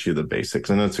it'll teach you the basics,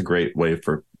 and it's a great way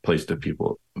for place for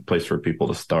people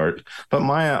to start. But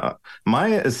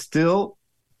Maya is still,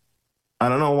 I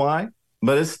don't know why,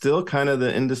 but it's still kind of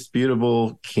the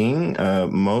indisputable king.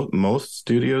 Most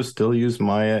studios still use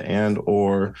Maya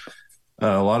or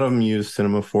a lot of them use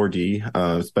Cinema 4D,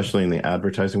 especially in the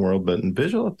advertising world, but in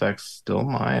visual effects, still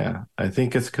Maya. I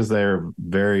think it's because they're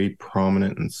very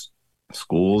prominent in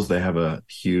schools. They have a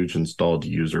huge installed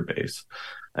user base,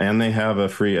 and they have a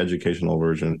free educational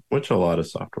version, which a lot of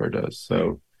software does.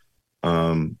 So,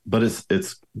 but it's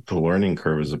the learning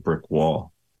curve is a brick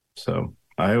wall. So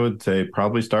I would say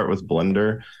probably start with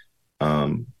Blender.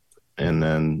 And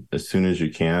then as soon as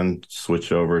you can,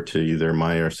 switch over to either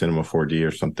Maya or Cinema 4D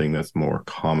or something that's more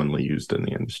commonly used in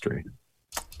the industry.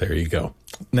 There you go.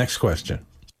 Next question.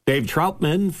 Dave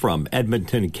Troutman from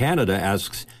Edmonton, Canada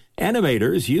asks,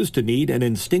 animators used to need an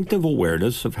instinctive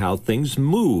awareness of how things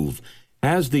move.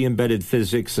 Has the embedded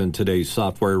physics in today's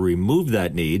software removed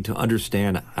that need to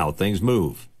understand how things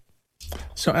move?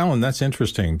 So, Allan, that's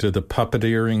interesting. Do the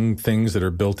puppeteering things that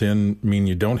are built in mean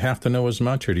you don't have to know as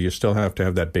much, or do you still have to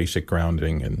have that basic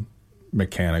grounding in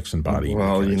mechanics and body?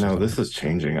 Well, this is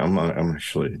changing. I'm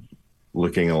actually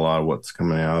looking at a lot of what's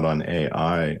coming out on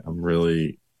AI. I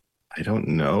don't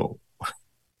know.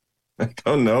 I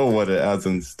don't know what it has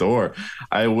in store.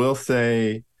 I will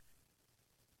say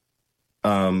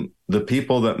the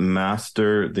people that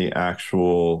master the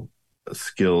actual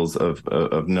skills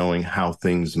of knowing how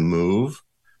things move,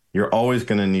 you're always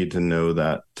going to need to know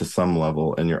that to some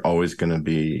level, and you're always going to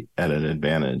be at an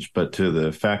advantage. But to the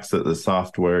effects that the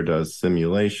software does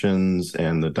simulations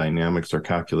and the dynamics are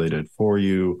calculated for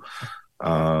you,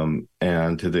 and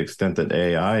to the extent that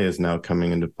AI is now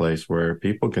coming into place where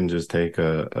people can just take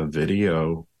a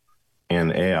video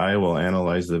and AI will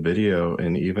analyze the video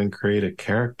and even create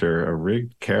a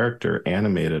rigged character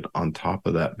animated on top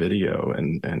of that video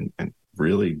and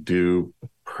really do a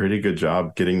pretty good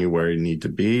job getting you where you need to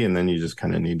be. And then you just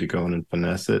kind of need to go in and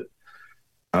finesse it.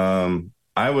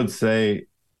 I would say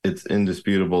it's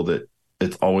indisputable that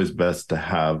it's always best to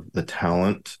have the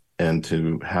talent and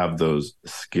to have those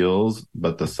skills,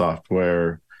 but the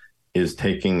software is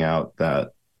taking out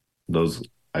those,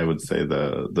 I would say,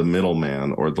 the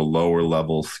middleman or the lower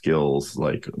level skills,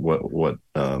 like what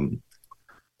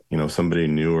somebody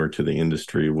newer to the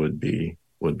industry would be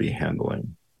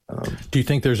handling. Do you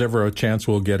think there's ever a chance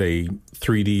we'll get a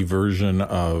 3D version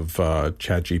of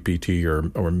ChatGPT or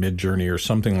Midjourney or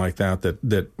something like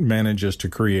that manages to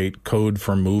create code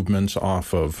for movements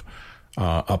off of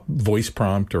a voice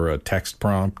prompt or a text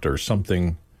prompt or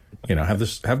something? Have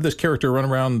this character run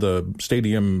around the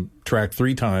stadium track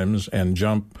 3 times and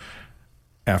jump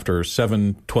after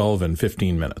 7, 12, and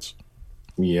 15 minutes.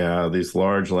 Yeah, these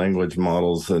large language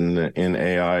models in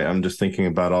AI, I'm just thinking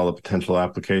about all the potential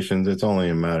applications. It's only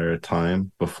a matter of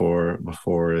time before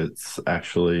it's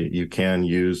actually, you can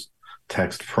use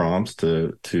text prompts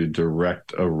to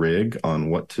direct a rig on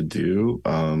what to do.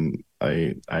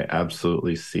 I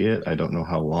absolutely see it. I don't know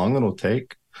how long it'll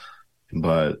take,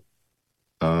 but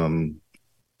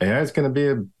AI is going to be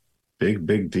a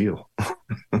big deal.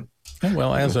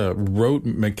 Well, as a rote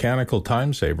mechanical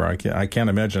time saver, I can't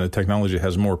imagine a technology that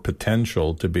has more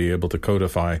potential to be able to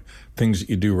codify things that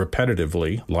you do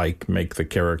repetitively, like make the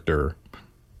character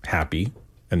happy,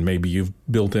 and maybe you've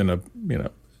built in a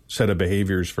set of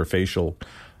behaviors for facial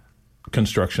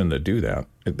construction that do that.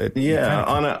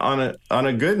 On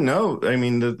a good note, I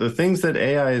mean, the things that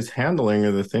AI is handling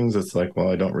are the things that's like, well,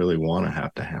 I don't really want to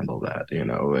have to handle that,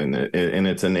 and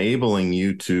it's enabling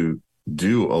you to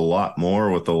do a lot more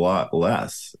with a lot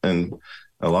less. And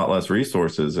a lot less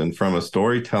resources. And from a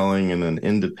storytelling and an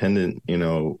independent,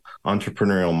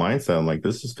 entrepreneurial mindset, I'm like,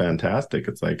 this is fantastic.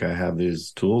 It's like I have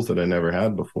these tools that I never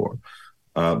had before.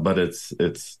 But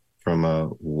it's from a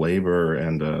labor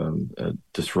and a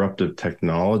disruptive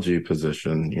technology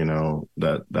position,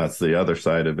 that's the other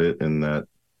side of it, in that,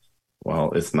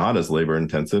 well, it's not as labor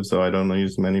intensive, so I don't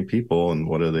use many people, and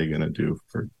what are they going to do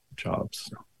for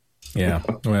jobs? Yeah,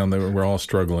 well, we're all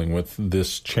struggling with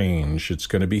this change. It's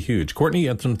going to be huge. Courtney, you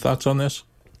had some thoughts on this?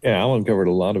 Yeah, Alan covered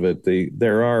a lot of it.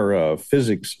 There are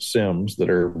physics sims that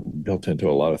are built into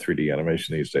a lot of 3D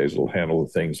animation these days. It'll handle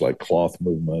things like cloth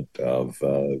movement of,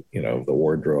 the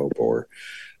wardrobe, or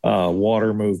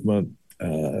water movement,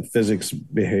 physics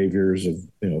behaviors of,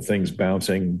 things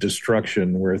bouncing,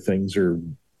 destruction where things are,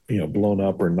 blown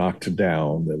up or knocked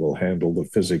down. That will handle the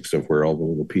physics of where all the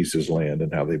little pieces land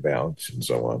and how they bounce and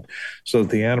so on. So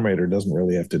that the animator doesn't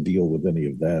really have to deal with any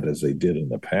of that as they did in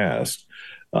the past.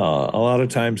 A lot of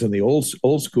times in the old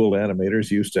school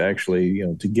animators used to actually,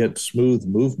 to get smooth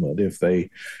movement, if they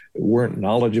weren't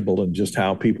knowledgeable in just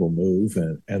how people move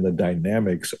and the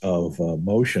dynamics of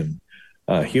motion,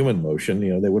 human motion,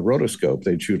 they would rotoscope.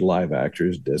 They'd shoot live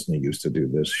actors. Disney used to do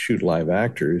this, shoot live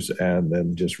actors and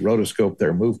then just rotoscope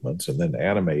their movements and then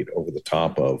animate over the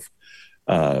top of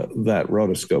that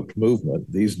rotoscoped movement.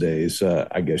 These days,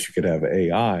 I guess you could have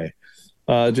AI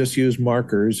just use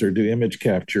markers or do image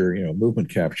capture, movement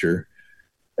capture,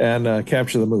 and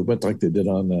capture the movement like they did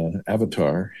on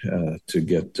Avatar to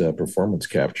get performance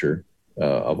capture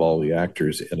of all the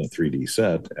actors in a 3D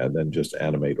set, and then just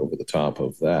animate over the top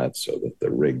of that so that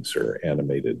the rigs are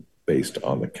animated based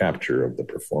on the capture of the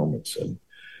performance and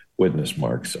witness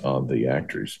marks on the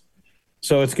actors.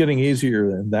 So it's getting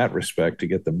easier in that respect to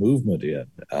get the movement in.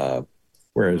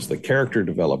 Whereas the character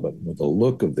development with the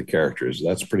look of the characters,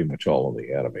 that's pretty much all on the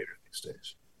animator these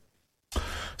days.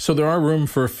 So there are room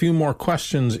for a few more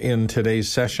questions in today's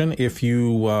session. If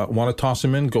you want to toss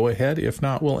them in, go ahead. If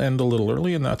not, we'll end a little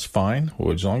early, and that's fine.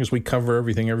 As long as we cover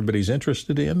everything everybody's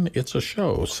interested in, it's a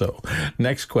show. So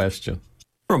next question.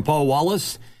 From Paul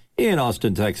Wallace in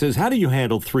Austin, Texas, how do you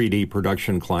handle 3D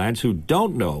production clients who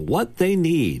don't know what they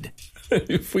need?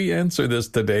 If we answer this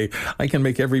today, I can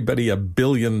make everybody $1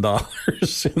 billion in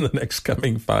the next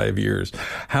coming 5 years.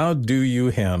 How do you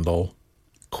handle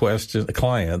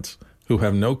clients who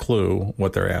have no clue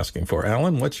what they're asking for?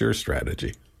 Alan, what's your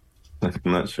strategy? I'm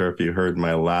not sure if you heard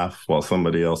my laugh while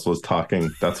somebody else was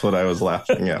talking. That's what I was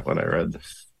laughing at when I read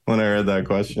that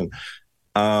question.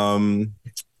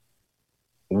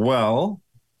 Well,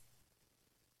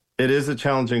 it is a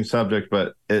challenging subject,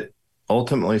 but it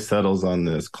ultimately settles on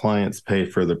this. Clients pay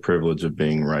for the privilege of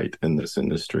being right in this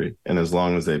industry. And as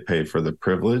long as they pay for the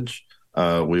privilege,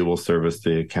 we will service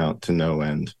the account to no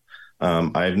end.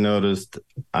 I've noticed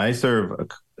I serve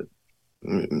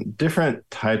different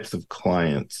types of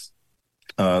clients.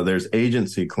 There's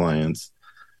agency clients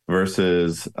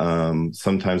versus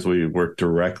sometimes we work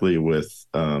directly with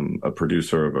a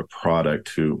producer of a product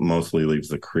who mostly leaves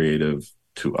the creative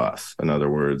to us. In other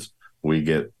words, we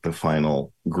get the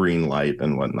final green light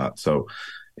and whatnot. So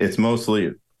it's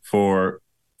mostly for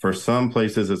some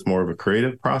places, it's more of a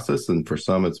creative process, and for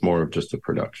some, it's more of just a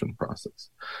production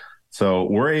process. So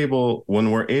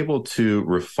when we're able to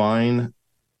refine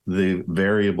the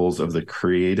variables of the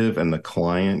creative and the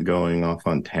client going off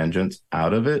on tangents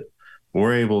out of it,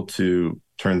 we're able to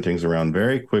turn things around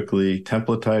very quickly,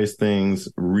 templatize things,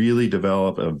 really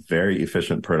develop a very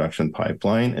efficient production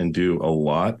pipeline, and do a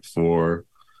lot for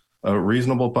a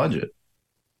reasonable budget.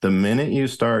 The minute you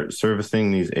start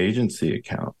servicing these agency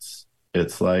accounts,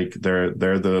 it's like they're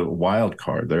the wild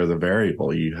card, they're the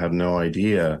variable. You have no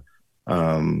idea.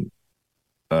 And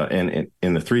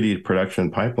in the 3D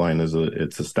production pipeline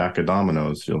it's a stack of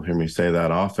dominoes. You'll hear me say that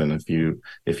often. If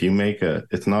you make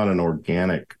it's not an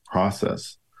organic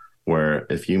process where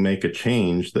if you make a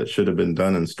change that should have been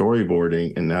done in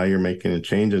storyboarding and now you're making the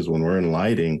changes when we're in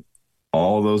lighting,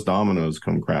 all those dominoes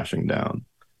come crashing down.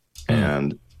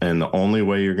 And the only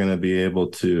way you're going to be able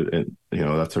to,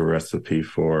 that's a recipe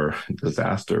for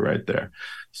disaster right there.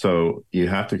 So you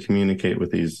have to communicate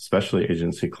with these, especially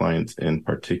agency clients in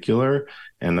particular.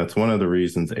 And that's one of the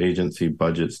reasons agency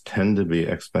budgets tend to be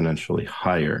exponentially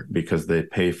higher, because they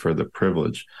pay for the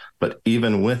privilege. But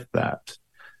even with that,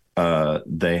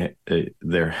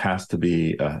 there has to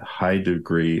be a high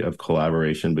degree of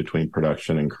collaboration between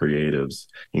production and creatives.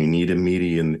 You need a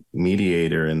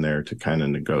mediator in there to kind of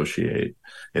negotiate.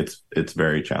 It's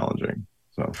very challenging.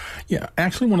 So yeah,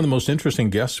 actually, one of the most interesting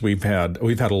guests we've had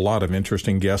a lot of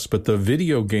interesting guests, but the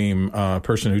video game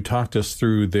person who talked us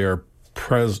through their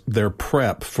their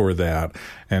prep for that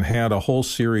and had a whole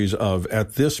series of,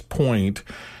 at this point,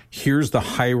 here's the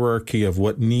hierarchy of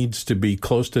what needs to be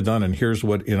close to done, and here's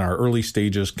what in our early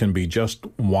stages can be just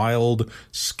wild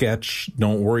sketch,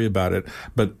 don't worry about it.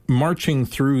 But marching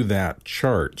through that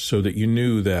chart so that you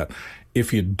knew that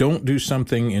if you don't do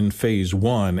something in phase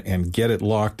 1 and get it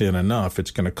locked in enough,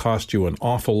 it's going to cost you an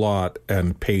awful lot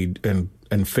and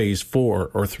phase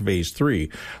 4 or phase 3,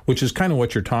 which is kind of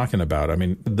what you're talking about. I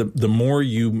mean, the more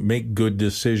you make good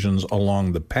decisions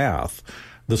along the path,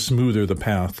 the smoother the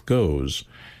path goes.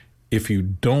 If you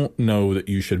don't know that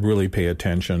you should really pay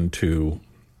attention to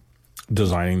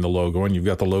designing the logo and you've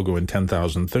got the logo in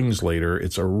 10,000 things later,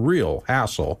 it's a real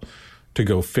hassle to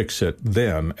go fix it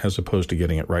then as opposed to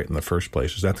getting it right in the first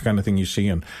place. Is that the kind of thing you see?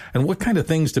 And what kind of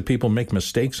things do people make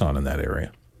mistakes on in that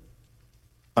area?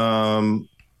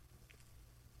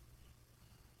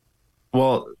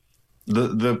 Well,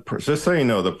 just so you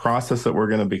know, the process that we're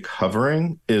going to be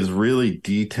covering is really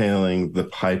detailing the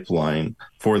pipeline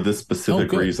for this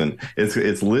specific reason.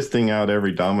 It's listing out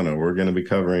every domino. We're going to be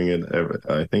covering it,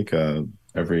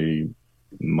 every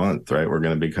month, right? We're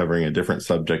going to be covering a different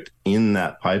subject in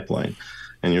that pipeline,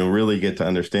 and you'll really get to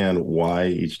understand why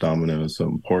each domino is so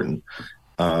important.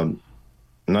 I'm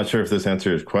not sure if this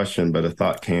answers your question, but a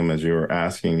thought came as you were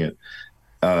asking it.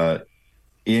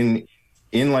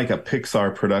 In like a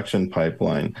Pixar production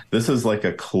pipeline, this is like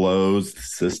a closed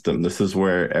system. This is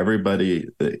where everybody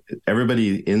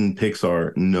in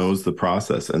Pixar knows the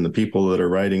process, and the people that are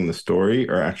writing the story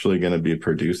are actually going to be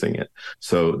producing it.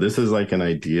 So this is like an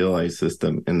idealized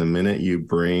system. And the minute you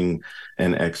bring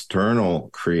an external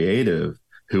creative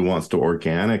who wants to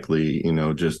organically,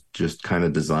 just kind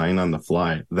of design on the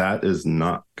fly, that is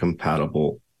not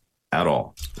compatible at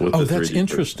all. Oh, that's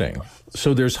interesting.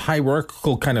 So there's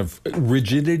hierarchical kind of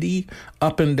rigidity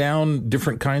up and down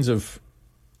different kinds of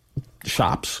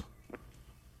shops.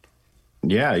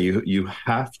 Yeah, you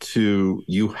have to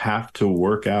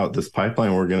work out this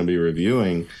pipeline we're going to be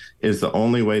reviewing is the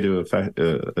only way to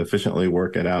efficiently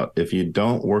work it out. If you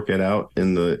don't work it out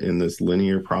in this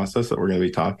linear process that we're going to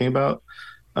be talking about,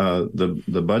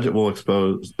 the budget will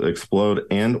explode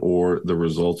and or the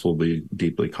results will be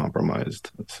deeply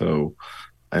compromised. So,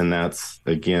 and that's,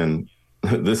 again,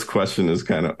 this question is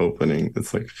kind of opening.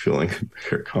 It's like feeling a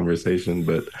bigger conversation,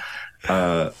 but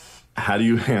how do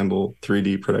you handle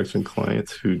 3D production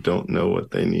clients who don't know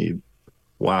what they need?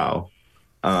 Wow.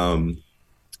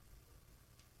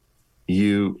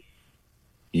 You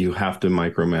have to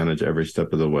micromanage every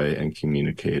step of the way and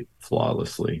communicate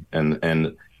flawlessly and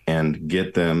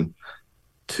get them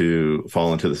to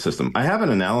fall into the system. I have an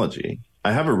analogy.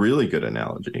 I have a really good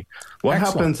analogy. What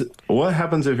happens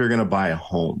if you're going to buy a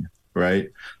home, right?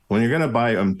 When you're going to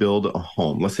buy and build a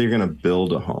home, let's say you're going to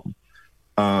build a home.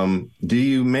 Do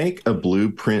you make a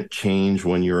blueprint change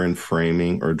when you're in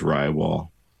framing or drywall?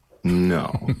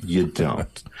 No, you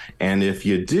don't. And if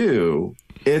you do,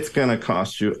 it's going to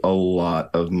cost you a lot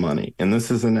of money. And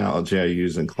this is an analogy I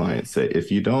use in clients. Say,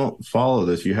 if you don't follow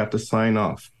this, you have to sign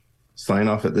off. Sign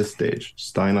off at this stage.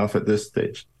 Sign off at this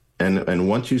stage. And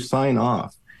once you sign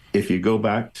off, if you go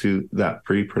back to that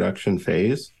pre-production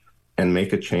phase and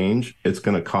make a change, it's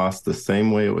going to cost the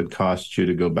same way it would cost you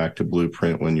to go back to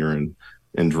blueprint when you're in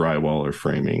drywall or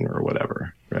framing or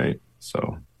whatever, right?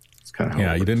 So it's kind of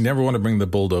how you didn't never want to bring the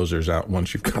bulldozers out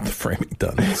once you've got the framing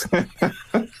done.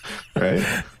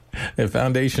 Right? The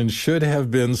foundation should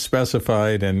have been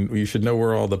specified, and you should know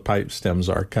where all the pipe stems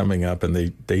are coming up, and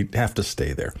they have to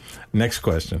stay there. Next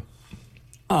question.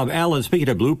 Allan, speaking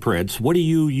of blueprints, what do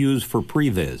you use for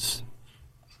previs?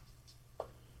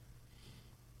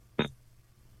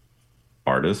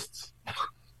 Artists.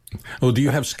 Oh, do you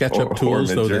have SketchUp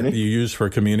tools though that you use for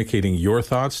communicating your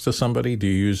thoughts to somebody? Do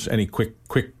you use any quick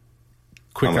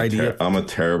idea? I'm a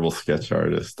terrible sketch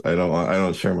artist. I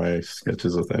don't share my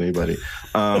sketches with anybody.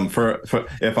 For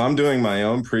if I'm doing my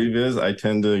own previs, I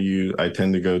tend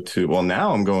to go to, well,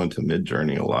 now I'm going to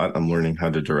Midjourney a lot. I'm learning how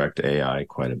to direct AI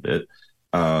quite a bit.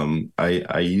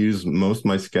 I use most of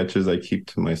my sketches I keep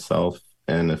to myself,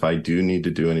 and if I do need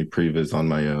to do any previs on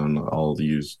my own, I'll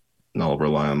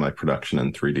rely on my production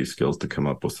and 3D skills to come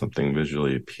up with something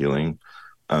visually appealing.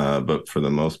 But for the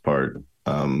most part,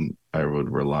 I would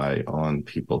rely on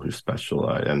people who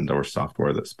specialize or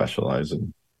software that specialize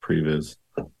in previs.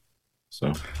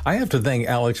 So I have to thank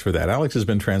Alex for that. Alex has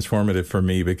been transformative for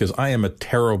me because I am a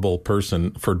terrible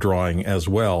person for drawing as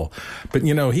well. But,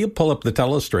 he'll pull up the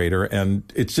telestrator and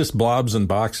it's just blobs and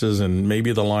boxes and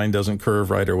maybe the line doesn't curve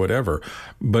right or whatever.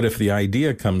 But if the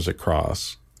idea comes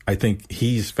across, I think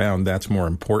he's found that's more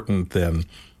important than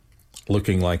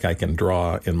looking like I can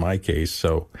draw in my case.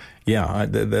 So, yeah,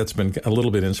 that's been a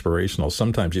little bit inspirational.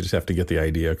 Sometimes you just have to get the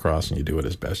idea across and you do it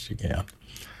as best you can.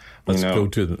 Let's go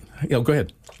to the... go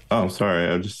ahead. Oh, sorry.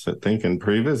 I was just thinking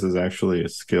previs is actually a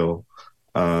skill.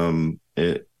 When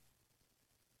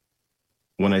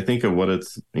I think of what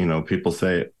it's, people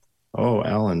say, oh,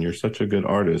 Allan, you're such a good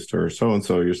artist, or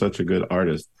so-and-so, you're such a good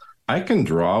artist. I can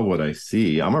draw what I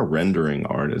see. I'm a rendering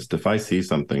artist. If I see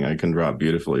something, I can draw it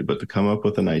beautifully, but to come up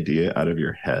with an idea out of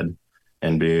your head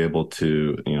and be able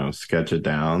to, sketch it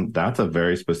down, that's a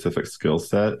very specific skill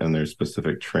set, and there's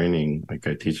specific training. Like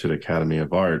I teach at Academy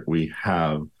of Art, we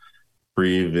have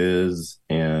previs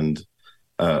and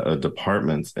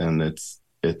departments, and it's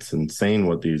insane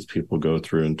what these people go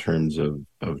through in terms of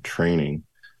training.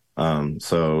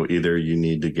 So either you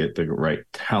need to get the right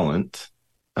talent,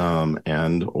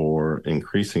 and or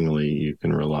increasingly you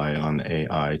can rely on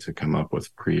AI to come up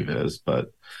with previs.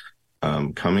 But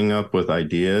coming up with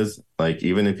ideas, like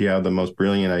even if you have the most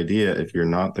brilliant idea, if you're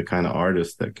not the kind of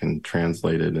artist that can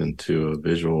translate it into a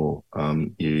visual,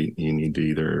 you need to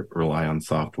either rely on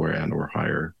software and or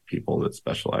hire people that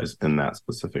specialize in that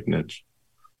specific niche.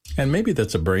 And maybe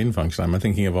that's a brain function. I'm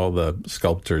thinking of all the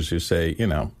sculptors who say,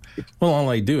 well, all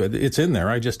I do, it's in there.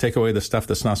 I just take away the stuff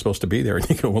that's not supposed to be there. And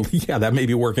you go, well, yeah, that may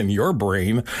be working your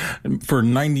brain for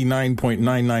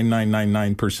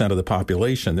 99.99999% of the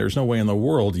population. There's no way in the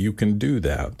world you can do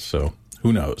that. So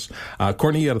who knows?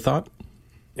 Courtney, you had a thought?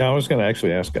 Yeah, I was going to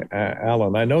actually ask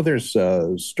Allan. I know there's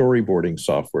storyboarding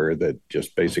software that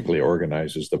just basically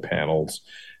organizes the panels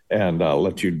and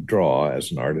lets you draw,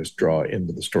 as an artist, draw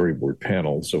into the storyboard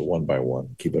panel, so one by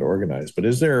one, keep it organized. But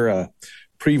is there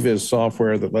previs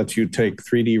software that lets you take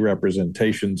 3D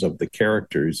representations of the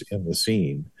characters in the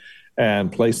scene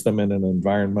and place them in an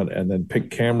environment and then pick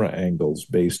camera angles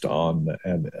based on,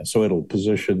 and so it'll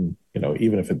position,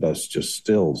 even if it does just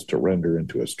stills to render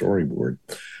into a storyboard,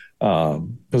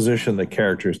 position the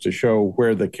characters to show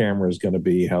where the camera is going to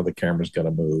be, how the camera is going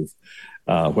to move,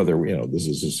 whether, this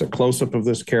is a close-up of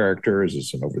this character, is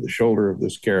this an over-the-shoulder of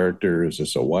this character, is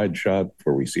this a wide shot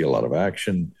where we see a lot of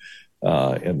action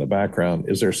in the background?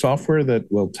 Is there software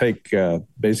that will take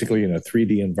basically in a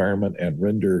 3D environment and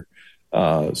render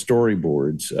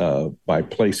storyboards by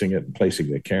placing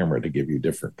the camera to give you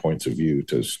different points of view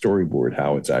to storyboard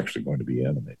how it's actually going to be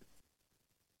animated?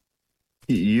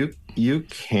 You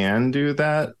can do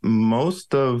that.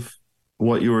 Most of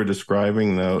what you were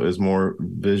describing, though, is more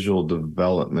visual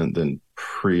development than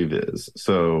previs.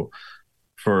 So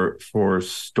for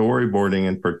storyboarding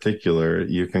in particular,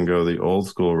 you can go the old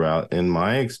school route. In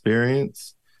my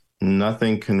experience,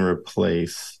 nothing can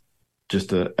replace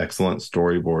just an excellent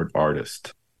storyboard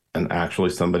artist and actually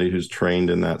somebody who's trained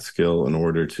in that skill in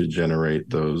order to generate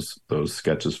those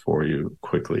sketches for you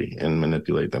quickly and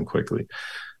manipulate them quickly.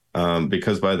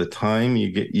 Because by the time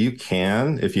you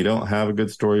can, if you don't have a good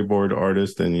storyboard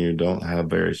artist and you don't have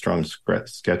very strong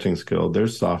sketching skill,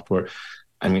 there's software.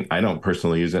 I mean, I don't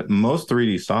personally use it. Most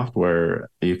 3D software,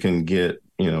 you can get,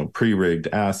 pre-rigged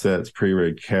assets,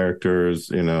 pre-rigged characters,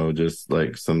 just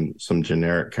like some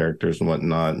generic characters and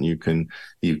whatnot. And you can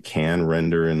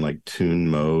render in like toon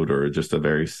mode or just a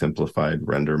very simplified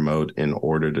render mode in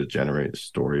order to generate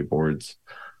storyboards.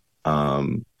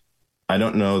 I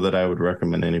don't know that I would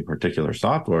recommend any particular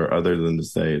software other than to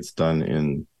say it's done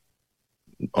in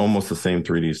almost the same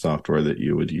 3D software that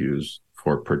you would use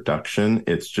for production.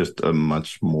 It's just a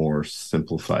much more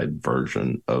simplified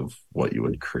version of what you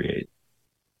would create.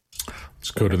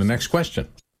 Let's go to the next question.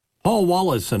 Paul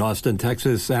Wallace in Austin,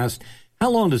 Texas asked, how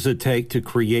long does it take to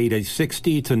create a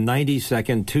 60 to 90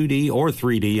 second 2D or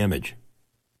 3D image?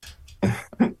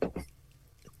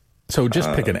 So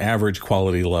just pick an average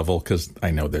quality level, because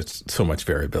I know there's so much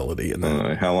variability in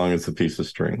that. How long is a piece of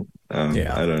string?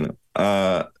 Yeah, I don't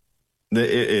know.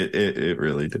 It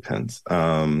really depends.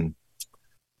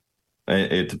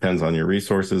 It depends on your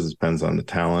resources. It depends on the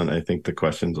talent. I think the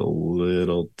question's a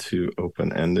little too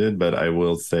open-ended, but I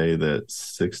will say that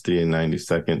 60 and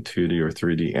 90-second 2D or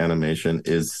 3D animation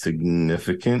is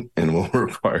significant and will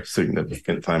require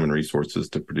significant time and resources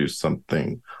to produce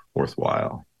something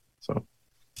worthwhile. So.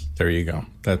 There you go.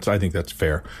 I think that's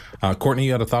fair. Courtney,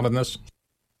 you had a thought on this?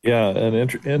 Yeah, and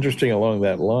interesting along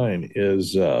that line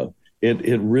is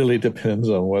it really depends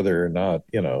on whether or not,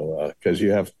 because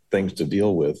you have things to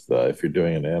deal with if you're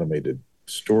doing an animated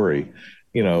story.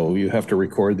 You have to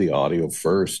record the audio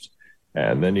first,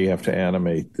 and then you have to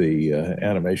animate the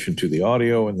animation to the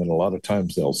audio, and then a lot of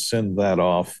times they'll send that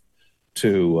off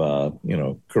to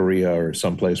Korea or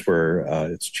someplace where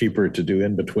it's cheaper to do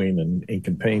in between and ink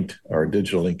and paint or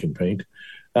digital ink and paint,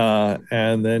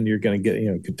 and then you're going to get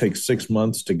it could take 6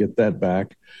 months to get that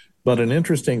back. But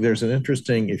there's an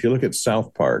interesting, if you look at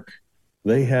South Park,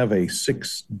 they have a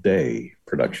 6-day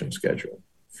production schedule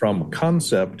from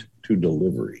concept to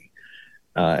delivery.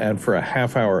 And for a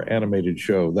half-hour animated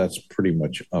show, that's pretty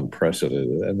much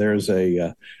unprecedented. And there's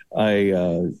a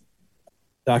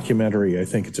documentary, I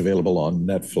think it's available on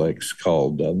Netflix,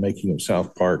 called Making of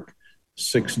South Park,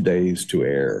 6 Days to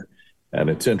Air. And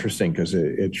it's interesting because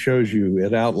it shows you,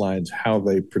 it outlines how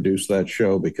they produce that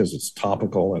show because it's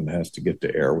topical and has to get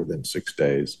to air within 6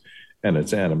 days. And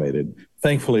it's animated.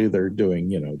 Thankfully, they're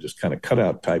doing, just kind of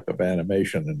cutout type of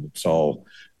animation, and it's all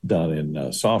done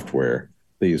in software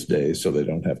these days, so they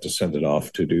don't have to send it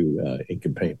off to do ink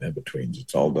and paint in-betweens.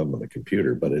 It's all done with a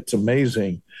computer. But it's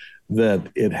amazing that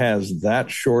it has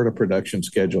that short a production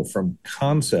schedule from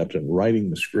concept and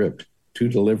writing the script to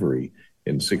delivery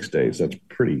in 6 days. That's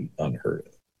pretty unheard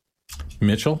of.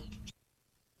 Mitchell?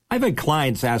 I've had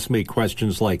clients ask me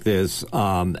questions like this,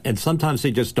 and sometimes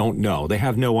they just don't know. They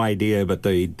have no idea, but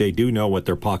they do know what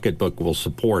their pocketbook will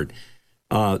support.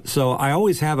 So I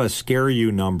always have a scare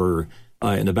you number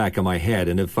in the back of my head.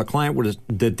 And if a client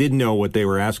that didn't know what they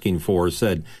were asking for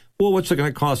said, well, what's it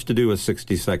going to cost to do a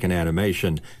 60-second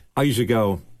animation? I usually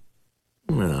go,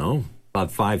 I don't know,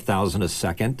 about $5,000 a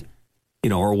second,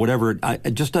 or whatever,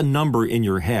 just a number in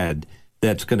your head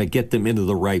that's going to get them into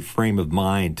the right frame of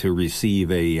mind to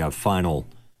receive a final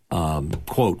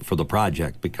quote for the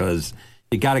project, because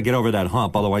you got to get over that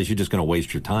hump. Otherwise, you're just going to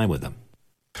waste your time with them.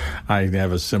 I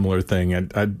have a similar thing.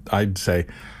 I'd say,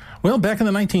 well, back in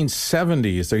the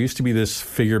 1970s, there used to be this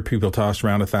figure people tossed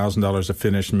around, $1,000 a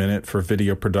finished minute for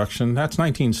video production. That's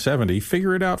 1970.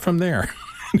 Figure it out from there.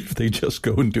 If they just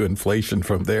go and do inflation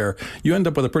from there, you end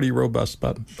up with a pretty robust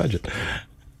budget.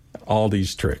 All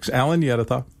these tricks. Alan, you had a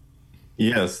thought?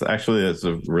 Yes, actually, that's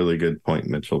a really good point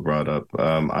Mitchell brought up.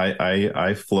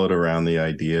 I float around the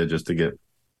idea just to get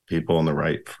people in the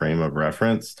right frame of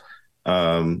reference.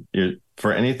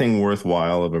 For anything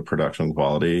worthwhile of a production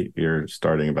quality, you're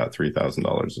starting about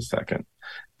 $3,000 a second.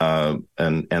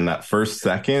 And that first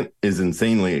second is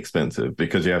insanely expensive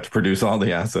because you have to produce all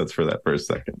the assets for that first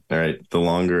second. All right. The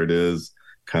longer it is,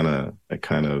 it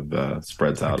kind of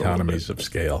spreads out. Economies of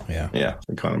scale. Yeah. Yeah.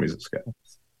 Economies of scale.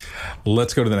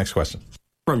 Let's go to the next question.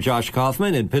 From Josh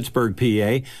Kaufman in Pittsburgh,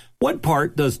 PA. What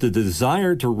part does the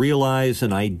desire to realize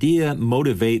an idea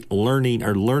motivate learning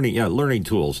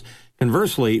tools?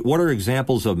 Conversely, what are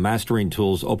examples of mastering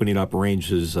tools opening up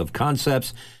ranges of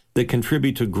concepts that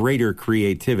contribute to greater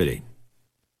creativity?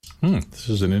 This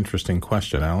is an interesting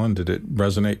question, Alan. Did it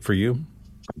resonate for you?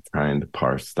 I'm trying to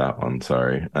parse that one.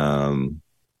 Sorry.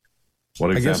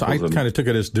 I guess I kind of took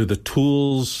it as, do the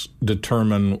tools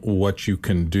determine what you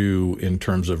can do in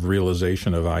terms of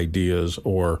realization of ideas,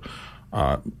 or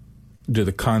do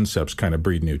the concepts kind of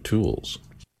breed new tools?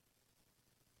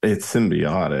 It's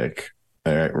symbiotic,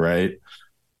 right?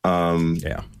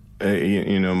 Yeah.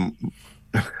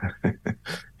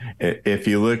 If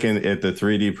you look at the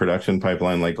 3D production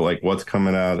pipeline, like what's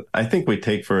coming out, I think we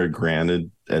take for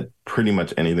granted that pretty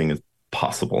much anything is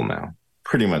possible now.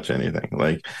 Pretty much anything.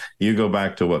 Like, you go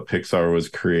back to what Pixar was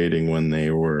creating when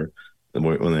they were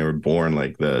born,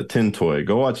 like the Tin Toy.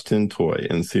 Go watch Tin Toy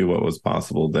and see what was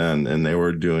possible then. And they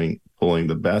were pulling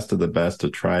the best of the best to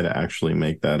try to actually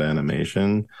make that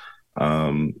animation.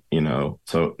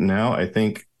 So now I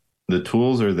think the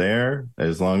tools are there.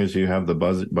 As long as you have the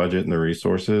budget and the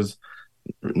resources,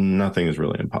 nothing is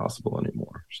really impossible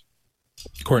anymore.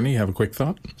 Courtney, you have a quick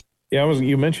thought? Yeah,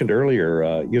 you mentioned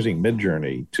earlier using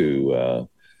Midjourney to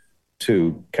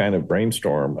kind of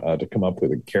brainstorm to come up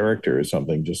with a character or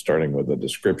something, just starting with a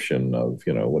description of,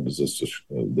 what is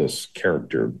this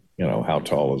character, how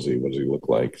tall is he? What does he look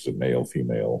like? Is it male,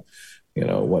 female?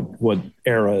 What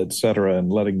era, et cetera, and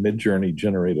letting Midjourney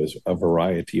generate a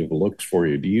variety of looks for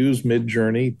you. Do you use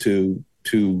Midjourney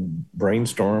to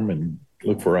brainstorm and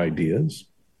look for ideas?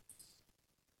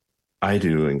 I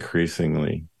do,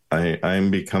 increasingly.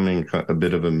 I'm becoming a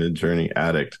bit of a Midjourney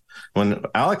addict. When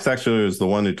Alex actually was the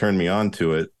one who turned me on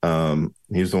to it,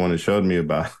 he's the one who showed me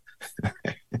about.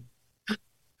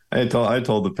 I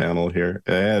told the panel here,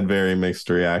 I had very mixed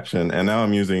reaction, and now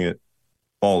I'm using it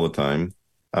all the time.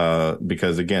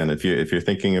 Because again, if you're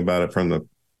thinking about it from the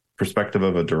perspective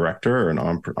of a director or an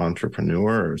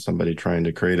entrepreneur or somebody trying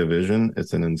to create a vision,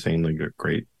 it's an insanely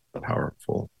great,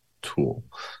 powerful tool.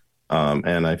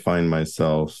 And I find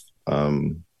myself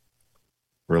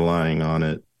relying on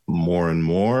it more and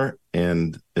more,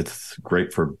 and it's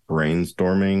great for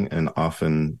brainstorming and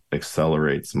often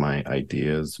accelerates my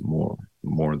ideas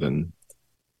more than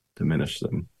diminish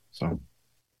them. So,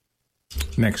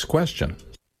 next question.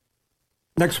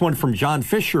 Next one from John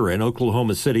Fisher in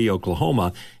Oklahoma City,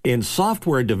 Oklahoma. In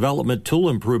software development, tool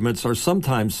improvements are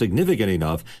sometimes significant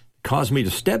enough to cause me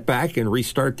to step back and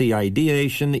restart the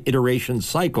ideation iteration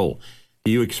cycle.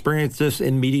 Do you experience this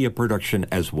in media production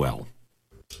as well?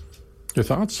 Your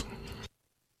thoughts?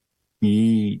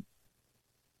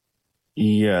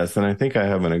 Yes, and I think I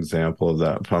have an example of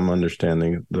that, if I'm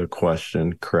understanding the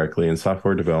question correctly. In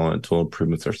software development, tool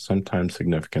improvements are sometimes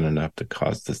significant enough to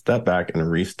cause to step back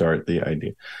and restart the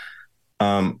idea.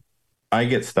 I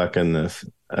get stuck in this.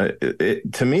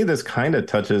 To me, this kind of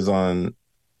touches on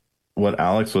what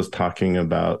Alex was talking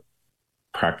about,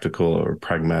 practical or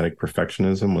pragmatic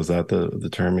perfectionism. Was that the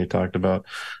term he talked about?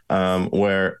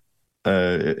 Where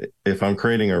if I'm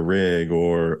creating a rig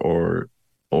or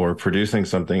producing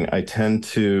something, I tend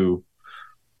to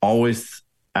always,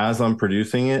 as I'm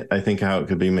producing it, I think how it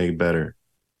could be made better.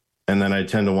 And then I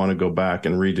tend to want to go back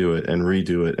and redo it and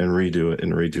redo it and redo it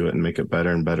and redo it and make it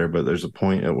better and better. But there's a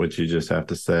point at which you just have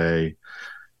to say,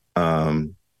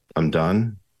 I'm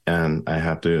done. And I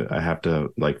have to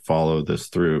like follow this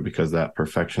through, because that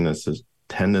perfectionist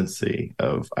tendency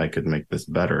of I could make this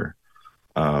better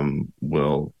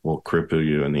will cripple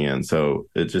you in the end. So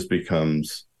it just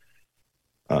becomes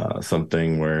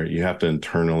something where you have to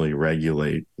internally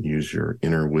regulate, use your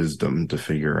inner wisdom to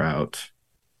figure out,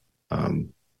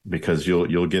 because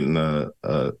you'll get in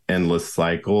a endless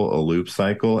cycle, a loop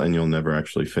cycle, and you'll never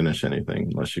actually finish anything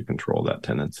unless you control that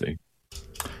tendency.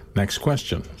 Next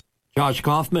question. Josh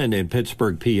Kaufman in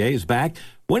Pittsburgh, PA is back.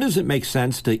 When does it make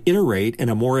sense to iterate in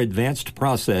a more advanced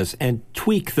process and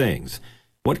tweak things?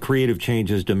 What creative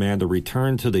changes demand a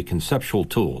return to the conceptual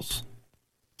tools?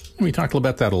 We talked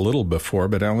about that a little before,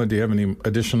 but Alan, do you have any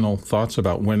additional thoughts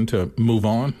about when to move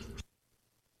on?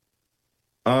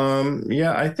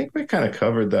 Yeah, I think we kind of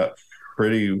covered that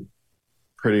pretty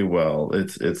well.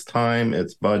 It's time,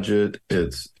 it's budget,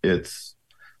 it's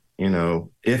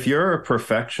if you're a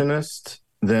perfectionist,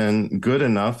 then good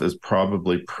enough is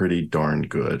probably pretty darn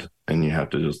good, and you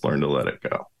have to just learn to let it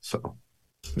go. So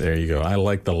there you go. I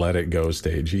like the let it go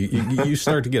stage. You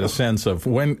start to get a sense of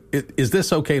when is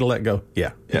this okay to let go?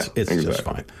 Yeah, it's exactly. just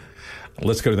fine.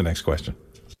 Let's go to the next question.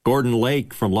 Gordon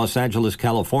Lake from Los Angeles,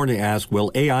 California asks,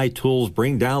 will AI tools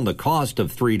bring down the cost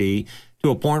of 3D to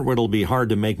a point where it'll be hard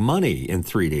to make money in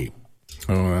 3D?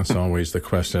 Oh, that's always the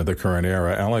question of the current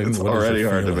era. Alan, it's already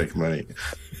hard to make money.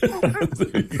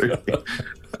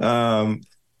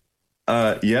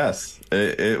 Yes,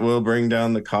 it will bring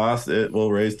down the cost. It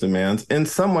will raise demands. In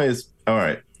some ways, all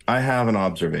right, I have an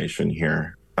observation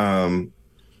here.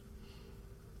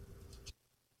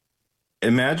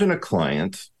 Imagine a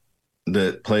client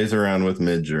that plays around with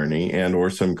Midjourney and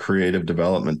or some creative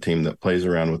development team that plays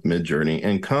around with Midjourney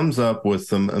and comes up with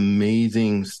some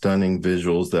amazing, stunning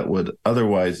visuals that would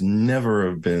otherwise never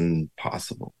have been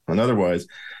possible. And otherwise,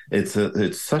 it's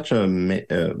such a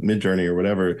Midjourney or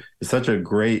whatever, it's such a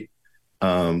great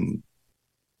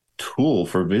tool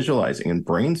for visualizing and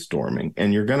brainstorming.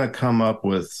 And you're going to come up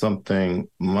with something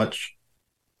much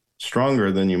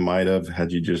stronger than you might have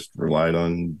had you just relied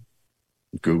on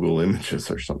Google Images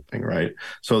or something, right?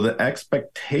 So the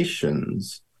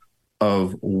expectations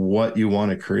of what you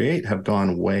want to create have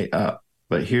gone way up.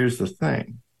 But here's the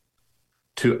thing.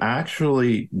 To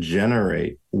actually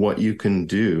generate what you can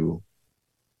do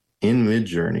in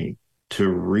Midjourney, to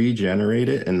regenerate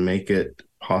it and make it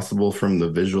possible from the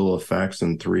visual effects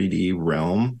and 3D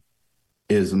realm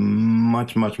is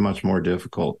much, much, much more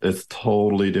difficult. It's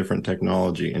totally different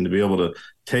technology. And to be able to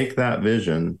take that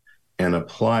vision and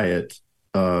apply it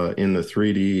in the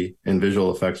 3D and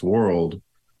visual effects world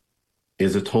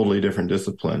is a totally different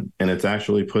discipline. And it's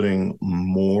actually putting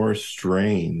more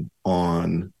strain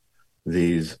on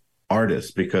these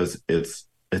artists because it's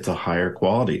a higher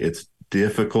quality. It's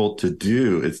difficult to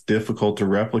do. It's difficult to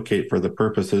replicate for the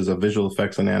purposes of visual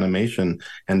effects and animation,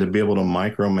 and to be able to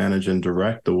micromanage and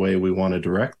direct the way we want to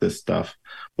direct this stuff.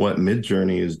 What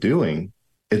Midjourney is doing,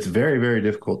 it's very, very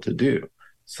difficult to do.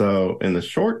 So in the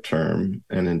short term,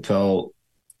 and until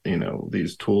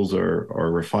these tools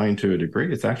are refined to a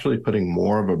degree, it's actually putting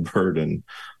more of a burden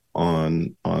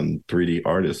on 3D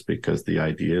artists because the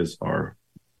ideas are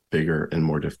bigger and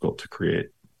more difficult to create.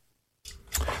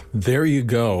 There you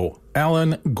go.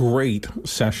 Allan, great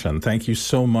session. Thank you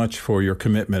so much for your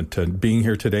commitment to being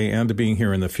here today and to being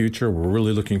here in the future. We're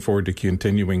really looking forward to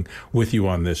continuing with you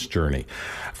on this journey.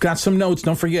 I've got some notes.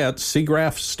 Don't forget,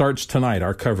 SIGGRAPH starts tonight,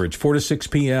 our coverage, 4 to 6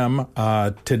 p.m.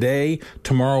 Today,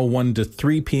 tomorrow, 1 to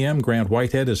 3 p.m. Grant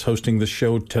Whitehead is hosting the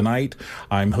show tonight.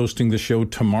 I'm hosting the show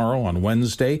tomorrow on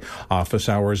Wednesday. Office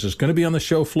Hours is going to be on the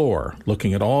show floor,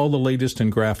 looking at all the latest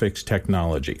in graphics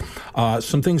technology.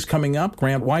 Some things coming up.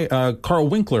 Carl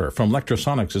Winkler from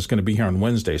Electrosonics is going to be here on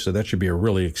Wednesday, so that should be a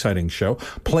really exciting show.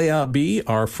 PlayOut B,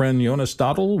 our friend Jonas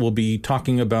Dottel will be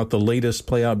talking about the latest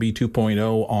PlayOut B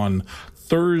 2.0 on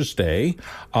Thursday.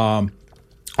 On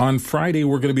Friday,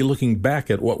 we're going to be looking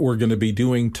back at what we're going to be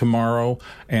doing tomorrow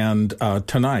and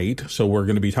tonight. So we're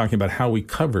going to be talking about how we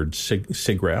covered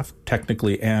SIGGRAPH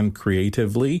technically and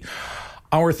creatively.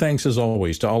 Our thanks, as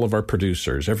always, to all of our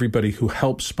producers, everybody who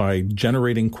helps by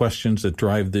generating questions that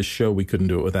drive this show. We couldn't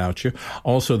do it without you.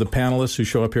 Also, the panelists who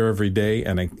show up here every day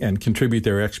and contribute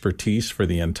their expertise for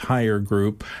the entire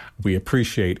group. We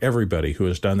appreciate everybody who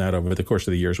has done that over the course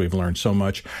of the years. We've learned so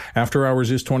much. After Hours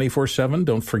is 24/7.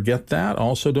 Don't forget that.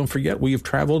 Also, don't forget we have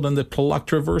traveled on the Palak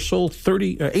Traversal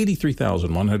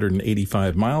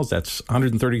 83,185 miles. That's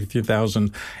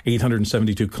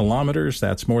 133,872 kilometers.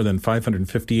 That's more than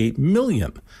 558 million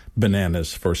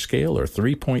bananas for scale, or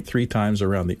 3.3 times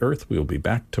around the Earth. We will be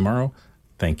back tomorrow.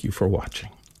 Thank you for watching.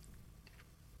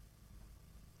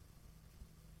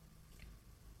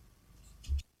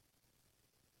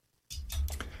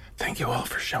 Thank you all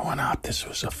for showing up. This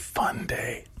was a fun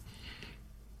day.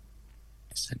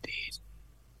 Yes, indeed.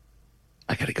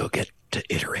 I gotta go get to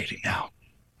iterating now.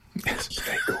 Yes,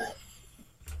 stay cool.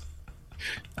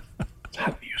 It's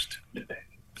hot in Houston today.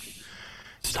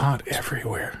 It's hot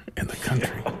everywhere in the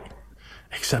country,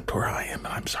 except where I am,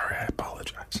 and I'm sorry, I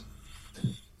apologize.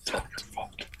 It's not your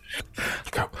fault.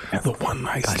 Go. The one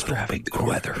nice Guys are having good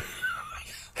weather.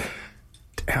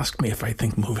 Ask me if I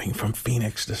think moving from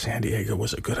Phoenix to San Diego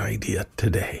was a good idea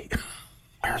today.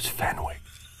 Where's Fat?